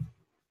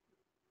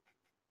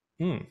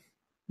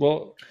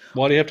 Well,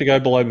 why do you have to go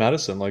below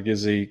Madison? Like,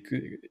 if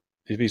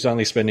he's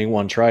only spending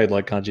one trade,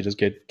 like, can't you just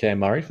get Cam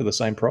Murray for the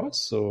same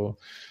price? Or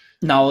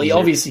No, he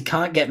obviously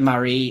can't get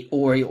Murray,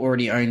 or he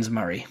already owns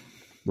Murray.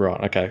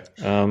 Right. Okay.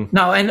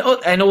 No,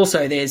 and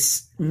also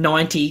there's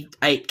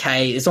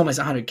 98k. It's almost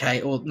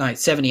 100k, or no,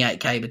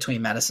 78k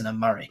between Madison and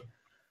Murray.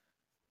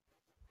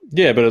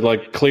 Yeah, but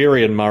like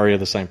Cleary and Murray are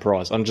the same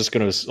price. I'm just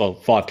going to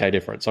 5k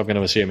difference. I'm going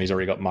to assume he's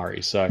already got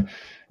Murray. So,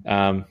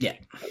 yeah,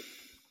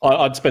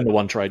 I'd spend the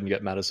one trade and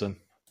get Madison.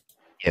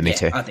 Yeah, me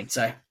too. I think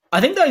so.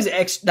 I think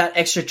that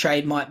extra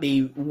trade might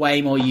be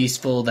way more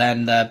useful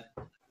than the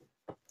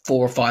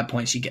 4 or 5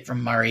 points you get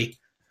from Murray.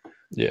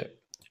 Yeah,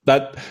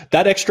 that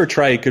extra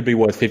trade could be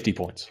worth 50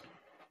 points.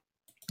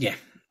 Yeah,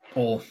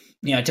 or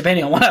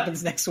depending on what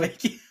happens next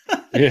week,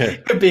 yeah,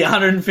 could be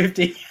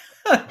 150.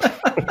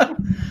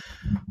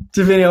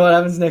 Depending on what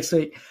happens next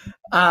week.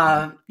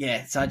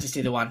 Yeah, so I just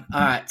do the one.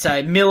 All right,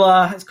 so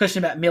Miller, it's a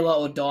question about Miller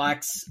or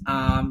Dykes.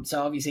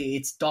 So obviously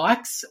it's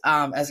Dykes.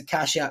 As a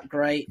cash out,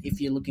 great. If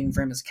you're looking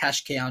for him as a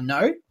cash cow,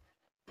 no.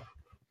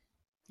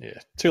 Yeah,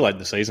 too late in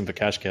the season for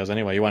cash cows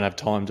anyway. You won't have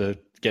time to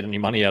get any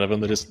money out of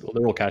them.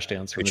 They're all cash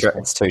downs.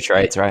 It's 2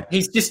 trades, right?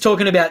 He's just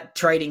talking about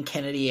trading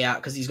Kennedy out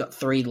because he's got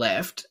 3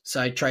 left.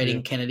 So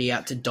trading Kennedy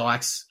out to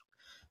Dykes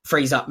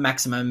frees up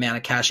maximum amount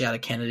of cash out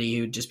of Kennedy,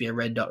 who would just be a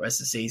red dot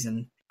rest of the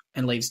season,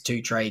 and leaves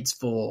 2 trades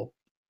for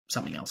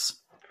something else.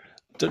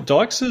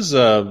 Dykes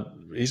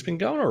he's been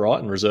going all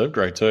right in reserve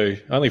grade too.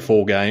 Only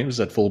 4 games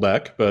at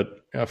fullback,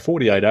 but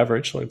 48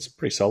 average. So it's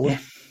pretty solid. Yeah.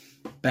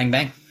 Bang,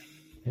 bang.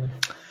 Yeah.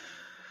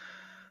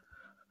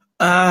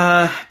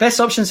 Best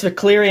options for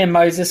Cleary and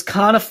Moses.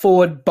 Can't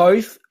afford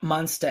both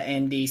Munster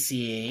and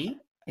DCE.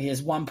 He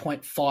has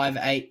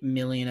 1.58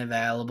 million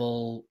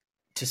available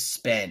to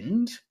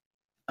spend.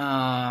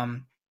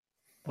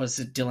 Was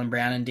it Dylan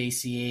Brown and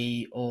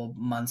DCE or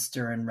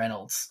Munster and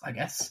Reynolds, I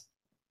guess?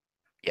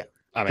 Yeah.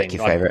 I mean, pick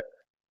your favourite.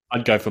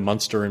 I'd go for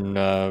Munster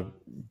and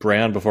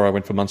Brown before I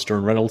went for Munster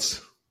and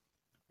Reynolds.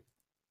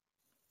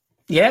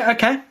 Yeah,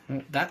 okay.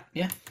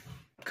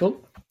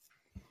 Cool.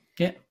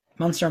 Yeah,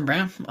 Munster and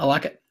Brown. I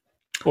like it.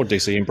 Or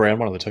DCE and Brown,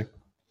 one of the two.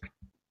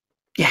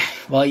 Yeah,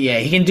 well, yeah,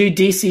 he can do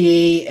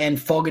DCE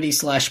and Fogarty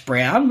 /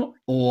 Brown,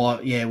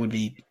 or it would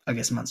be, I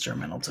guess, Munster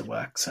and Reynolds at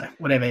work. So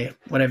whatever you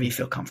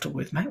feel comfortable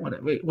with, mate.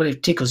 Whatever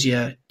tickles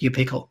your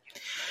pickle.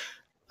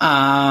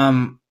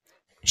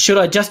 Should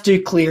I just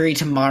do Cleary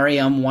to Murray?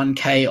 I'm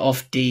 1k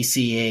off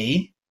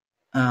DCE.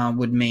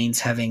 Would means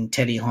having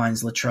Teddy,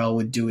 Hines, Latrell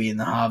with Dewey in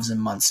the halves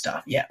and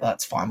Munster. Yeah,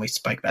 that's fine. We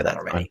spoke about that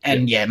already.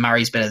 And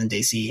Murray's better than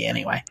DCE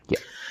anyway. Yeah.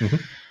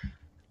 Mm-hmm.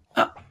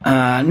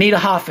 Need a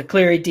half for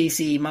Cleary,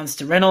 DC,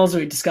 Munster, Reynolds.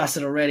 We discussed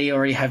it already.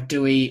 Already have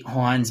Dewey,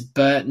 Hines,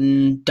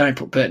 Burton. Don't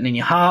put Burton in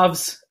your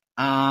halves.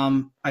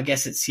 I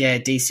guess it's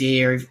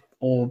DC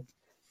or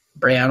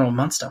Brown or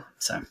Munster.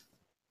 So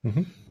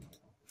if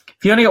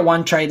you only got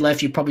 1 trade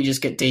left, you probably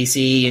just get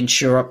DC and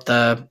shore up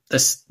the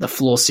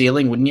floor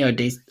ceiling, wouldn't you?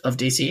 Of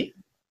DC.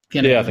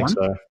 Yeah, I think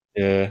so.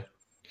 Yeah,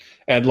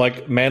 and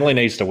like Manly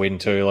needs to win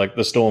too. Like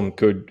the Storm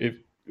could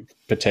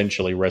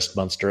potentially rest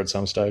Munster at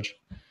some stage.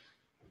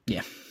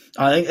 Yeah.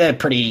 I think they're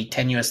pretty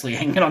tenuously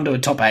hanging on to a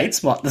top 8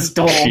 spot, the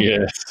Storm.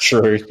 Yeah,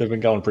 true. They've been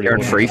going pretty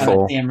well. Free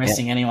fall. I don't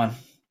missing anyone.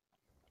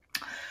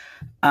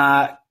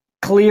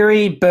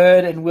 Cleary,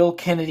 Bird, and Will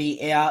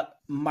Kennedy out.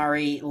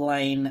 Murray,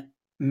 Lane,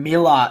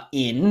 Miller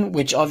in,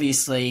 which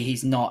obviously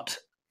he's not.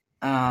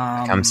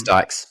 Comes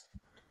Dykes.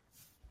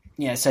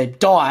 Yeah, so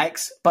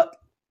Dykes, but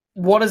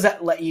what does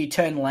that let you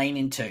turn Lane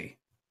into?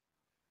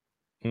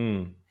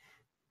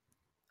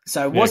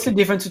 So what's the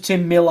difference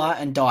between Miller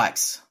and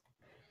Dykes?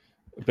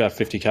 About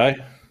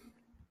 50k.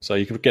 So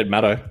you could get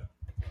Maddo.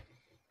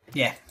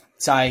 Yeah.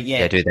 So,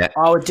 yeah. Do that.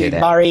 I would do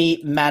Murray,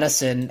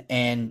 Madison,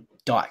 and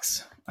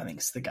Dykes. I think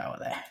it's the goer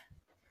there.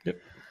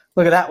 Yep.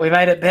 Look at that. We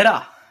made it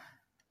better.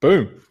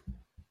 Boom.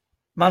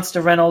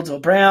 Munster, Reynolds, or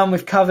Brown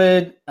we've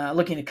covered.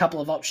 Looking at a couple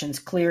of options.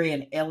 Cleary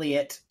and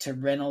Elliott to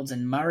Reynolds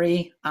and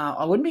Murray.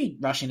 I wouldn't be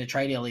rushing to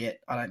trade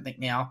Elliott, I don't think,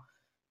 now.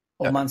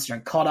 Or Munster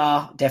and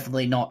Cotter.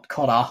 Definitely not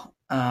Cotter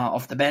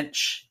off the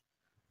bench.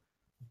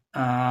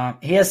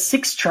 He has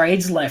 6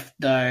 trades left,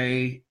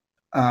 though,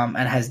 and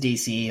has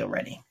DCE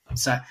already.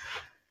 So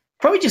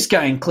probably just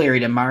going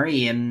Cleary to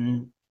Murray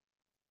and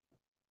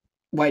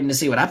waiting to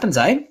see what happens,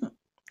 eh?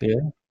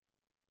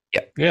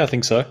 Yeah, I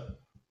think so.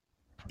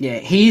 Yeah,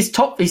 he's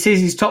top. He says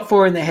he's top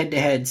 4 in the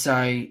head-to-head,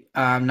 so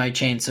no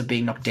chance of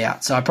being knocked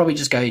out. So I'd probably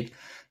just go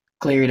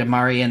Cleary to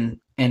Murray and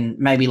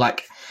maybe I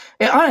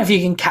don't know if you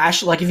can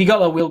cash, if you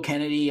got a Will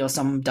Kennedy or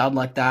some dud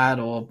like that,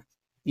 or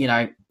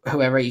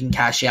whoever you can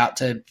cash out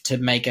to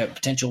make a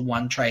potential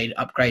 1 trade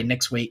upgrade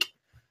next week.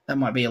 That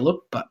might be a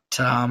look, but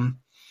Jamie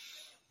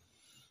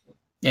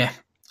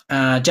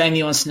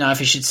wants to know if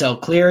you should sell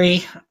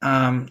Cleary.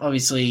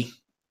 Obviously,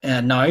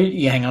 no,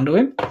 you hang on to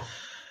him.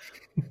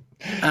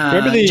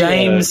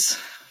 James.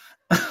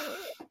 I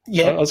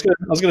was going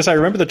to say,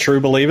 remember the true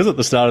believers at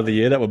the start of the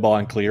year that were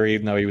buying Cleary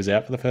even though he was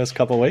out for the first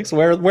couple of weeks?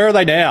 Where are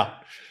they now?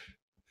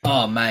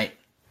 Oh, mate.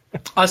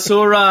 I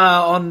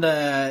saw on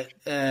the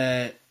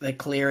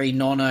Cleary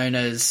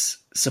non-owners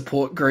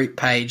support group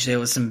page there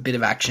was some bit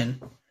of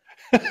action.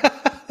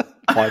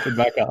 Piping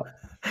back up.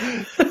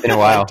 In a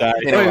while.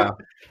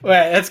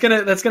 Wait, that's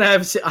gonna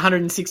have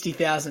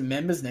 160,000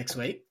 members next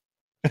week.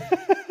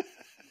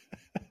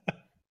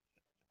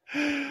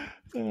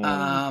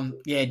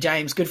 Yeah,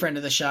 James, good friend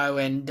of the show,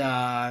 and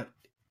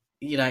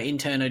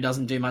intern who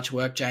doesn't do much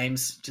work.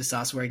 James just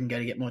asked where he can go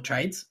to get more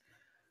trades.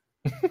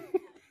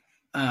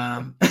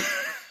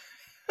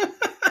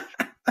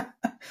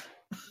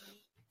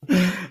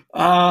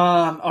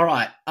 All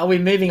right. Are we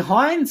moving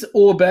Hines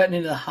or Burton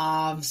into the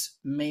halves,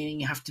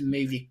 meaning you have to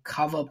move your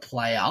cover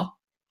player?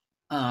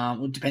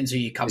 Well, it depends who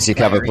your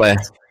cover player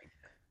is.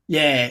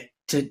 Yeah,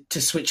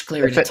 to switch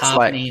Cleary to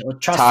Tarpany or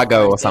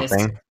Targo or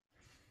something.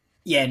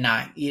 Yeah,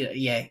 no.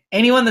 Yeah.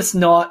 Anyone that's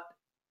not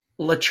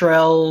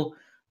Latrell,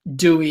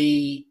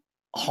 Dewey,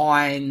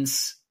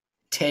 Hines,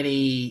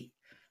 Teddy,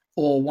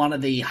 or one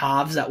of the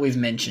halves that we've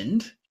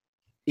mentioned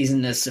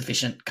isn't a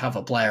sufficient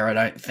cover player, I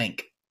don't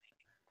think,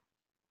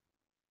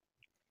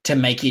 to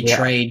make you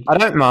trade. I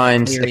don't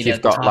mind if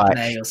you've got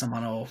Tarpany or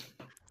someone, or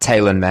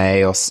Taylor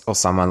May or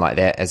someone like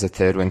that as a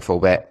third wing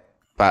fullback.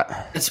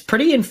 But it's a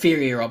pretty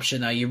inferior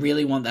option, though. You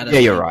really want that.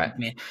 You're right.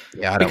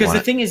 Yeah, because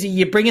the thing is,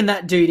 you're bringing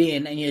that dude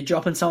in and you're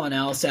dropping someone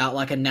else out,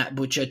 like a Nat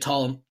Butcher,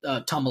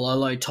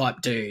 Tomalolo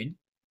type dude,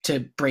 to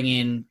bring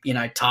in,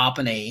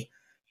 Tarpany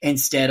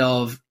instead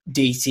of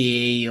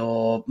DCE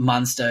or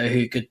Munster,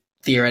 who could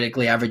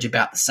theoretically average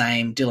about the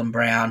same. Dylan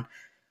Brown,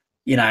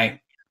 you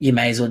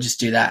may as well just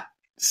do that.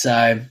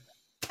 So,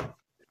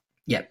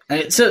 yeah.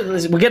 So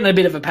we're getting a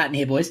bit of a pattern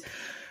here, boys.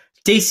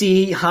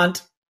 DCE,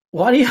 Hunt.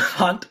 Why do you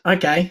Hunt?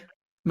 Okay.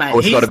 Mate,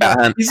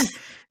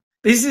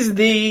 this is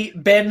the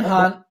Ben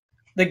Hunt,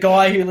 the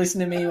guy who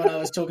listened to me when I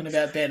was talking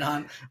about Ben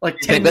Hunt. Like,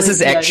 I think this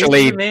is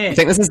actually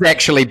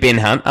Ben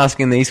Hunt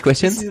asking these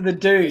questions. This is the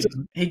dude.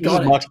 He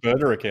got it. Mark's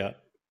burner account.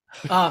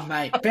 Oh,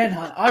 mate, Ben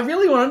Hunt. I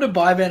really wanted to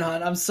buy Ben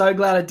Hunt. I'm so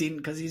glad I didn't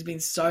because he's been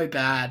so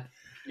bad.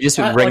 You're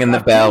just ringing the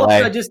bell.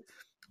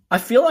 I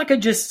feel like I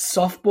just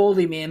softballed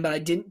him in, but I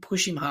didn't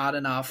push him hard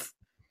enough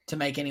to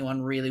make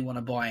anyone really want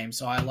to buy him.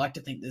 So I like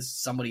to think there's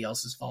somebody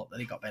else's fault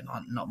that he got Ben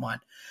Hunt, not mine.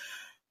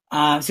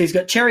 So he's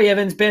got Cherry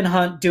Evans, Ben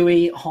Hunt,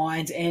 Dewey,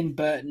 Hines, and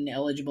Burton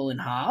eligible in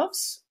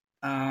halves.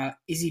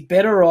 Is he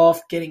better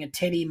off getting a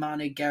Teddy,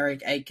 Manu,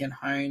 Garrick, Aiken,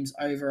 Holmes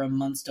over a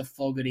Munster,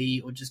 Fogarty,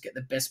 or just get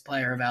the best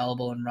player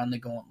available and run the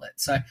gauntlet?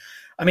 So,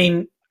 I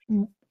mean,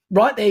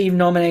 right there you've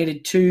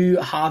nominated 2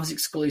 halves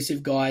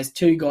exclusive guys,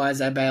 2 guys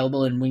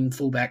available in wing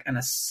fullback and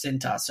a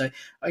centre. So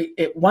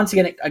once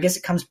again, I guess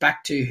it comes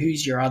back to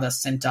who's your other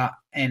centre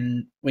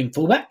and wing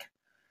fullback.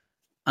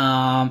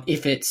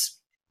 If it's,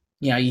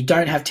 you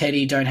don't have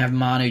Teddy, don't have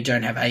Manu,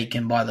 don't have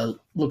Aiken by the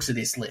looks of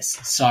this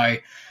list. So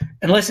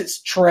unless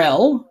it's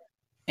Trell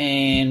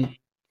and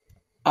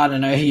I don't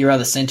know who your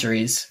other centre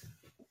is,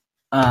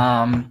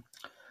 in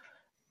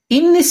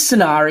this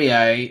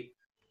scenario,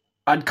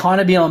 I'd kind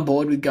of be on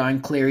board with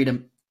going Cleary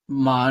to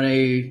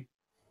Manu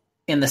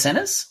in the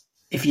centres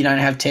if you don't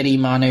have Teddy,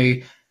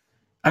 Manu.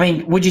 I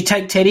mean, would you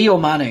take Teddy or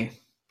Manu?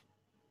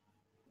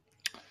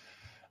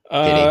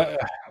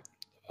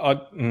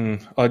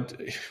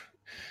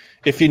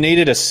 If you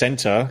needed a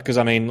centre, because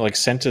I mean, like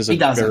centres are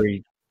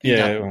very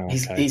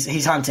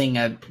He's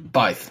hunting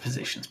both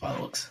positions by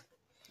the looks.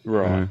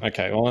 Right.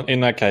 Okay. Well,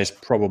 in that case,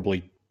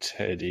 probably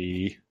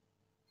Teddy.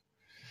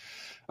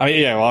 I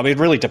mean, it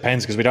really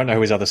depends because we don't know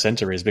who his other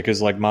centre is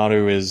because, like,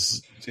 Manu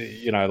is,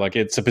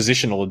 it's a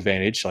positional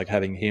advantage, like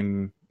having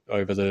him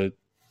over the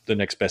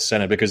next best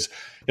centre because,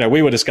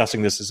 we were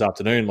discussing this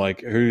afternoon,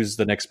 like, who's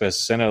the next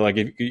best centre? Like,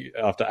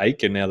 after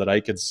Aiken, now that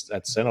Aiken's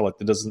at centre, like,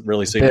 there doesn't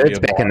really seem to be a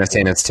back in the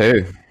centres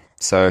too.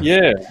 So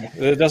yeah,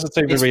 there doesn't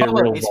seem to be a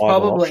real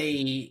viable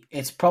option.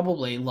 It's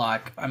probably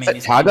like, I mean,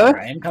 is Targo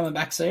Graham coming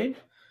back soon?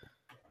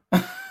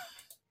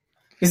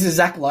 Is it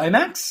Zach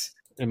Lomax?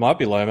 It might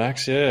be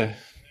Lomax, yeah.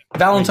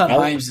 Valentine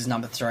Holmes is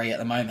number 3 at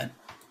the moment.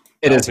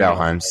 It is Val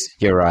Holmes.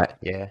 You're right.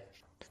 Yeah,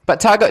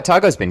 but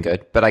Targo's been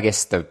good. But I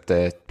guess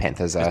the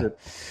Panthers are.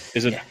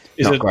 Is it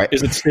great.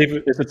 Is it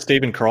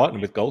Stephen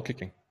Crichton with goal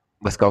kicking?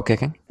 With goal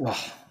kicking? Yeah.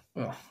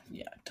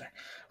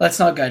 Let's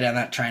not go down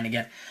that train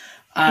again.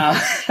 No,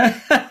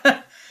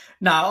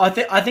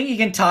 I think you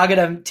can target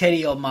him,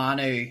 Teddy or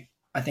Manu.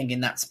 I think in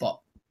that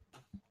spot.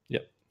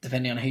 Yep.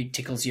 Depending on who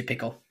tickles your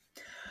pickle.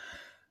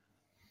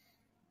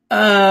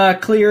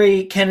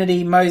 Cleary,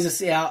 Kennedy,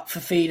 Moses out,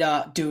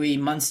 Fafita, Dewey,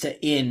 Munster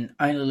in.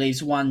 Only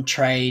leaves one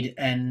trade,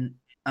 and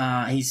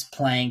he's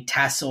playing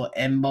Tass or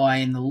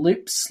Mbai in the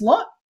loop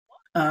slot.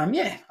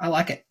 Yeah, I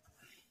like it.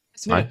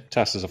 Yeah,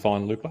 Tass is a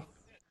fine looper.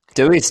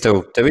 Dewey's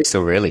still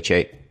really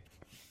cheap.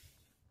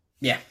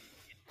 Yeah.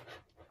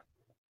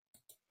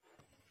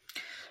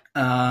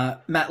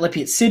 Matt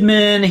Lippy at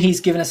Sidman.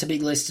 He's given us a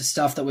big list of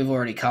stuff that we've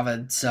already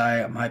covered, so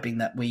I'm hoping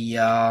that we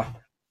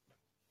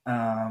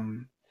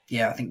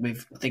I think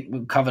we've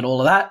covered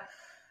all of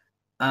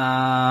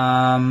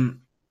that.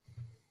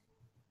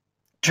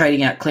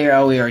 Trading out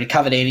Clear, we already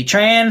covered Andy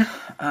Tran.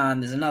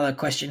 There's another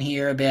question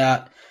here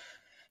about,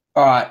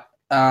 all right,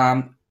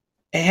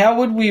 How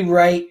would we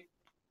rate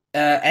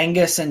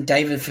Angus and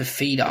David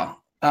Fifita?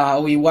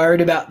 Are we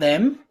worried about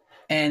them?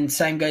 And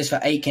same goes for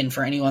Aiken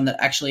for anyone that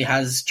actually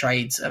has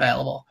trades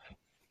available.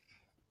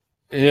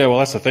 Yeah, well,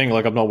 that's the thing.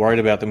 Like, I'm not worried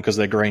about them because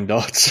they're green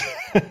dots.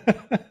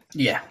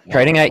 Yeah.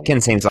 Trading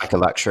Aitken seems like a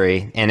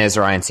luxury, and as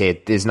Ryan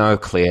said, there's no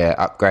clear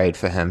upgrade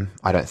for him,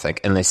 I don't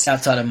think, unless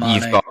Outside of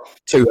Manu. you've got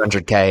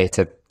 200k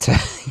to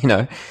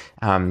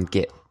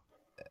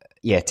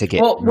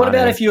get. Well, what Manu.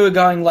 about if you were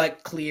going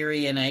like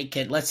Cleary and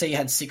Aiken? Let's say you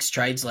had 6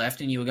 trades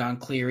left and you were going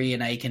Cleary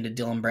and Aiken to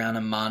Dylan Brown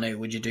and Manu.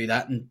 Would you do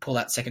that and pull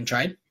that second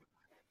trade?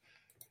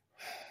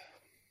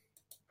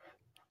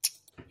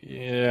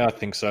 Yeah, I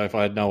think so. If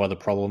I had no other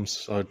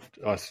problems, I'd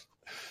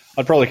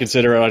probably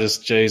consider it. I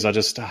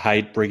just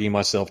hate bringing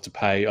myself to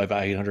pay over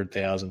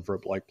 800,000 for a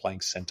bloke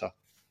playing centre.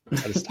 I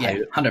just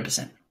hate it.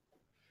 100%.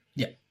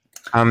 Yeah.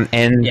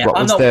 And Yeah, what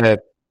I'm was not-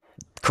 the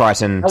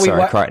Crichton?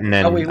 Sorry, Crichton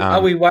and Are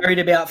we worried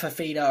about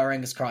Fifita or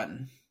Angus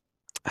Crichton?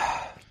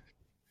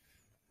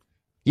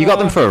 you got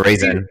them for a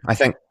reason. I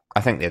think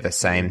they're the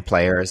same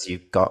player as you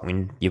got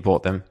when you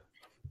bought them.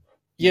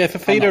 Yeah, for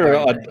I'm not Feeder,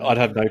 worried about I'd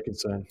have no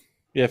concern.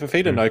 Yeah, for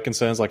Feeder, no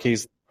concerns. Like he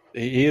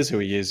is who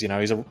he is. You know,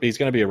 he's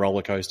going to be a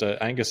roller coaster.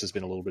 Angus has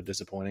been a little bit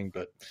disappointing,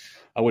 but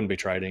I wouldn't be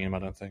trading him. I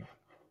don't think.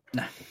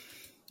 No.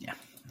 Yeah.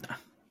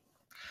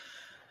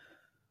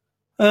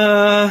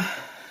 No.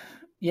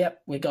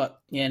 Yep. We got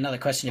another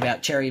question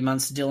about Cherry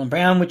Munster, Dylan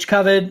Brown, which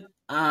covered.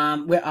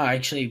 I'm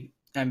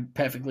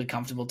perfectly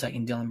comfortable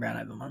taking Dylan Brown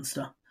over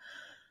Munster.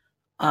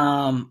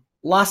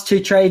 Last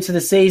 2 trades of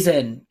the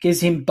season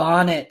gives him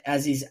Barnett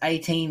as his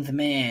 18th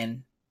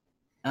man.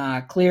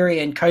 Cleary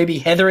and Kobe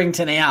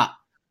Hetherington out.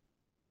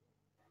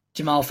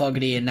 Jamal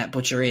Fogarty and Nat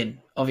Butcher in.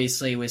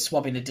 Obviously, we're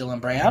swapping to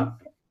Dylan Brown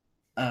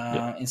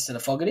instead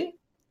of Fogarty.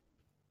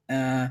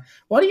 Why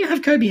do you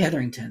have Kobe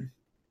Hetherington?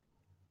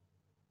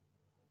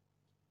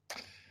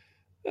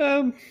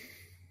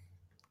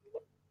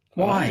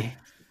 Why?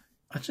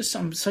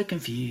 I'm so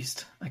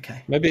confused.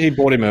 Okay. Maybe he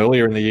bought him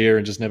earlier in the year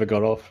and just never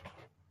got off.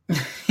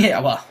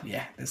 Yeah, well,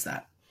 yeah, there's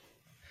that.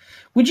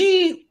 Would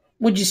you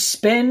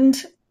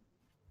spend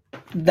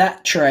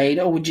that trade,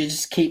 or would you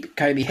just keep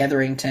Kobe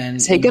Hetherington?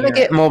 Is he going to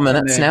get more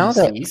minutes now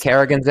that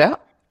Carrigan's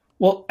out?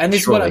 Well, and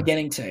this is what Surely. I'm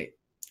getting to.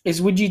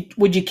 Is would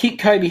you keep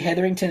Kobe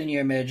Hetherington in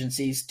your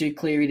emergencies, do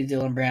Cleary to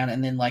Dylan Brown,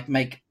 and then like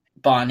make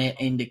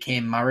Barnett into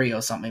Cam Murray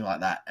or something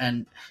like that?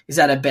 And is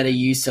that a better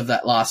use of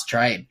that last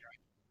trade?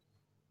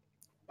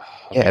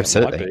 Yeah,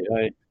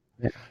 absolutely.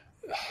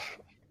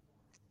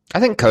 I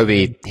think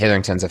Kobe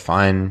Hetherington's a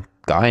fine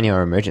guy in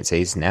your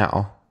emergencies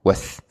now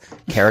with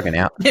Carrigan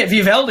out. Yeah, if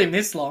you've held him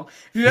this long,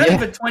 if you've held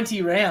him for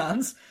 20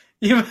 rounds,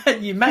 you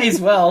may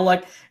as well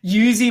like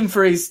use him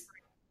for his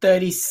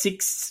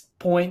 36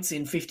 points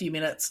in 50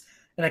 minutes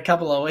in a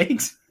couple of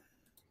weeks.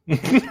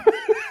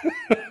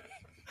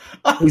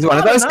 He's one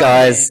of those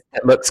guys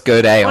that looks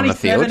good on the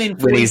field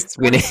when he's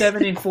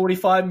 27 in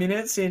 45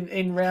 minutes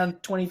in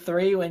round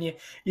 23 when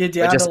you're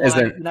down to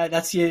like,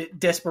 that's your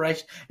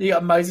desperation. You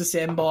got Moses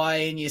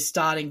Mbai and you're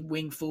starting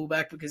wing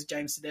fullback because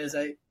James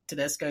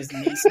Tedesco's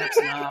knee snaps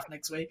in half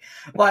next week.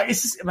 Like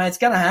it's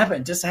going to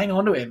happen. Just hang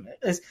on to him.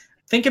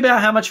 Think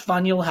about how much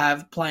fun you'll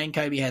have playing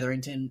Kobe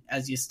Hetherington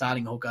as your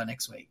starting hooker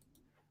next week.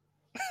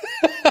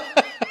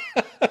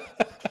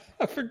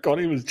 I forgot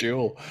he was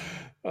dual.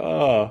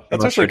 Oh,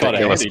 that's That's actually kind of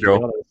ridiculous, handy.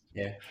 Joel.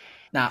 Yeah.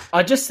 No,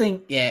 I just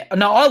think,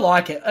 I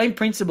like it. In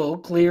principle,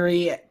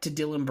 Cleary to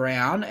Dylan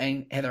Brown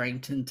and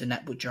Hetherington to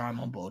Nat Butcher, I'm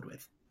on board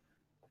with.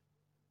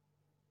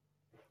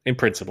 In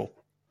principle.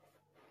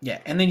 Yeah,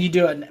 and then you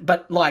do it,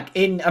 but like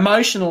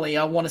emotionally,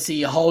 I want to see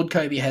you hold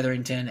Kobe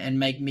Hetherington and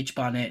make Mitch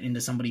Barnett into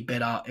somebody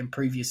better,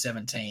 improve your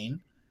 17,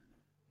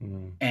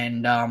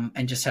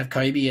 and just have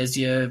Kobe as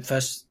your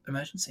first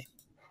emergency.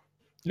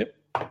 Yep.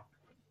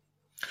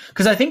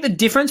 Because I think the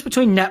difference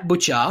between Nat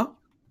Butcher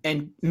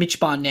and Mitch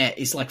Barnett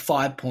is like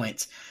 5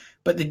 points,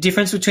 but the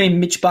difference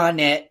between Mitch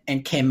Barnett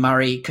and Cam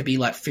Murray could be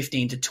like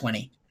 15 to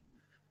 20.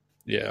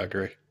 Yeah, I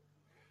agree.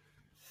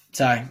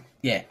 So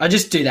yeah, I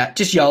just do that.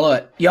 Just YOLO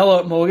it. YOLO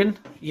it, Morgan.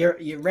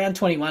 You're round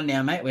 21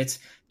 now, mate. It's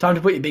time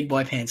to put your big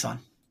boy pants on.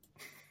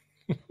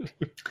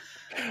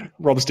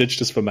 Rob Stitch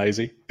just for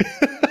Maisie.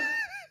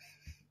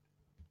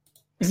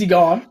 Is he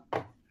gone?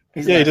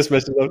 He just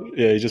messaged.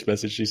 Yeah, he just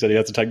messaged. He said he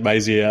had to take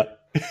Maisie out.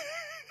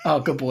 Oh,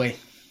 good boy.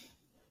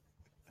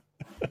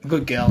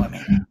 Good girl, I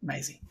mean.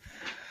 Maisie.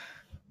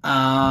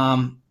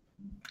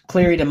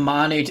 Cleary to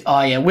Manu.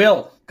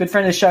 Will. Good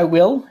friend of the show,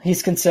 Will.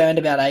 He's concerned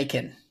about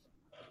Aiken.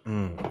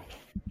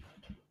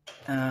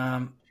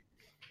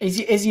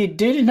 Is your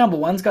dude in number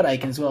one's got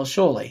Aiken as well,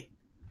 surely?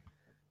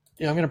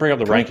 Yeah, I'm going to bring up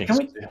the rankings.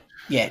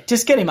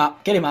 Just get him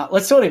up.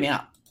 Let's sort him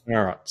out.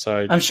 All right,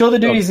 so I'm sure the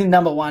dude who's in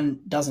number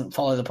one doesn't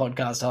follow the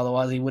podcast,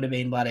 otherwise he would have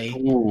been bloody.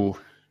 Ooh.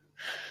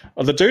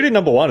 Well, the dude in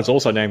number one is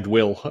also named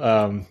Will,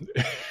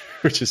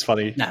 which is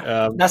funny.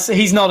 No,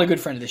 he's not a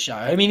good friend of the show.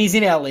 I mean, he's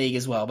in our league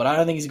as well, but I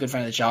don't think he's a good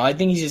friend of the show. I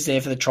think he's just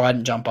there for the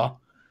trident jumper.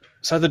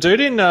 So the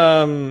dude in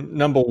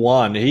number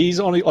one, he's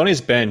on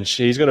his bench.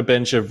 He's got a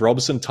bench of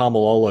Robson,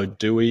 Tamalolo,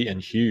 Dewey,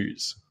 and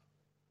Hughes.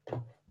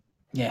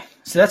 Yeah,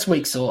 so that's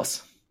weak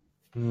sauce.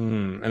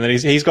 And then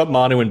he's got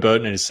Manu and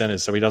Burton in his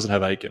centres, so he doesn't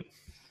have Aiken.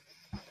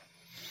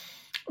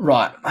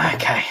 Right.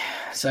 Okay.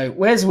 So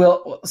where's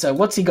Will? So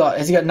what's he got?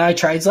 Has he got no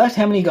trades left?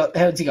 How many got?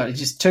 How's he got?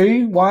 Just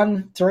 2,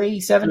 1, 3,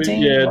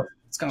 17? Yeah,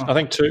 what's going on? I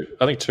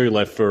think two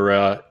left for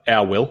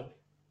our Will,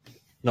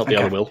 not the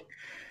other Will.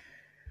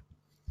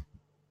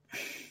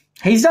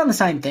 He's done the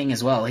same thing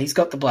as well. He's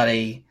got the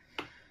bloody.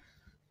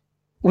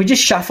 We're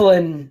just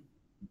shuffling.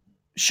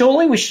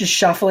 Surely we're just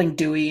shuffling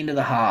Dewey into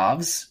the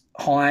halves.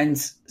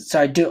 Hines,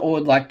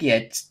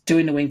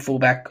 doing the wing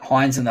fullback,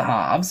 Hines in the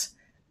halves,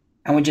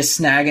 and we're just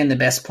snagging the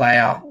best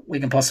player we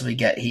can possibly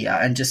get here,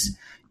 and just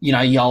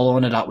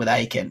YOLOing it up with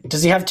Aiken.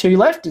 Does he have 2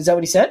 left? Is that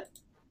what he said?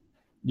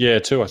 Yeah,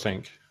 2, I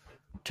think.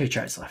 2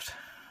 trades left.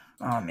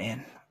 Oh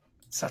man,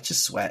 such a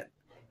sweat.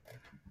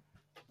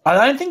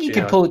 I don't think you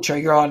can pull the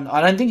trigger on. I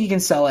don't think you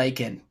can sell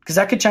Aiken because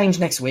that could change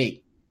next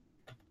week.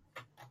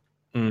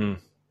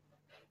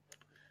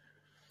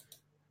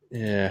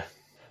 Yeah.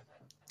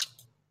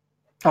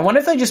 I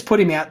wonder if they just put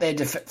him out there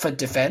for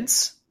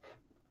defense.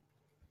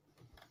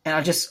 And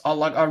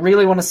I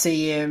really want to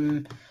see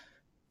him.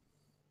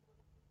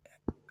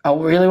 I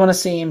really want to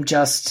see him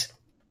just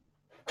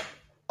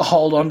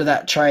hold on to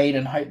that trade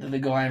and hope that the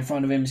guy in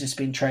front of him has just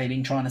been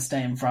trading, trying to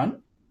stay in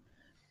front.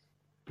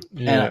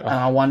 Yeah. And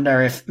I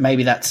wonder if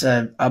maybe that's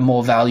a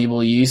more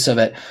valuable use of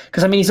it.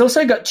 Because, he's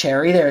also got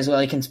Cherry there as well.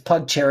 He can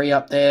plug Cherry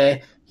up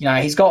there.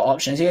 He's got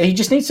options. He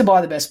just needs to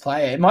buy the best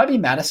player. It might be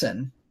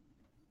Madison.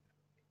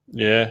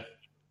 Yeah.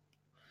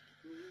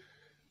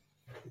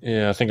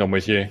 Yeah, I think I'm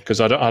with you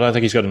because I don't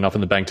think he's got enough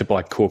in the bank to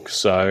buy Cook.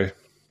 So,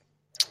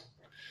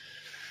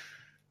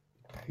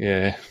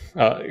 yeah,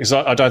 because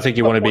I don't think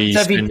you want to be.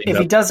 So if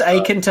he does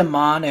Aiken to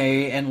Manu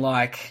and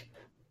I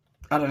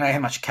don't know how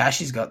much cash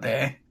he's got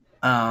there.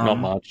 Not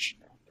much.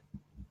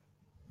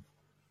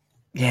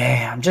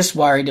 Yeah, I'm just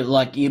worried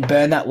that you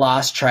burn that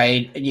last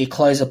trade and you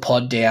close a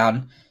pod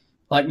down.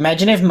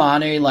 Imagine if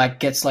Manu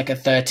gets a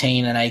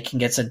 13 and Aiken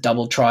gets a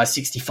double try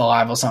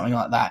 65 or something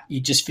like that. You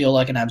just feel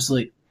like an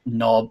absolute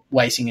knob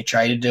wasting a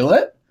trade to do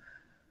it.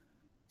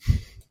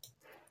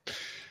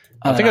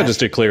 I think I'll just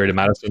do Cleary to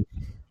Madison.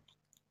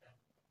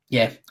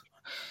 Yeah.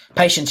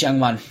 Patience, young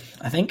one,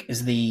 I think,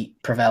 is the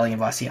prevailing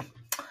advice here.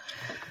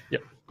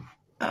 Yep.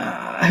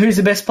 Who's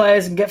the best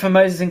players and get for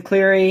Moses and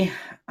Cleary?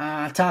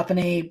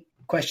 Tarpany,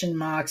 question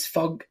marks,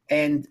 Fog,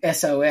 and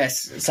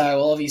SOS.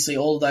 So obviously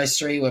all of those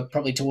 3 were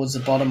probably towards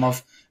the bottom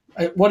of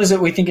what is it?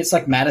 We think it's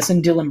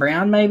Madison, Dylan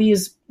Brown maybe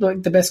is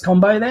the best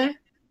combo there.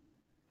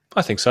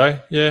 I think so.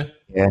 Yeah.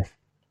 Yeah.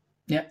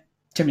 Yeah.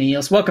 Too many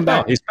years. Welcome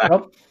back. Oh, he's back.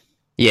 Rob.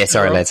 Yeah,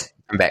 sorry, lads.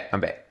 I'm back.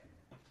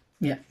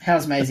 Yeah.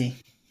 How's Maisie?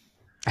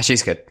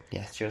 She's good.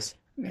 Yeah, she was.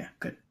 Yeah,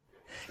 good.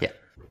 Yeah.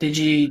 Did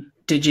you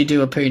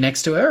do a poo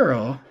next to her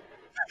or?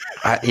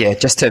 Yeah,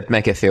 just to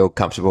make her feel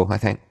comfortable, I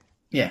think.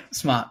 Yeah,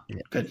 smart.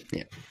 Yeah. Good.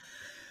 Yeah.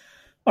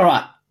 All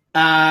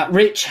right.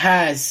 Rich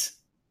has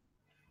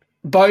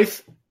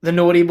both the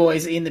naughty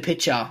boys in the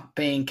picture,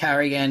 being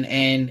Carrigan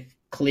and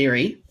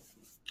Cleary.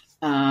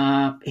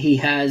 He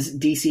has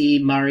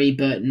DC, Murray,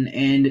 Burton,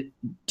 and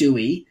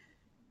Dewey.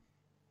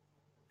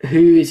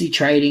 Who is he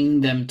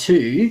trading them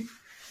to?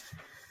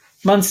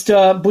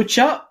 Munster,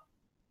 Butcher,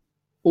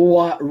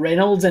 or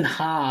Reynolds and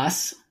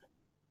Haas?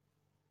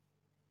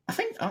 I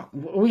think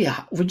we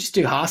just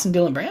do Haas and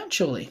Dylan Brown,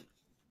 surely.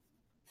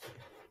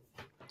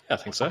 I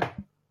think so.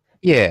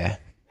 Yeah.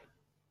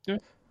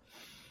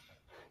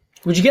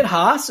 Would you get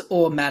Haas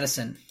or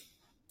Madison?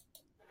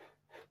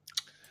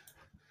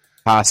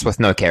 Haas with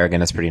no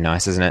Kerrigan is pretty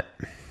nice, isn't it?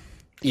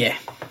 Yeah.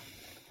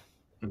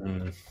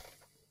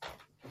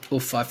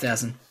 Or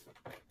 5,000.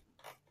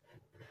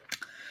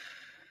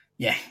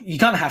 Yeah, you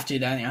kind of have to,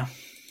 don't you?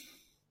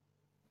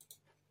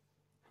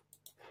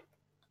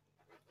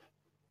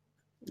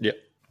 Yep.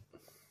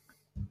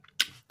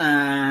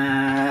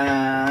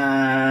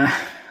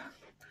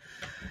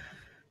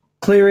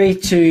 Cleary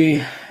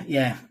to,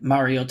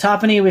 Murray or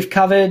Tarpany we've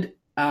covered.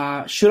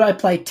 Should I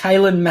play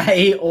Taylor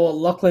May or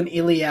Lachlan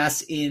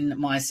Ilias in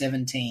my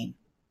 17?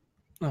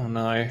 Oh,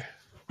 no.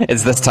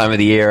 It's this time of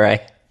the year, eh?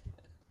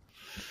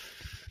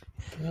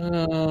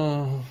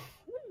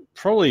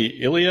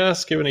 Probably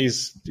Ilias, given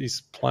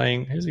he's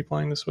playing. Who's he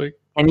playing this week?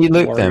 Can you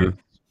loop them?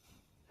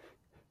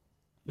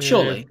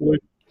 Surely.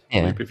 Loop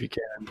Yeah. if you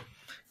can.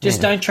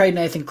 Just don't trade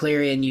Nathan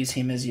Cleary and use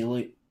him as your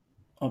loot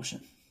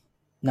option.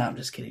 No, I'm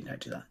just kidding. Don't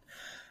do that.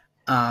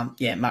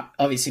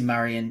 Obviously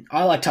Murray and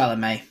I like Tyler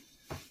May.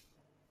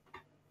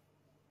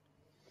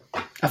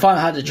 I find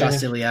it hard to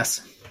trust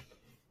Ilias.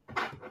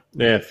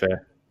 Yeah,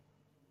 fair.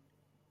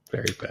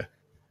 Very fair.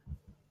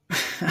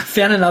 I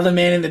found another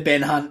man in the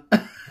Ben Hunt,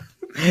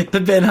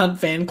 the Ben Hunt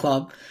fan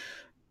club.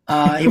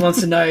 He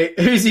wants to know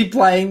who's he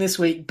playing this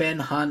week, Ben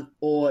Hunt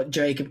or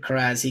Jacob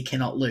Carraz. He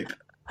cannot loop.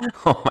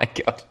 Oh my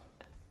god!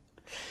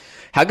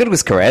 How good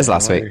was Carraz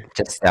last week?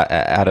 Just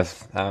out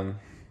of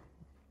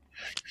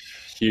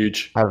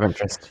Huge. out of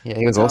interest. Yeah,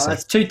 he was awesome.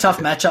 That's 2 tough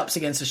matchups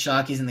against the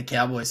Sharkies and the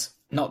Cowboys.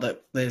 Not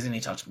that there's any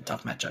tough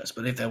matchups,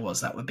 but if there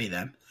was, that would be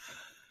them.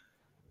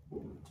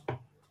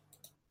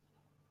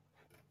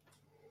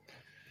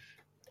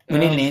 We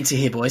need an answer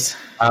here, boys.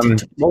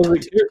 What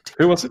was it?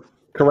 Who was it?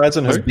 Karaz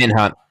and It was who? Ben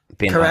Hunt.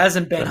 Karaz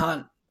and Ben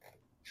Hunt.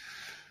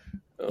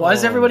 Why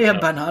does everybody have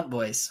Ben Hunt,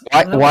 boys?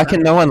 Why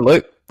can no one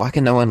loop? Why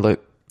can no one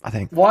loop? I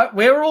think. Where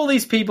were all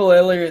these people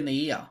earlier in the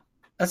year?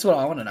 That's what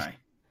I want to know.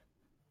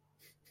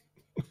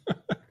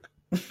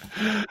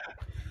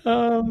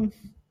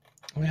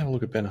 Let me have a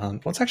look at Ben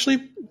Hunt. What's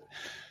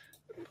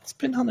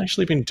Ben Hunt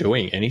actually been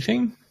doing?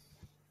 Anything?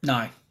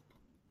 No.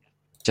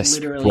 Just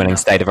Literally winning nothing.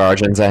 State of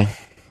Origins, eh?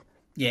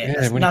 Yeah,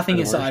 there's winning nothing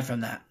State of aside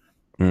from that.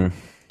 Mm,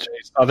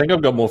 Jeez, I think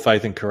I've got more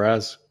faith in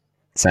Karaz.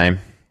 same.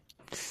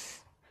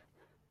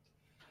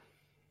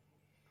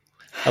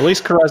 At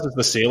least Karaz is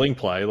the ceiling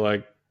play.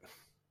 Like,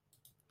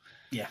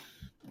 Yeah.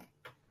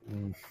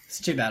 It's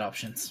two bad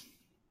options.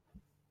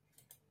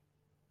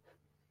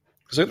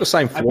 because they're the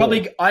same floor.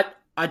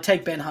 I'd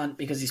take Ben Hunt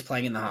because he's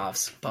playing in the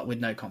halves, but with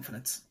no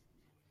confidence.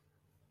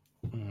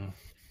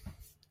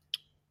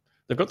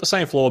 They've got the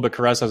same floor, but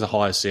Karaz has a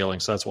higher ceiling,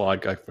 so that's why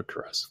I'd go for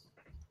Karaz.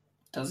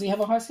 Does he have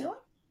a high ceiling?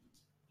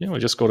 Yeah, we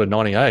just scored a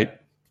 98.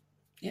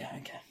 Yeah,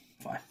 okay.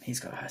 Fine. He's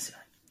got a high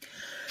ceiling.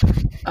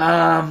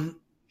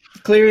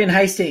 Cleary and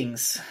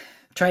Hastings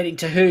trading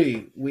to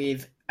who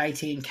with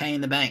 18k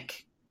in the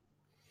bank?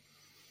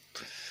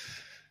 So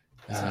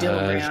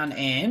Dylan Brown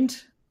and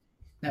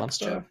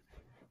Munster.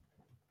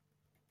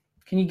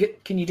 Can you do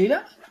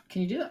that?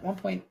 Can you do that? 1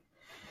 point.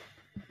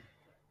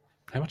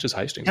 How much is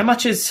Hastings? How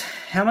much is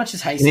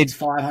Hastings?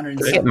 500.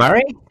 Does he get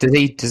Murray?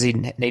 Does he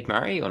need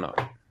Murray or not?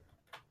 I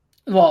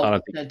Well,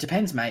 don't think- it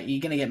depends, mate. Are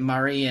you going to get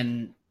Murray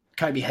and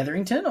Kobe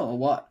Hetherington or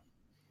what?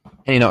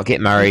 Can you not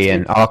get Murray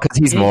and because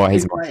he's He more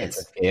needs two more players.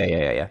 expensive.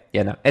 Yeah.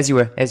 Yeah, no. As you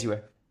were.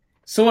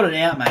 Sort it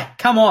out, mate.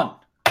 Come on.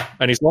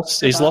 And he's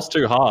lost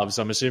two halves.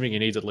 I'm assuming he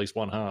needs at least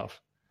one half.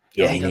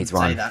 Yeah, he he needs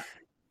doesn't say one. that.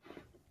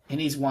 He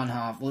needs one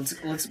half.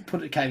 Let's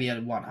put a caveat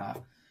at one half.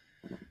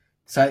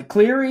 So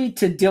Cleary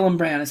to Dylan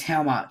Brown is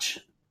how much?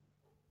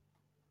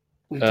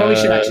 We probably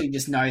should actually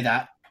just know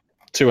that.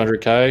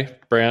 200k.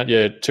 Brown,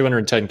 yeah,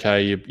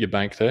 210k you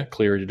bank there.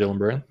 Cleary to Dylan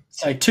Brown.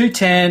 So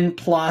 210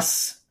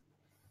 plus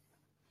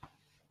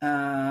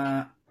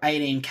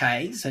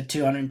 18k, so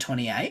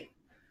 228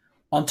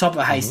 on top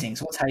of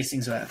Hastings. What's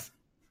Hastings worth?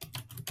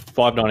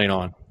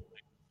 599.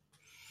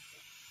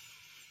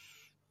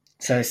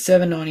 So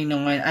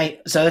 799,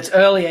 8. So it's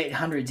early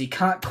 800s. You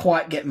can't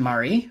quite get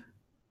Murray,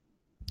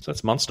 So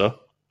that's Munster.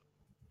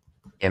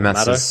 Yeah,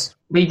 Munster's.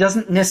 but he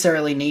doesn't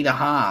necessarily need a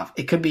half.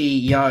 It could be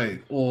Yo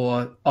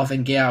or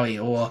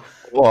Offengawi or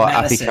Api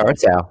Madison.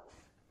 Coruscant.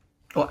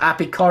 or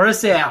Api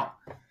Coruscant.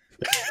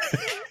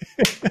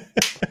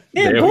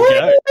 There we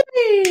go.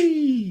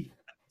 Boy!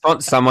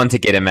 Want someone to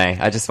get him, eh?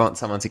 I just want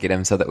someone to get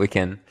him so that we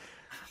can.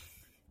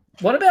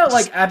 What about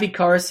like Api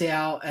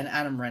Coruscant and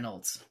Adam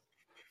Reynolds?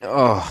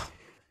 Oh,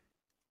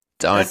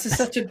 don't. That's just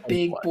such a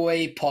big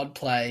boy pod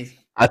play.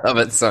 I love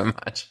it so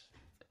much.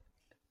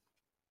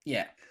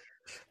 Yeah.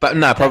 But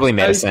no, probably Those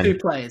Madison. two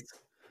players.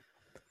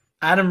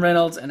 Adam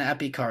Reynolds and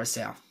Api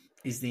Coruscant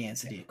is the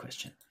answer to your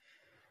question.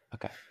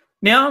 Okay.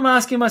 Now I'm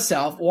asking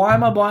myself, why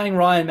am I buying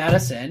Ryan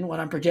Madison when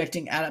I'm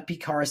projecting Api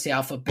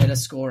Coruscant for better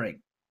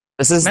scoring?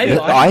 This is. Maybe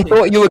I can do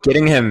thought that. you were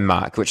getting him,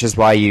 Mark, which is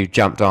why you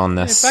jumped on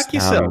this. Yeah, back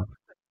yourself.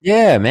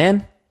 Yeah,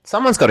 man.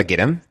 Someone's got to get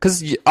him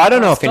because I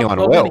don't know if Stop anyone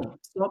dogging will. me.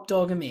 Stop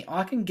dogging me.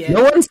 I can get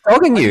No one's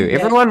dogging you. Yeah.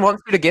 Everyone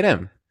wants you to get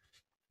him.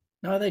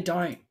 No, they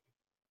don't.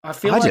 I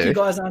feel I like do. you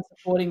guys aren't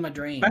supporting my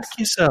dreams. Back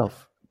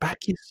yourself. Back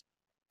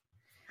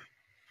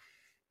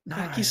No,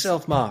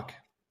 yourself, Mark.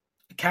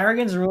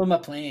 Carrigan's ruined my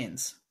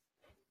plans.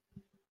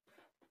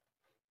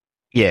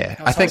 Yeah,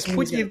 I I was think. hoping-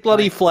 Put your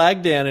bloody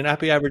flag down and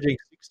Appy averaging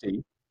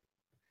 60.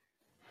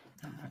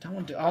 No, I don't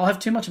want to. I'll have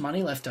too much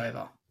money left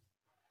over.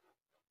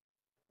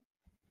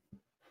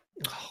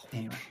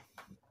 Anyway,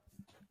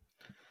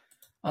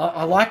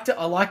 I like to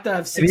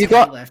have you 6k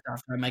got- left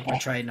after I make my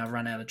trade and I've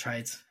run out of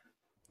trades.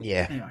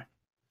 Yeah, Anyway,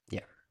 Yeah.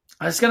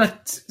 I'm just gonna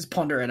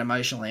ponder it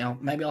emotionally.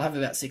 Maybe I'll have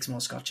about 6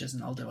 more scotches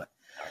and I'll do it.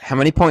 how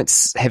many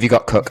points have you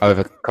got Cook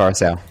over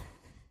Coruscant?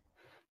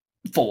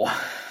 4.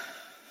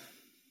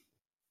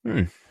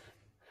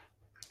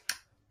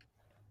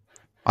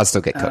 I'd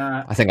still get Cook.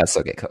 I think I'd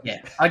still get Cook.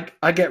 Yeah,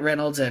 I get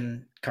Reynolds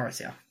and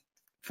Coruscant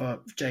for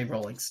J.K.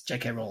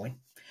 Rowling.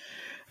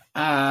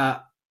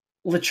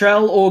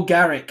 Latrell or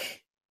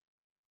Garrick,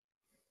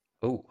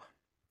 Ooh,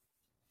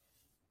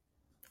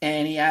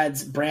 and he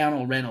adds Brown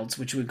or Reynolds,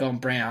 which we've gone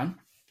Brown.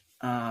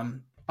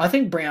 I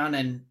think Brown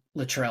and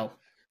Latrell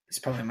is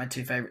probably my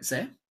two favourites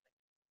there.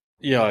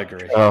 Yeah, I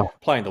agree. Oh.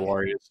 Playing the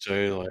Warriors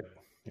too, like,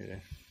 yeah.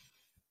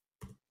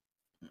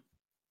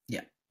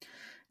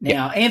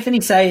 Now,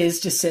 Anthony Sayers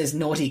just says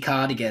naughty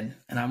cardigan,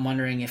 and I'm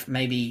wondering if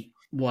maybe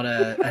what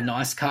a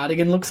nice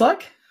cardigan looks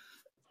like.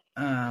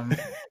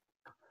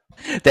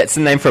 that's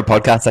the name for a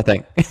podcast. I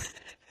think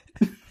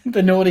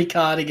The naughty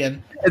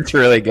cardigan. it's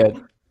really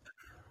good.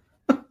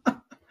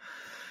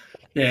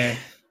 Yeah.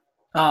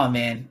 Oh,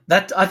 man.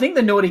 I think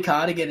the naughty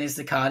cardigan is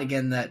the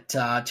cardigan that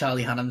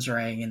Charlie Hunnam's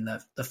wearing in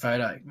the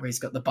photo where he's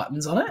got the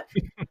buttons on it.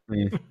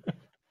 Mm.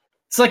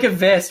 It's like a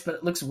vest, but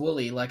it looks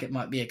woolly, like it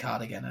might be a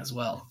cardigan as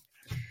well.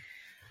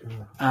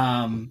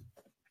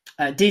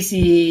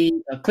 DCE,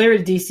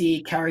 Cleary to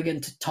DCE,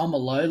 Carrigan to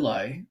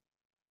Tomalolo.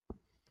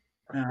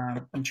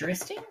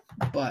 Interesting,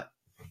 but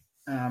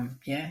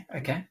yeah,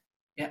 okay.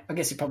 Yeah, I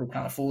guess you probably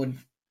can't afford.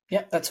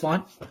 Yeah, that's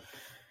fine.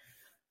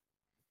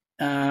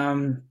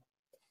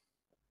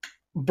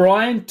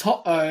 Brian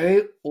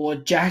To'o or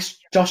Josh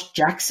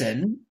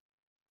Jackson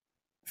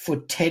for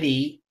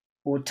Teddy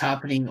or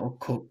Tarpening or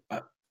Cook.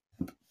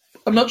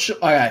 I'm not sure.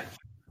 Okay.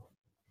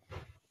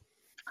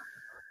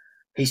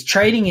 He's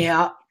trading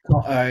out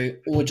To'o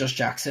or Josh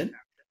Jackson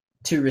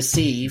to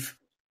receive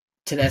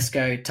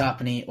Tedesco,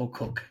 Tarpany or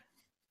Cook.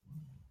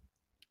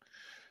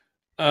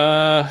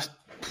 For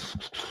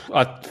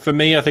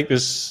me, I think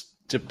this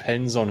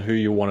depends on who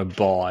you want to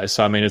buy.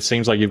 So, I mean, it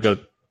seems like you've got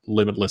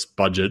limitless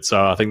budget.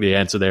 So I think the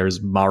answer there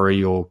is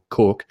Murray or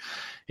Cook,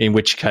 in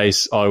which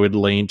case I would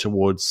lean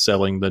towards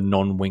selling the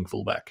non-wing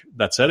fullback.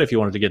 That said, if you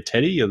wanted to get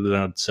Teddy, then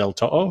I'd sell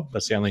To'o.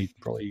 That's the only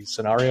probably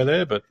scenario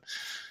there. But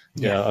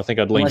yeah, I think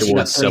I'd lean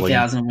towards selling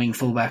 3,000 wing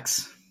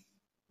fullbacks.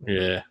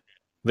 Yeah.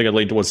 I think I'd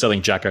lean towards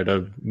selling Jacko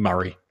to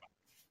Murray.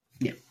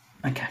 Yeah.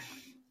 Okay.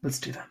 Let's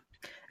do that.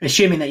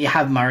 Assuming that you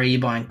have Murray,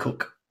 you're buying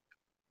Cook.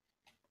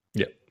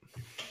 Yep.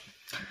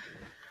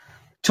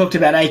 Talked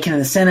about Aiken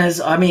and the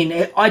centres. I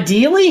mean,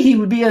 ideally he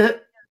would be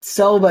a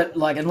sell, but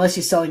like unless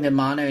you're selling to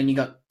Manu and you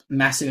got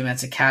massive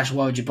amounts of cash,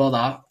 why would you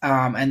bother?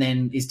 And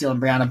then is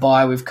Dylan Brown a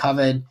buy? We've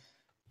covered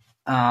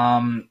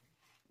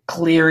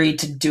Cleary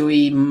to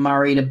Dewey,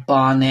 Murray to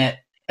Barnett,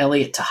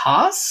 Elliott to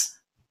Haas.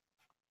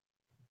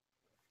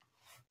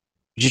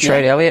 Did you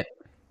trade Elliott?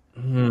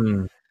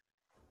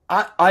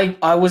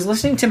 I was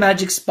listening to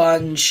Magic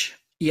Sponge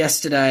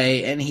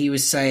yesterday, and he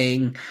was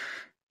saying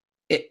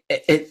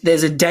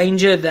there's a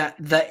danger that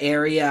the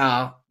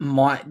area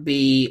might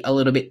be a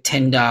little bit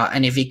tender,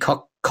 and if he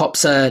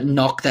cops a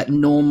knock that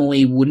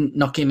normally wouldn't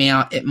knock him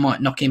out, it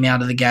might knock him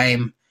out of the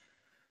game,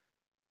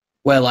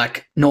 where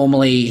like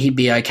normally he'd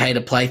be okay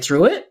to play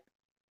through it.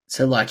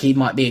 So like he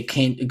might be a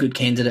good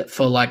candidate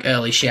for like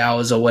early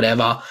showers or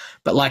whatever.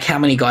 But like how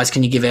many guys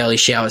can you give early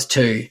showers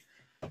to,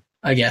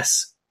 I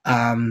guess?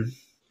 Yeah,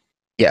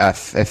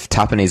 if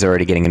Tapani's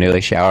already getting an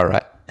early shower,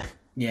 right?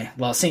 Yeah,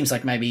 well, it seems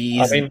like maybe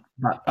he isn't.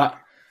 But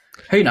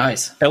who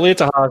knows? Elliott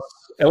to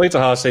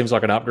Haas seems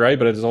like an upgrade,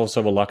 but it's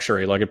also a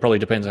luxury. Like it probably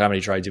depends on how many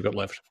trades you've got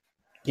left.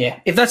 Yeah,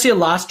 if that's your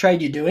last trade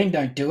you're doing,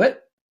 don't do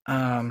it.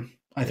 I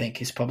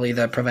think is probably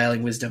the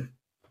prevailing wisdom.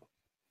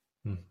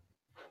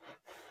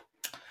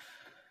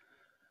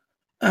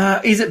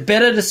 Is it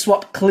better to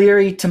swap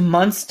Cleary to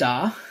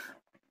Munster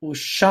or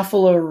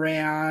shuffle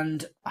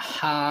around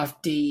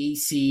half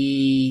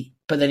DC,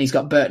 but then he's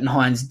got Burton,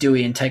 Hines,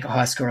 Dewey, and take a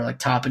high scorer like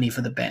Tarpany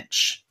for the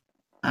bench?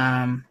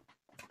 I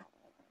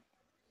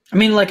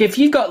mean, like if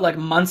you've got like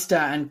Munster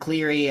and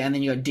Cleary and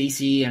then you got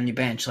DC on your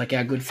bench, like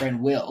our good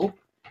friend Will,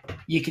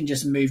 you can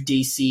just move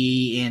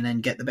DC in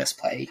and get the best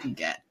player you can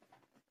get.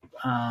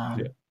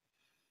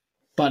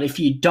 But if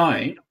you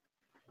don't,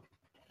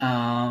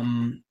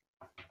 and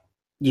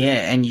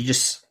you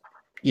just,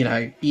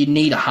 you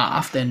need a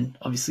half, then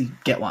obviously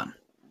get one.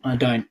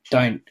 Don't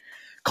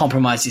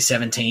compromise your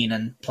 17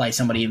 and play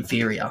somebody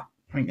inferior.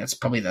 I think that's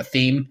probably the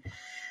theme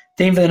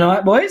for the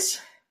night, boys.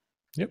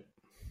 Yep.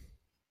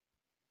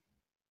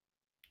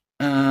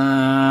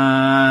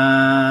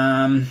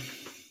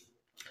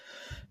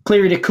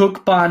 Cleary to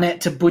Cook,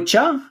 Barnett to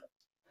Butcher,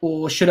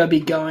 or should I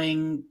be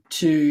going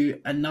to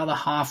another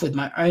half with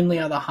my only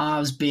other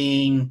halves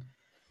being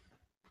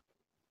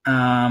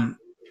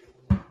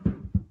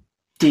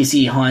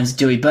DC, Hines,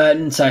 Dewey,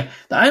 Burton? So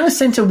the only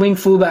centre wing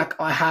fullback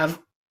I have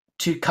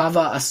to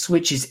cover a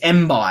switch is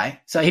Mbai.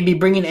 So he'd be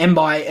bringing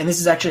Mbai, and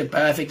this is actually a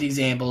perfect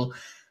example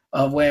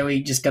of where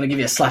we just got to give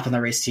you a slap on the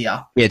wrist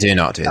here. Yeah, do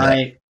not do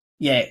that.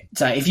 Yeah,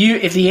 so if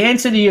the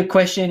answer to your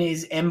question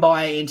is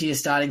Mbai into your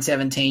starting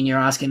 17, you're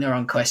asking the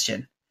wrong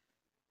question.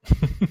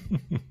 Talk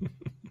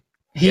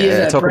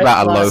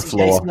about a low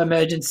floor. In case of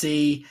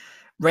emergency,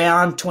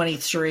 round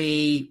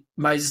 23,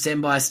 Moses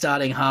Mbai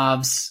starting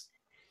halves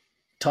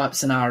type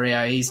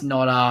scenario. He's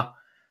not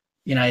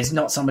he's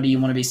not somebody you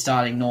want to be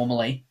starting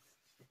normally.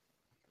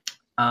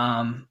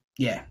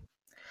 Yeah.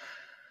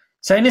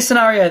 So in a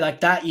scenario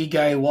like that, you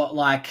go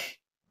like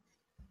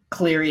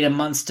Cleary to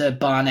Munster,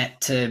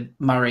 Barnett to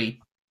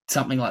Murray,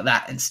 something like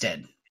that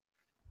instead.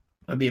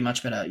 Would be a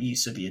much better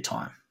use of your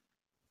time.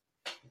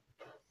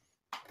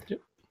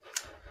 Yep.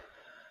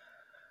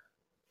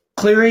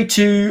 Cleary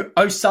to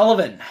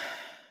O'Sullivan.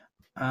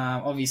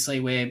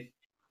 Obviously, we're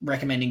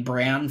recommending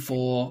Brown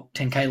for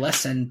 10K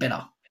less and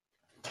better.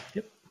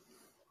 Yep.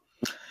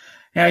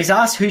 Now, he's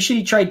asked who should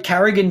he trade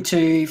Carrigan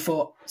to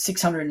for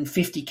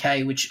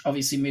 650K, which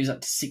obviously moves up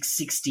to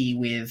 660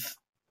 with...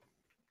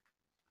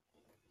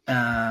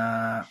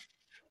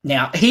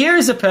 Now, here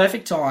is a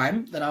perfect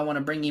time that I want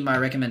to bring you my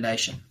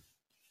recommendation.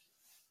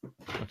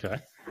 Okay.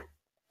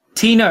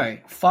 Tino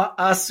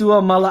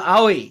Fa'asua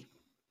Mala'awi.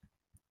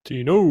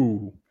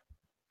 Tino.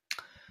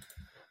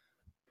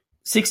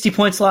 60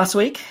 points last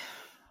week.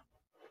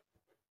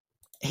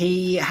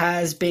 He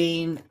has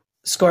been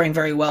scoring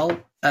very well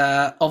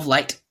of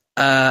late.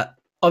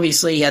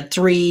 obviously he had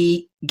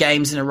 3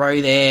 games in a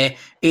row there,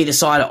 either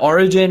side of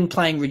Origin,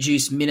 playing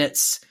reduced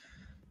minutes,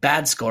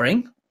 bad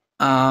scoring,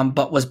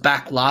 but was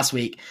back last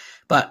week.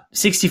 But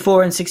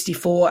 64 and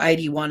 64,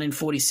 81 and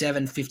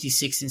 47,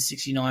 56 and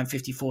 69,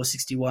 54,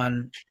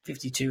 61,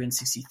 52 and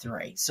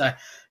 63. So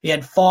he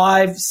had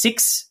 5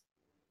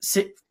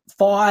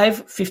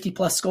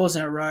 50-plus scores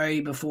in a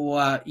row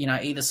before,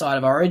 either side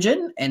of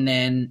Origin, and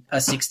then a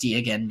 60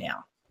 again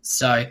now.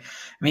 So, I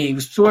mean, he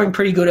was scoring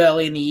pretty good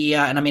early in the year.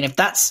 And, I mean, if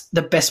that's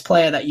the best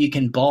player that you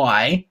can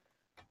buy,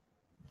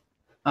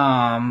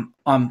 I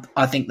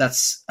think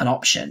that's an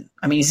option.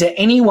 I mean, is there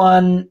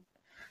anyone,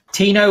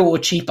 Tino or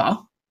cheaper,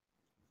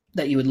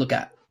 that you would look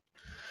at?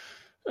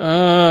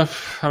 I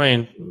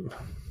mean...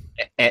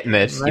 At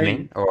mid, you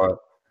mean? Or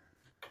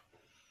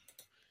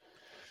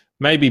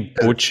maybe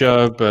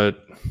Butcher,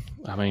 but,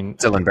 I mean...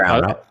 Dylan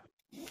Brown, right?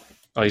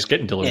 Oh, he's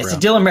getting Dylan Brown. So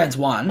Dylan Brown's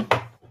 1.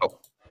 Oh,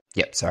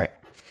 yep, sorry.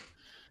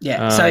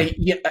 Yeah, so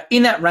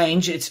in that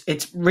range,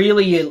 it's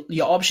really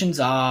your options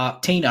are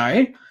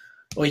Tino,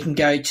 or you can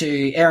go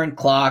to Aaron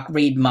Clark,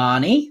 Reed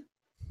Marnie,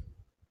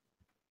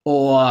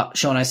 or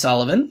Sean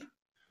O'Sullivan.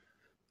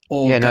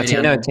 Or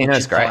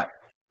Tino's great.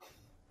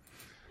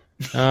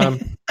 I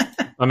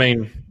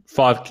mean,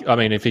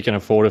 if he can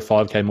afford a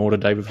 5K more to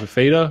David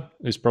Fafita,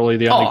 is probably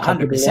the only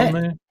comparable one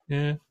there.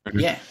 Yeah,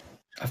 yeah,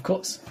 of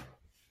course.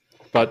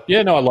 But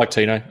yeah, no, I like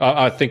Tino.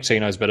 I think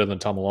Tino's better than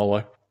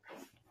Tamalolo.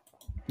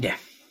 Yeah.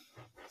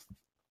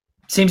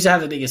 Seems to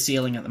have a bigger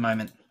ceiling at the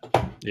moment.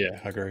 Yeah,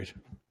 agreed.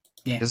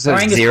 Yeah, there's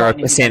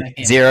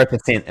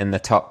 0% in the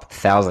top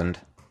 1,000,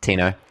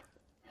 Tino.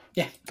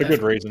 Yeah, for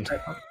good reason.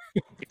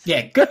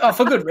 Yeah, good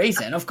for good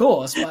reason, of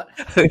course. But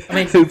I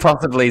mean, who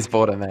possibly has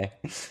bought him?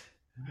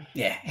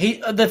 Yeah,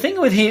 the thing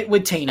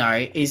with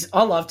Tino is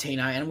I love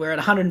Tino, and we're at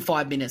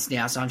 105 minutes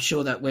now, so I'm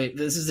sure that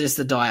this is just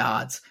the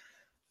diehards.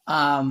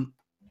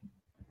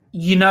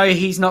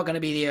 He's not going to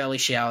be the early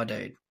shower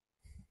dude.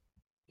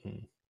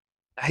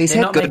 He's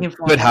had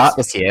good heart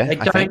this year.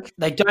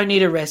 They don't need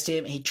to rest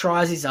him. He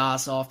tries his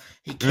ass off.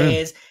 He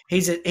cares.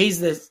 He's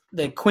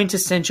the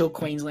quintessential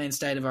Queensland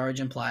State of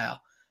Origin player,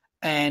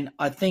 and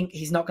I think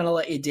he's not going to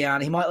let you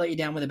down. He might let you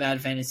down with a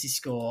bad fantasy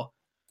score,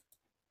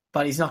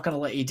 but he's not going to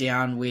let you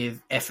down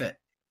with effort.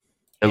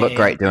 He'll look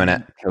great doing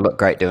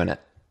it.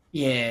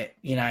 Yeah,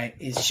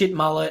 is shit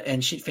mullet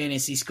and shit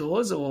fantasy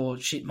scores, or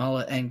shit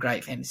mullet and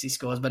great fantasy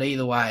scores. But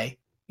either way,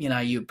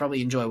 you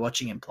probably enjoy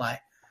watching him play.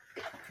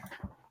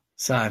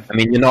 So, I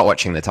mean, you're not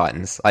watching the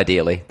Titans,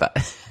 ideally,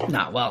 but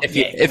no. Well, if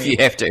you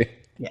have to,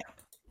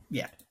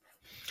 yeah.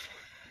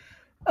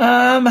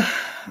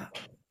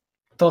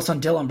 Thoughts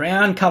on Dylan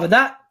Brown? Covered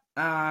that.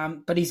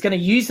 But he's going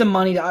to use the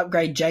money to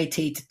upgrade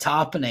JT to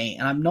Tarpany,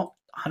 and I'm not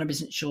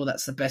 100% sure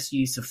that's the best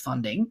use of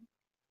funding.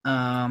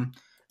 Obviously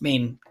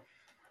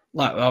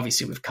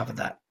we've covered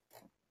that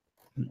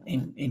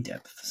in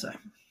depth. So,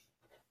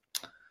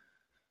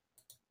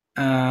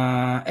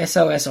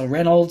 SOS or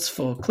Reynolds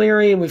for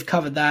Cleary, we've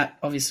covered that.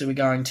 Obviously, we're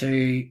going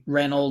to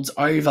Reynolds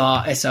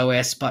over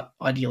SOS, but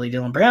ideally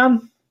Dylan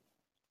Brown.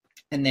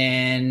 And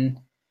then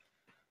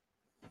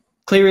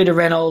Cleary to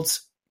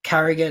Reynolds,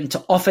 Carrigan to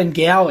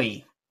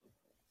Offengowie.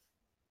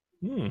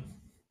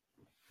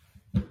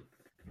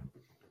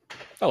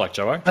 I like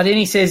Joey. But then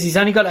he says he's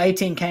only got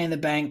 $18K in the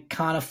bank,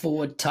 can't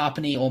afford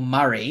Tarpany or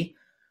Murray.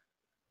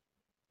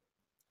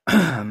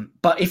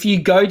 But if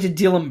you go to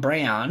Dylan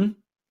Brown,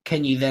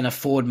 can you then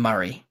afford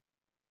Murray?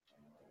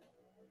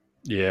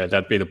 Yeah,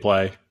 that'd be the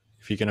play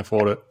if you can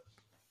afford it.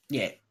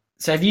 Yeah.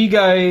 So if you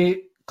go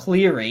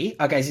Cleary,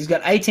 okay, so he's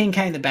got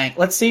 $18K in the bank.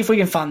 Let's see if we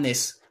can fund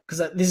this,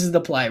 because this is the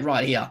play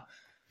right here.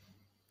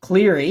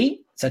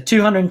 Cleary, so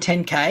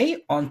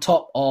 $210K on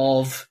top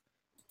of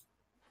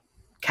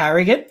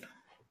Carrigan.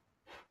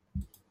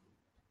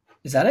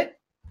 Is that it?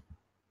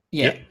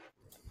 Yeah. Yep.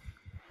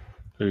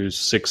 Who's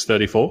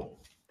 634?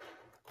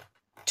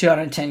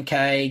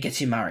 210K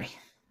gets you Murray.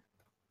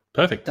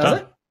 Perfect.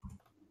 Does it?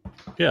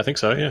 Yeah, I think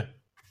so, yeah.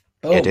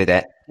 Oh, yeah, do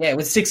that. Yeah,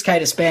 with 6K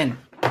to spend.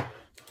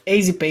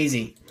 Easy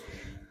peasy.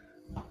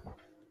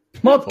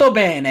 Molto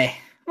bene.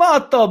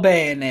 Molto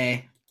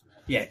bene.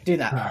 Yeah, do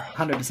that.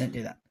 100%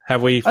 do that.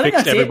 Have we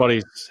fixed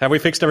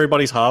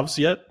everybody's halves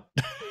yet?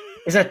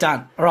 Is that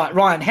done? All right,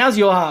 Ryan, how's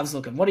your halves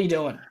looking? What are you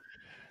doing?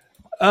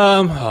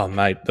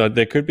 Mate,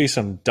 there could be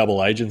some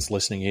double agents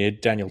listening here.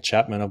 Daniel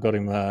Chapman, I've got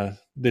him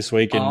this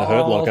week in the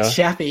Hurt Locker.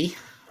 Chappy.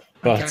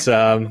 But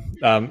okay.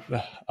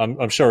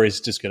 I'm sure he's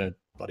just going to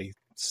bloody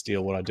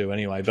steal what I do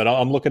anyway. But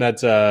I'm looking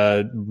at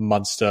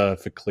Munster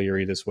for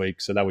Cleary this week,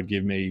 so that would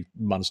give me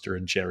Munster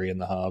and Jerry in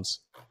the halves.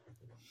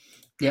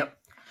 Yep.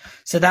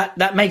 So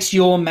that makes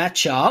your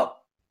matchup.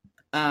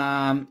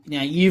 Now,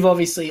 you've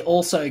obviously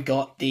also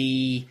got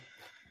the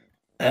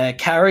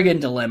Carrigan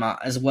dilemma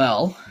as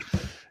well.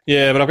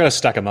 Yeah, but I've got a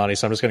stack of money,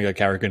 so I'm just going to go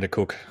Carrigan to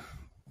Cook.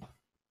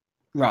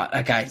 Right,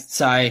 okay.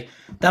 So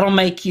that'll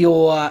make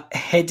your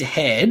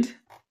head-to-head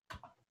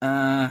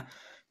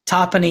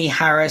Tarpany,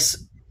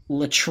 Harris,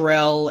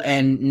 Latrell,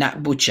 and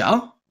Nat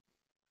Butcher,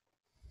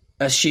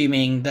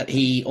 assuming that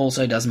he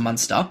also does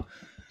Munster,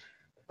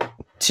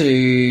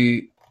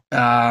 to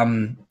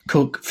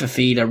Cook,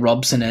 Fafita,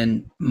 Robson,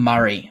 and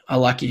Murray. I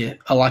like your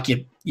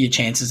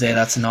chances there.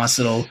 That's a nice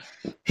little.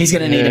 He's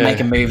going to need to make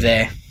a move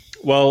there.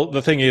 Well,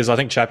 the thing is, I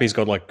think Chappie's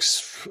got like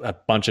a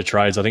bunch of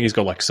trades. I think he's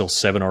got like still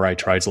 7 or 8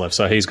 trades left,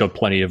 so he's got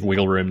plenty of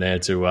wiggle room there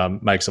to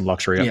make some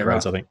luxury upgrades.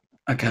 Right. I think.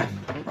 Okay,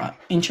 right,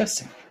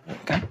 interesting.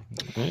 Okay,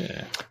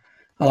 Yeah,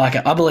 I like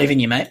it. I believe in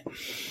you, mate.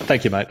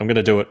 thank you, mate. I'm going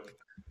to do it.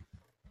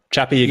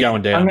 Chappie, you're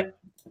going down.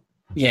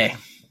 Yeah,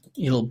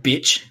 you little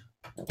bitch,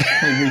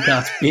 little weak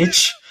ass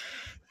bitch.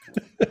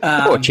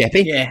 Poor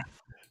Chappie.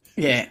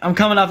 Yeah. I'm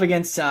coming up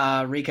against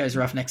Rico's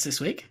Roughnecks this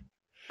week.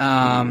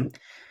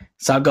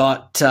 So I've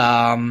got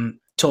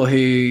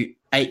Tohu,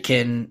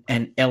 Aitken,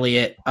 and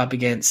Elliott up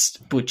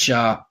against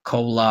Butcher,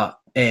 Kohler,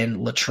 and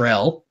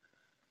Latrell.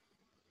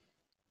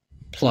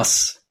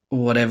 Plus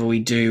whatever we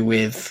do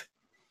with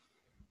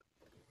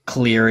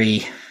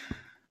Cleary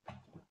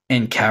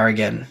and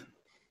Carrigan.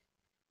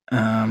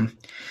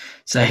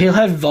 So he'll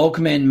have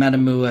Volkman,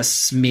 Matamua,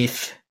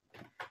 Smith,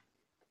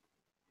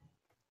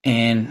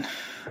 and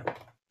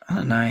I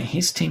don't know,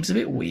 his team's a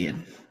bit weird.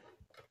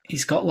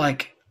 He's got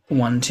like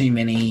one too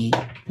many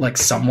like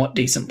somewhat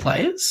decent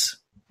players.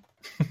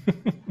 I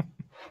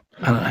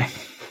don't know.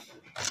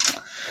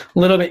 A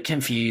little bit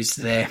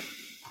confused there.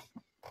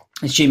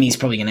 Jimmy's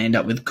probably going to end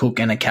up with Cook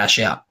and a cash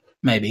out,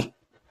 maybe.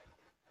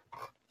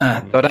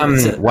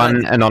 Got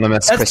one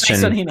anonymous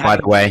question, by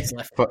the way,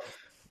 for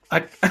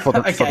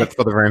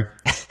the room.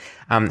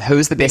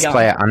 Who's the best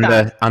player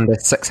under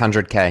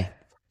 600k?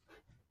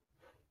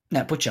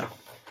 Nat Butcher.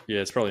 Yeah,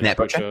 it's probably Nat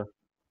Butcher.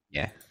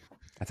 Yeah,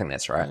 I think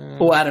that's right.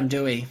 Or Adam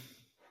Dewey.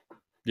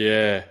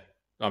 Yeah,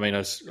 I mean,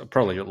 it's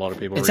probably a lot of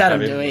people. It's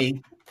Adam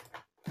Dewey.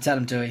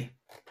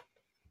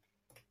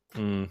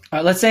 All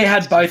right, let's say I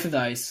had both of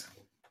those.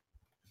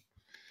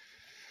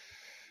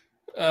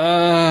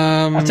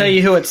 I'll tell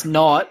you who it's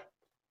not.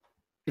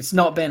 It's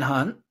not Ben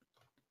Hunt.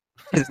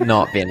 It's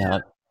not Ben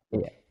Hunt.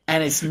 Yeah.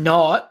 And it's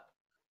not.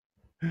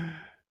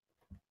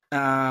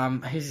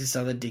 Who's this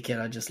other dickhead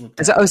I just looked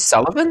at? Is it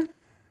O'Sullivan?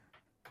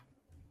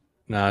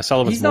 No,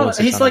 Sullivan's he's not.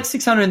 He's like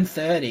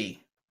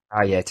 630.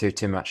 Oh yeah,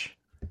 too much.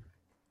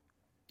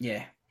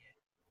 Yeah.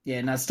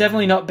 No, it's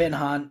definitely not Ben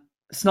Hunt.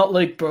 It's not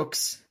Luke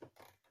Brooks.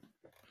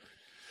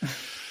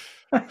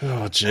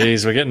 Oh,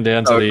 geez, we're getting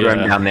down to the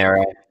grim down there.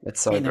 Eh? It's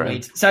so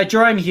grim. So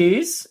Jerome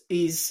Hughes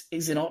is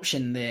an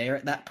option there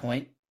at that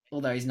point,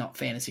 although he's not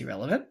fantasy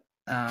relevant.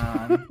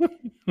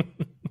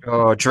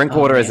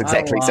 Drinkwater is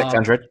exactly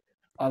 600.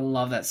 I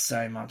love that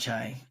so much,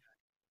 hey.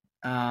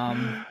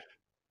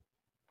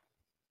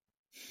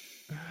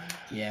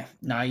 Yeah,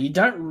 no, you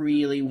don't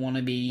really want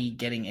to be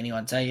getting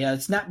anyone. So yeah,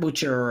 it's Nat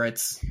Butcher or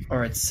it's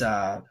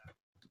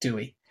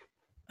Dewey,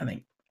 I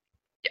think.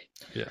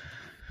 Yeah.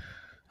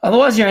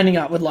 Otherwise, you're ending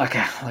up with like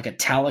a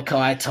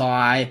Talakai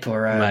type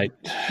or a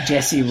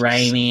Jesse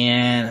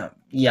Ramian.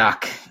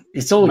 Yuck!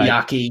 It's all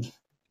yucky.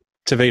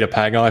 Tavita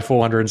Pagai,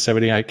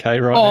 478k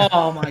right now.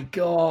 Oh my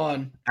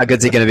god! How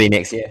good's he going to be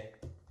next year?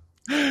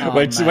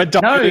 We're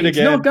dumping in again. It's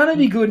not going to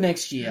be good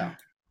next year.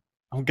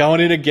 I'm going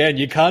in again.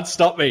 You can't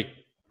stop me.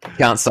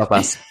 Can't stop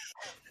us.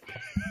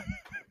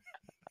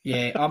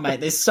 Yeah,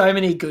 mate. There's so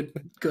many good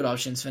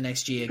options for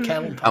next year.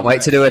 Caleb Can't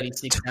wait to do it.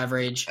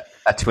 Average.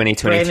 A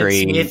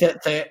 2023.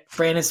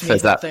 Brandon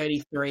Smith at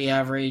 33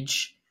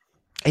 average.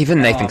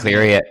 Even Nathan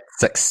Cleary at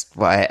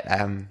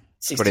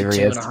whatever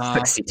he is,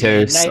 62.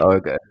 Yeah, so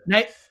good.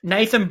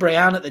 Nathan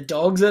Brown at the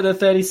Dogs at a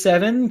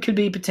 37 could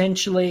be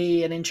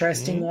potentially an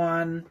interesting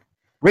one.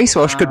 Reece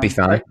Walsh could be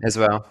fun as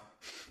well.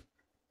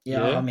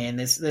 Yeah, oh man,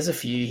 there's a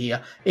few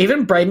here.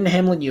 Even Braden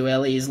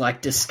Hamlin-Uele is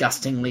like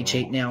disgustingly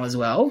cheap now as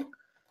well.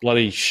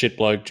 Bloody shit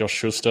bloke Josh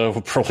Schuster will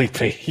probably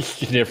be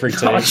in every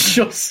team. Josh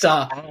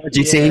Schuster. Did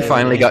you see he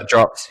finally got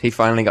dropped?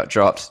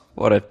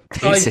 What a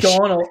piece he's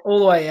gone all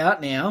the way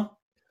out now.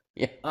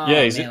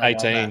 Yeah, he's at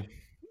 18.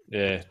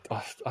 Yeah,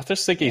 I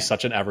just think he's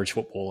such an average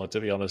footballer,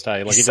 to be honest.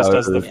 Hey, like he just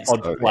does the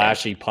odd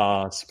flashy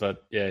pass,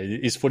 but yeah,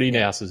 his footy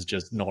now is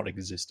just not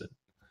existent.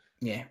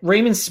 Yeah,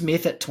 Raymond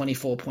Smith at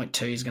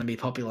 24.2 is going to be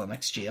popular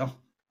next year.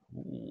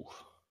 Ooh.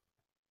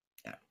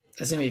 Yeah,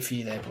 there's going to be a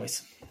few there,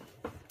 boys.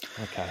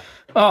 Okay.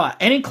 All right.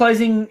 Any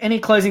closing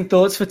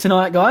thoughts for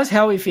tonight, guys?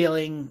 How are we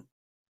feeling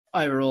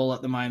overall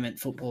at the moment,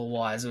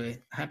 football-wise? Are we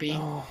happy?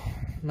 Oh,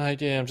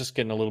 mate, yeah, I'm just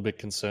getting a little bit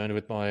concerned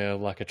with my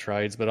lack of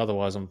trades, but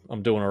otherwise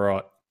I'm doing all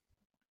right.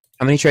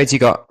 How many trades you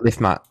got left,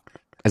 Mark?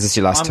 Is this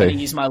your last two? I'm going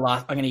to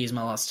use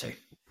my last two.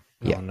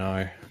 Yeah. Oh,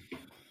 no.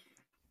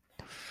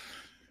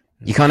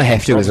 You kind of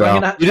have to as well.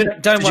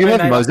 Don't worry,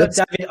 mate. Moses?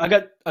 I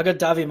got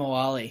Davi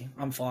Moali.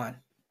 I'm fine.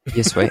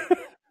 Yeah, sweet.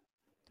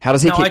 How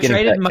does he keep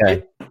getting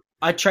back?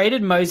 I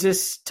traded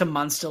Moses to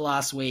Munster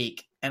last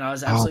week, and I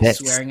was absolutely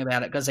swearing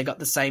about it because they got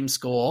the same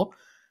score.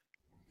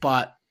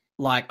 But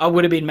like, I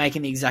would have been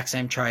making the exact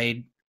same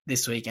trade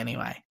this week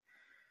anyway.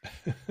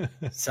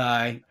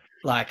 So,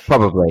 like,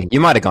 probably you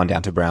might have gone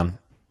down to Brown.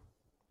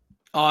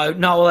 Oh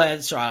no, well,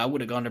 that's right. I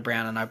would have gone to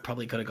Brown, and I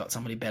probably could have got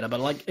somebody better. But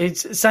like,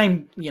 it's the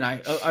same. You know,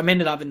 I'm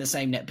ended up in the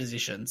same net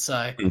position,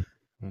 so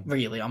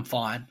really, I'm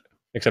fine.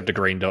 Except a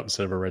green dot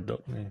instead of a red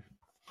dot.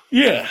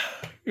 Yeah.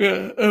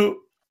 Oh,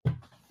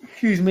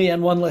 excuse me,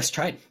 and one less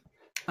trade.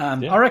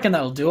 I reckon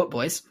that'll do it,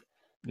 boys.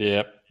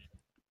 Yep.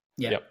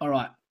 Yeah. Yep. All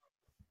right.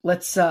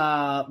 Let's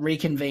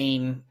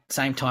reconvene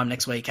same time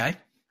next week, eh?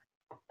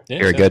 Yeah,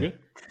 Very sounds good.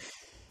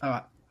 All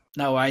right.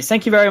 No worries.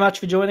 Thank you very much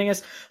for joining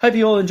us. Hope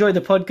you all enjoyed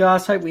the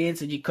podcast. Hope we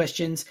answered your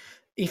questions,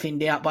 if in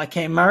doubt, by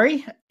Cam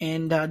Murray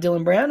and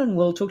Dylan Brown, and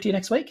we'll talk to you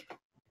next week.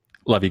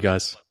 Love you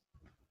guys.